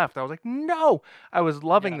of them left. I was like, no, I was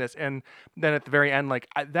loving Yeah. this. And then at the very end, like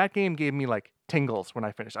that game gave me like tingles when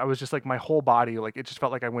I finished. I was just like, my whole body, like it just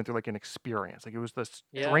felt like I went through like an experience. Like it was the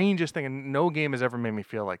Yeah. strangest thing, and no game has ever made me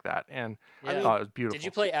feel like that. And Yeah. I thought it was beautiful. Did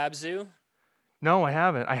you play Abzu? No, I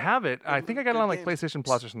haven't. I have it. I think I got it Good on like game. PlayStation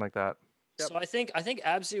Plus or something like that. Yep. So I think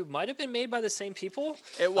Abzu might have been made by the same people.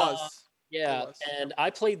 It was. Yeah, was. and I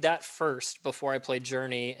played that first before I played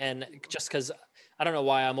Journey, and just because I don't know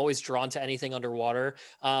why I'm always drawn to anything underwater.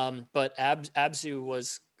 But Abzu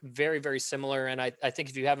was very, very similar, and I think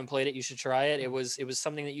if you haven't played it, you should try it. It was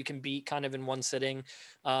something that you can beat kind of in one sitting,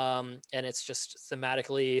 and it's just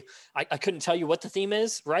thematically. I couldn't tell you what the theme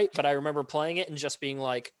is, right? But I remember playing it and just being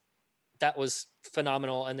like, that was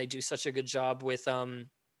phenomenal, and they do such a good job with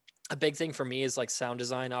a big thing for me is like sound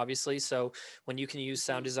design, obviously. So when you can use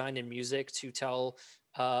sound design and music to tell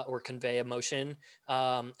or convey emotion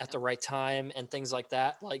at the right time and things like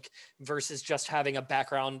that, like versus just having a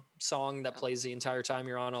background song that plays the entire time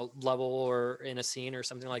you're on a level or in a scene or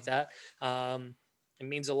something like that, it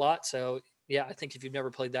means a lot. So yeah, I think if you've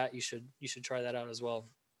never played that, you should try that out as well.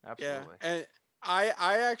 Absolutely. Yeah, and I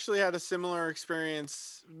actually had a similar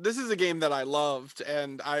experience. This is a game that I loved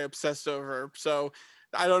and I obsessed over. So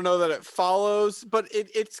I don't know that it follows, but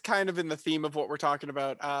it's kind of in the theme of what we're talking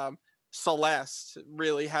about. Celeste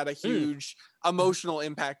really had a huge emotional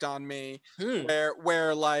impact on me,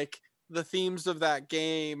 where like the themes of that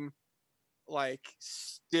game like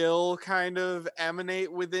still kind of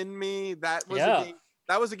emanate within me. That was a game.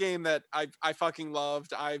 That was a game that I fucking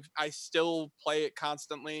loved. I still play it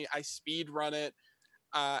constantly. I speed run it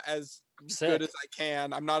as good as I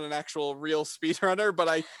can. I'm not an actual real speedrunner, but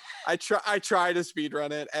I try to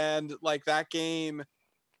speedrun it. And like that game,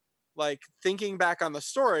 like thinking back on the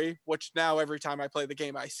story, which now every time I play the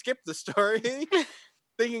game I skip the story.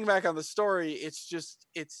 Thinking back on the story, it's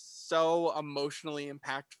so emotionally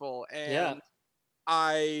impactful. And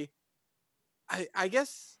I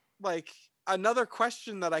guess like another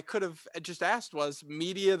question that I could have just asked was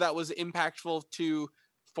media that was impactful to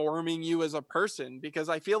forming you as a person, because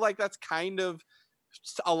I feel like that's kind of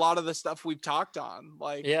a lot of the stuff we've talked on.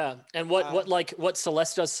 Like and what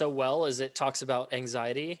Celeste does so well is it talks about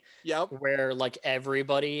anxiety. Yep. Where like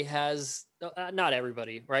everybody has not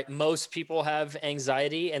everybody, right? Most people have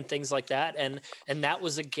anxiety and things like that, and that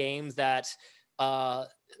was a game that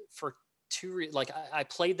for I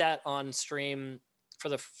played that on stream for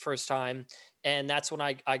the first time, and that's when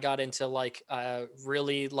I got into like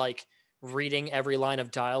really like reading every line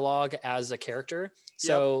of dialogue as a character.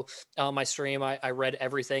 So on my stream, I read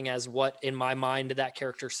everything as what in my mind that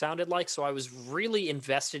character sounded like. So I was really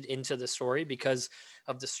invested into the story because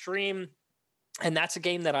of the stream. And that's a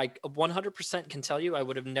game that I 100% can tell you I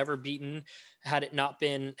would have never beaten had it not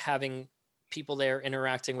been having people there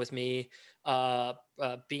interacting with me,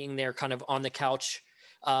 being there kind of on the couch,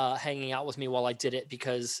 hanging out with me while I did it.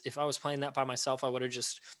 Because if I was playing that by myself, I would have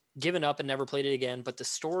just given up and never played it again. But the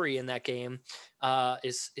story in that game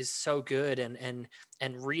is so good, and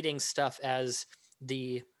reading stuff as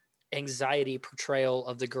the anxiety portrayal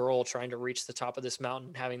of the girl trying to reach the top of this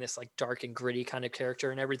mountain, having this like dark and gritty kind of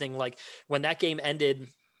character and everything. Like when that game ended,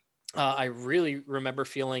 I really remember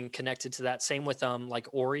feeling connected to that. Same with like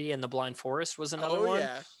Ori and the Blind Forest was another one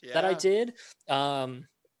that I did.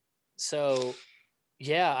 So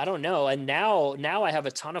yeah, I don't know. And now I have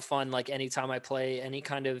a ton of fun. Like anytime I play any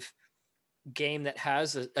kind of game that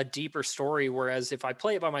has a deeper story, whereas if I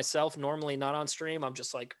play it by myself, normally not on stream, I'm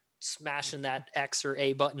just like smashing that X or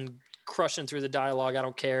A button, crushing through the dialogue. I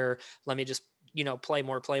don't care. Let me just, play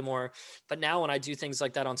more. But now when I do things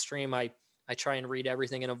like that on stream, I try and read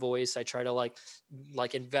everything in a voice. I try to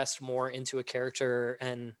like invest more into a character,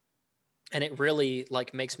 and it really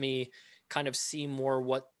like makes me kind of see more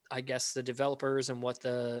what I guess the developers and what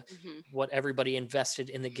what everybody invested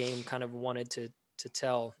in the game kind of wanted to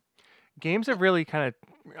tell. Games have really kind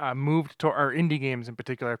of moved to, or indie games in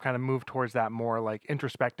particular, have kind of moved towards that more like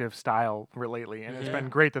introspective style lately. And it's been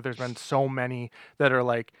great that there's been so many that are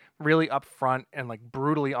like really upfront and like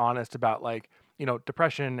brutally honest about like,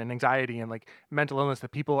 depression and anxiety and like mental illness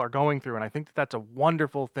that people are going through. And I think that that's a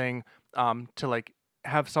wonderful thing to like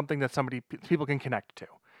have something that people can connect to.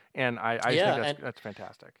 And I think that's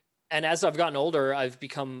fantastic. And as I've gotten older, I've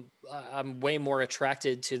become, I'm way more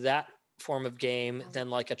attracted to that form of game than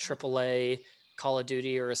like a AAA Call of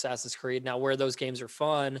Duty or Assassin's Creed. Now, where those games are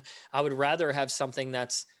fun, I would rather have something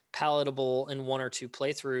that's palatable in one or two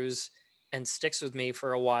playthroughs and sticks with me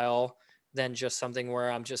for a while than just something where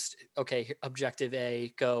I'm just, okay, objective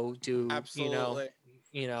A, go do, Absolutely.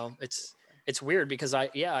 you know, it's weird because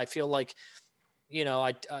I feel like, you know,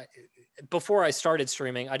 I before I started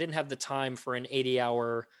streaming, I didn't have the time for an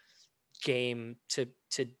 80-hour game to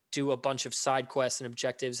do a bunch of side quests and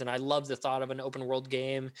objectives. And I love the thought of an open world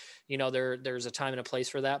game. You know, there's a time and a place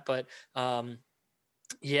for that. But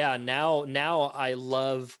yeah, now I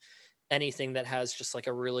love anything that has just like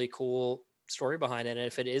a really cool story behind it. And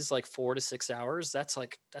if it is like 4 to 6 hours, that's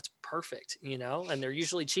perfect, you know. And they're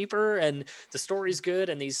usually cheaper and the story's good.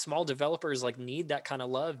 And these small developers like need that kind of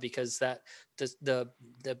love because that the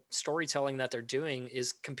storytelling that they're doing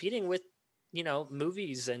is competing with, you know,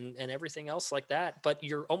 movies and everything else like that. But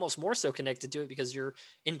you're almost more so connected to it because you're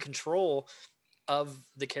in control of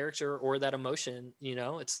the character or that emotion. You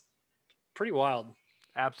know, it's pretty wild.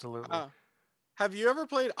 Absolutely. Have you ever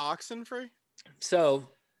played Oxenfree? So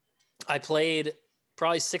I played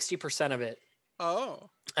probably 60% of it. Oh.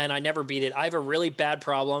 And I never beat it. I have a really bad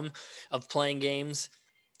problem of playing games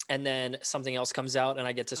and then something else comes out and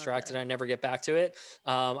I get distracted. Okay. And I never get back to it.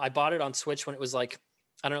 I bought it on Switch when it was like,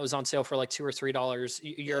 I don't know, it was on sale for like $2 or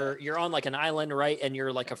 $3. You're on like an island, right? And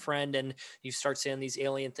you're like a friend and you start seeing these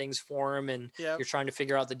alien things form and you're trying to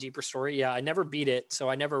figure out the deeper story. Yeah, I never beat it. So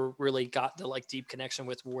I never really got the like deep connection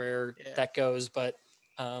with where that goes. But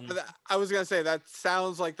I was going to say, that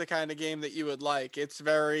sounds like the kind of game that you would like. It's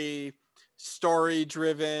very story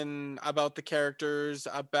driven, about the characters,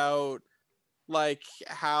 about like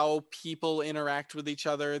how people interact with each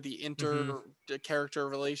other, the character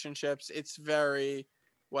relationships. It's very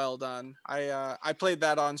well done. I played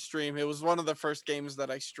that on stream. It was one of the first games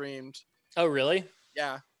that I streamed. Oh, really?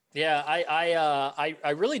 Yeah. Yeah, I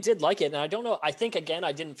really did like it, and I don't know. I think again,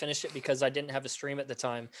 I didn't finish it because I didn't have a stream at the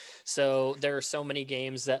time. So there are so many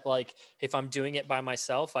games that like if I'm doing it by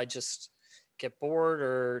myself, I just get bored,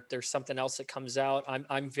 or there's something else that comes out.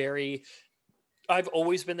 I've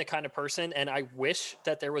always been the kind of person, and I wish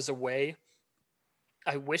that there was a way.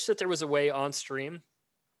 I wish that there was a way on stream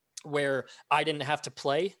where I didn't have to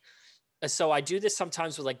play. So I do this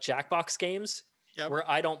sometimes with like Jackbox games. Yep.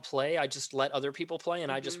 Where I don't play, I just let other people play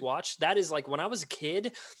and I just watch. That is like when I was a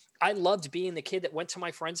kid, I loved being the kid that went to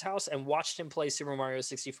my friend's house and watched him play Super Mario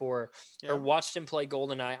 64 or watched him play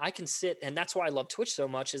GoldenEye. I can sit, and that's why I love Twitch so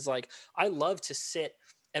much, is like I love to sit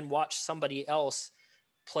and watch somebody else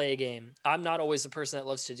play a game. I'm not always the person that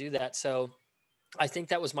loves to do that. So I think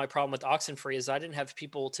that was my problem with Oxenfree, is I didn't have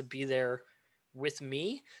people to be there with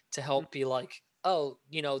me to help be like, oh,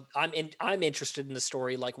 you know, I'm interested in the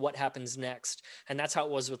story, like what happens next. And that's how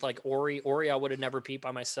it was with like Ori. I would have never beat by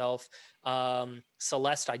myself.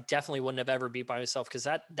 Celeste, I definitely wouldn't have ever beat by myself, because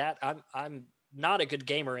that I'm not a good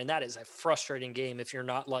gamer, and that is a frustrating game if you're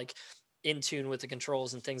not like in tune with the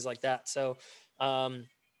controls and things like that. So I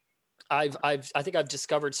think I've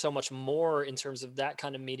discovered so much more in terms of that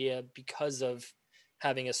kind of media because of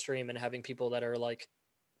having a stream and having people that are like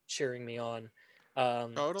cheering me on.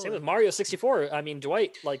 Totally. Same with Mario 64. I mean,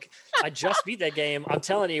 Dwight, like I just beat that game. I'm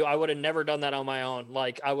telling you, I would have never done that on my own.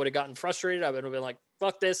 Like I would have gotten frustrated. I would have been like,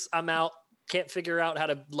 fuck this, I'm out. Can't figure out how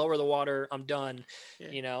to lower the water. I'm done.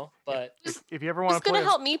 You know, but if you ever want to play,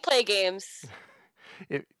 help me play games.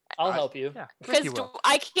 I'll help you. Yeah, because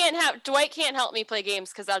Dwight can't help me play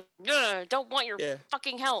games because I don't want your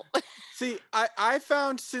fucking help. See, I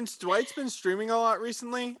found, since Dwight's been streaming a lot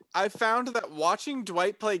recently, I found that watching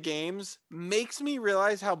Dwight play games makes me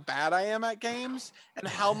realize how bad I am at games and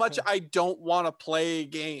how much I don't want to play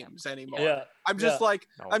games anymore. Yeah. I'm just like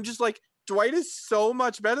Dwight is so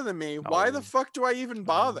much better than me. Why the fuck do I even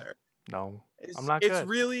bother? No. I'm not good.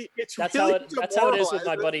 That's how it is with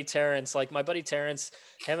my buddy Terrence. Like my buddy Terrence,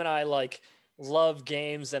 him and I like love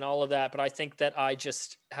games and all of that, but I think that I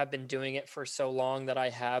just have been doing it for so long that I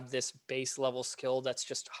have this base level skill that's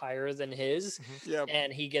just higher than his.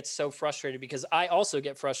 And he gets so frustrated because I also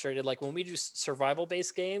get frustrated. Like when we do survival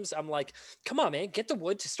based games, I'm like, come on, man, get the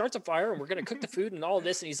wood to start the fire and we're going to cook the food and all of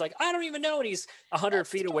this. And he's like, I don't even know. And he's 100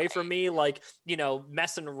 feet away from me, like, you know,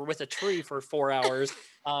 messing with a tree for 4 hours.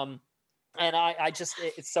 And I just,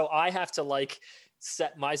 so I have to like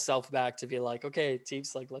set myself back to be like, okay,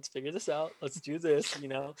 Teeps, like, let's figure this out. Let's do this, you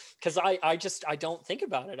know, because I don't think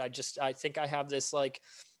about it. I think I have this, like,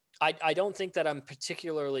 I don't think that I'm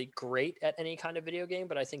particularly great at any kind of video game,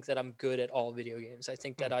 but I think that I'm good at all video games. I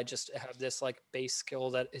think that I just have this like base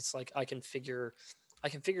skill that it's like, I can figure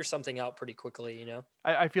something out pretty quickly, you know?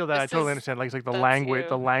 I feel that. I totally understand. Like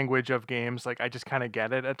the language of games. Like I just kind of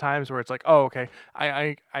get it at times where it's like, oh, okay,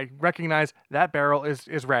 I recognize that barrel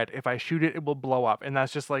is red. If I shoot it, it will blow up. And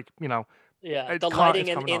that's just like, you know, Yeah, It's the co- lighting it's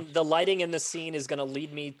in, coming off. in the lighting in the scene is going to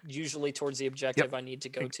lead me usually towards the objective I need to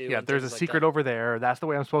go to. Yeah, and there's a things like secret that. over there. That's the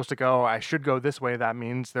way I'm supposed to go. I should go this way. That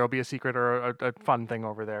means there'll be a secret or a fun thing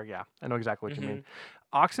over there. Yeah, I know exactly what you mean.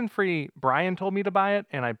 Oxenfree, Brian told me to buy it,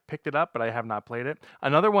 and I picked it up, but I have not played it.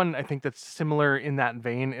 Another one I think that's similar in that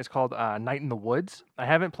vein is called Night in the Woods. I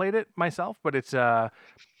haven't played it myself, but it's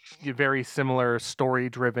very similar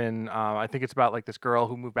story-driven. I think it's about like this girl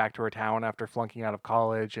who moved back to her town after flunking out of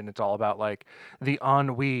college, and it's all about like the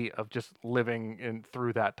ennui of just living in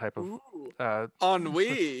through that type of.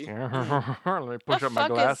 Ennui. Let me The push up my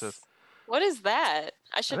fuck glasses. what is that?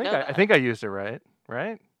 I should know that. I think I used it right.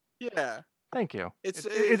 Right? Yeah. Thank you. It's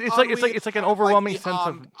like ennui it's like an kind of overwhelming the sense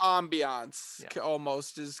of ambiance Yeah.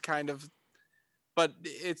 almost is kind of, but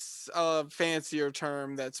it's a fancier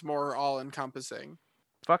term that's more all encompassing.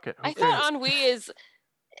 fuck it. I Who cares? thought ennui is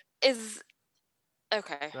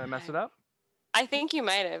okay. Did I mess it up? I think you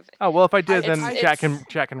might have. Oh well, if I did, It's- then it's-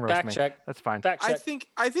 Jack can roast Fact me. check. That's fine. Fact check.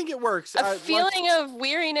 I think it works. A Like- feeling of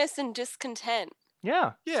weariness and discontent.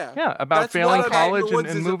 Yeah, yeah. yeah. About That's failing what Night in the college and, Woods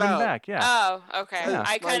and is moving about. back. Yeah. Oh, okay. Yeah.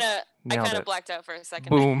 I kind of Nailed it. blacked out for a second.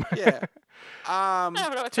 Boom. Yeah. I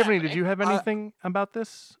don't know what's Tiffany, did happening. you have anything about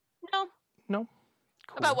this? No. No.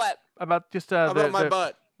 Cool. About what? About just About my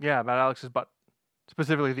butt. Yeah, about Alex's butt,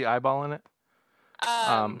 specifically the eyeball in it.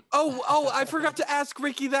 Oh, I forgot to ask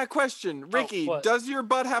Ricky that question. Ricky, what? does your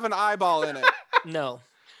butt have an eyeball in it? No.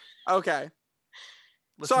 Okay.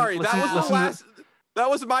 Listen- Sorry, listen- that was listen the to- last. That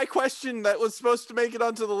was my question that was supposed to make it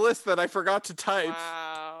onto the list that I forgot to type.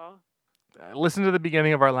 Wow. Listen to the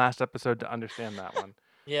beginning of our last episode to understand that one.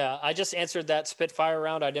 Yeah, I just answered that Spitfire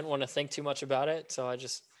round. I didn't want to think too much about it, so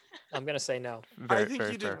I'm gonna say no. Very, I think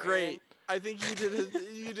very you fair. did great. I think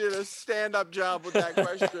you did a stand-up job with that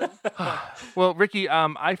question. Well, Ricky,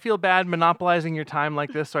 I feel bad monopolizing your time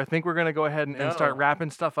like this, so I think we're going to go ahead and start No. wrapping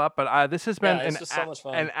stuff up. But this has been Yeah, it's just so much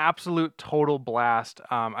fun. an absolute total blast.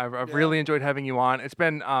 I've Yeah. really enjoyed having you on. It's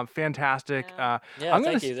been fantastic. Yeah. Yeah, I'm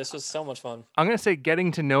gonna thank you. This was so much fun. I'm going to say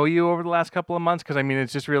getting to know you over the last couple of months, because I mean,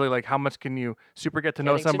 it's just really like how much can you super get to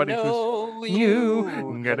know Getting to somebody know who's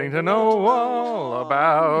you, getting to know all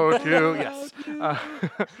about you. Yes.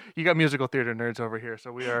 You got musical theater nerds over here,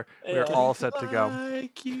 so we are Yeah. all set to go.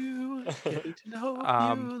 Like you, getting to know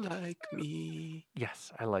Um, you like me.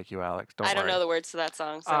 Yes, I like you, Alex. Don't I don't worry. know the words to that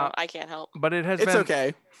song, so I can't help. But it has It's been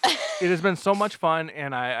okay. it has been so much fun,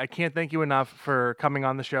 and I can't thank you enough for coming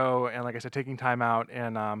on the show and, like I said, taking time out.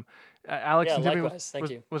 And Alex Yeah, and Tiffany, likewise. Thank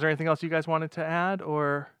you. was there anything else you guys wanted to add,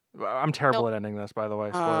 or I'm terrible at ending this, by the way.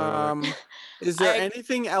 Spoiler alert. Is there I-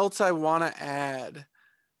 anything else I want to add?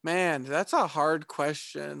 Man, that's a hard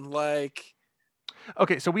question. Like,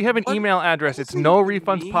 Okay, so we have an what email address. It's does it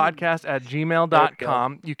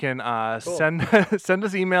norefundspodcast@gmail.com. You can Cool. send send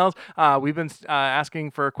us emails. We've been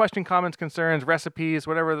asking for question, comments, concerns, recipes,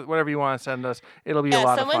 whatever you want to send us. It'll be a Yeah,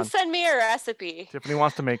 lot of someone fun. send me a recipe. Tiffany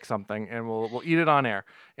wants to make something, and we'll eat it on air,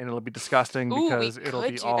 and it'll be disgusting Ooh, we because it'll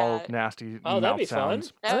could be do all that. nasty Oh, that'd mouth be fun.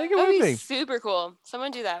 sounds. I think it That would would be. super cool.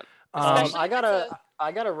 Someone do that. Um, Especially if it's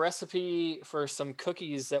I got a recipe for some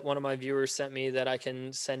cookies that one of my viewers sent me that I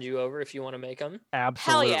can send you over if you want to make them. Hell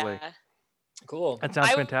Absolutely, yeah. Cool. that sounds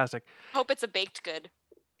I- fantastic. Hope it's a baked good.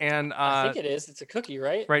 And I think it is. It's a cookie,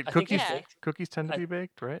 right? right, I think cookies it's Yeah. baked. cookies tend to I- be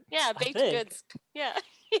baked, right? Yeah, I baked think. goods. Yeah.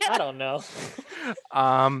 I don't know.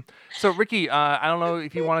 So Ricky, I don't know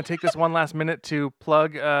if you want to take this one last minute to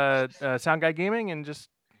plug Sound Guy Gaming and just.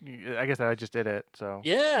 I guess I just did it. So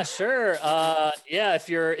Yeah, sure. Yeah, if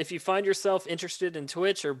you find yourself interested in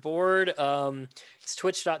Twitch or bored, it's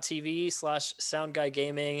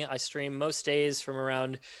twitch.tv/soundguygaming. I stream most days from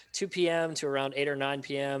around 2 p.m. to around 8 or 9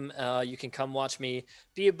 p.m. You can come watch me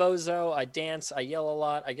be a bozo. I dance, I yell a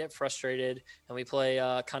lot, I get frustrated, and we play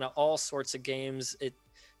kind of all sorts of games.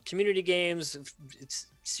 Community games, it's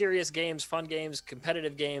serious games, fun games,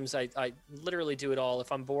 competitive games. I literally do it all.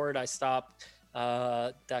 If I'm bored, I stop.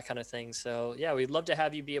 That kind of thing. So yeah, we'd love to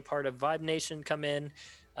have you be a part of Vibe Nation. Come in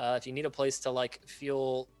if you need a place to like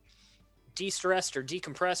feel de-stressed or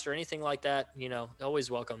decompressed or anything like that. Always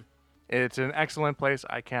welcome. it's an excellent place.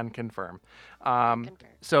 I can confirm. Confirm.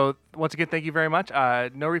 So once again, thank you very much.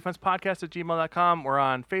 No Refunds Podcast @gmail.com. We're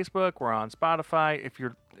on Facebook. We're on Spotify.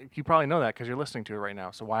 You probably know that because you're listening to it right now.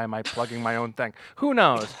 So why am I plugging my own thing? Who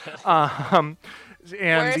knows?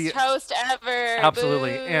 And Worst host ever.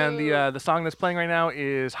 absolutely. Boo. And the song that's playing right now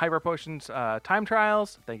is Hyper Potions Time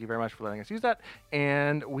Trials. Thank you very much for letting us use that.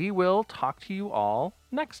 And we will talk to you all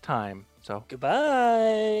next time. So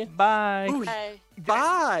Goodbye. bye. Ooh, Bye.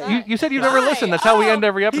 bye. You said you'd never Bye. listen. That's how we Oh, end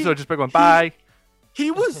every episode. Just by going bye.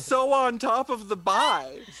 He was so on top of the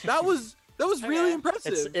bye. That was That was really Okay.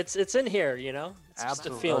 impressive. It's in here, you know. It's Absolutely.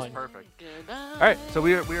 just a feeling. That was perfect. Goodbye. All right, so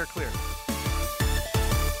we are clear.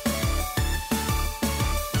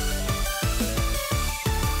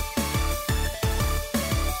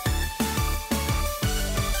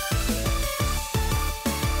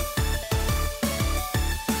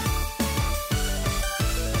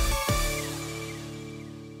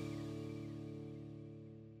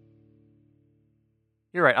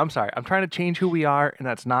 You're right. I'm sorry. I'm trying to change who we are, and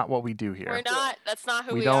that's not what we do here. We're not. That's not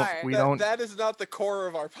who We we don't- are. we don't- That is not the core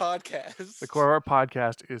of our podcast. The core of our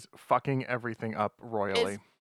podcast is fucking everything up royally.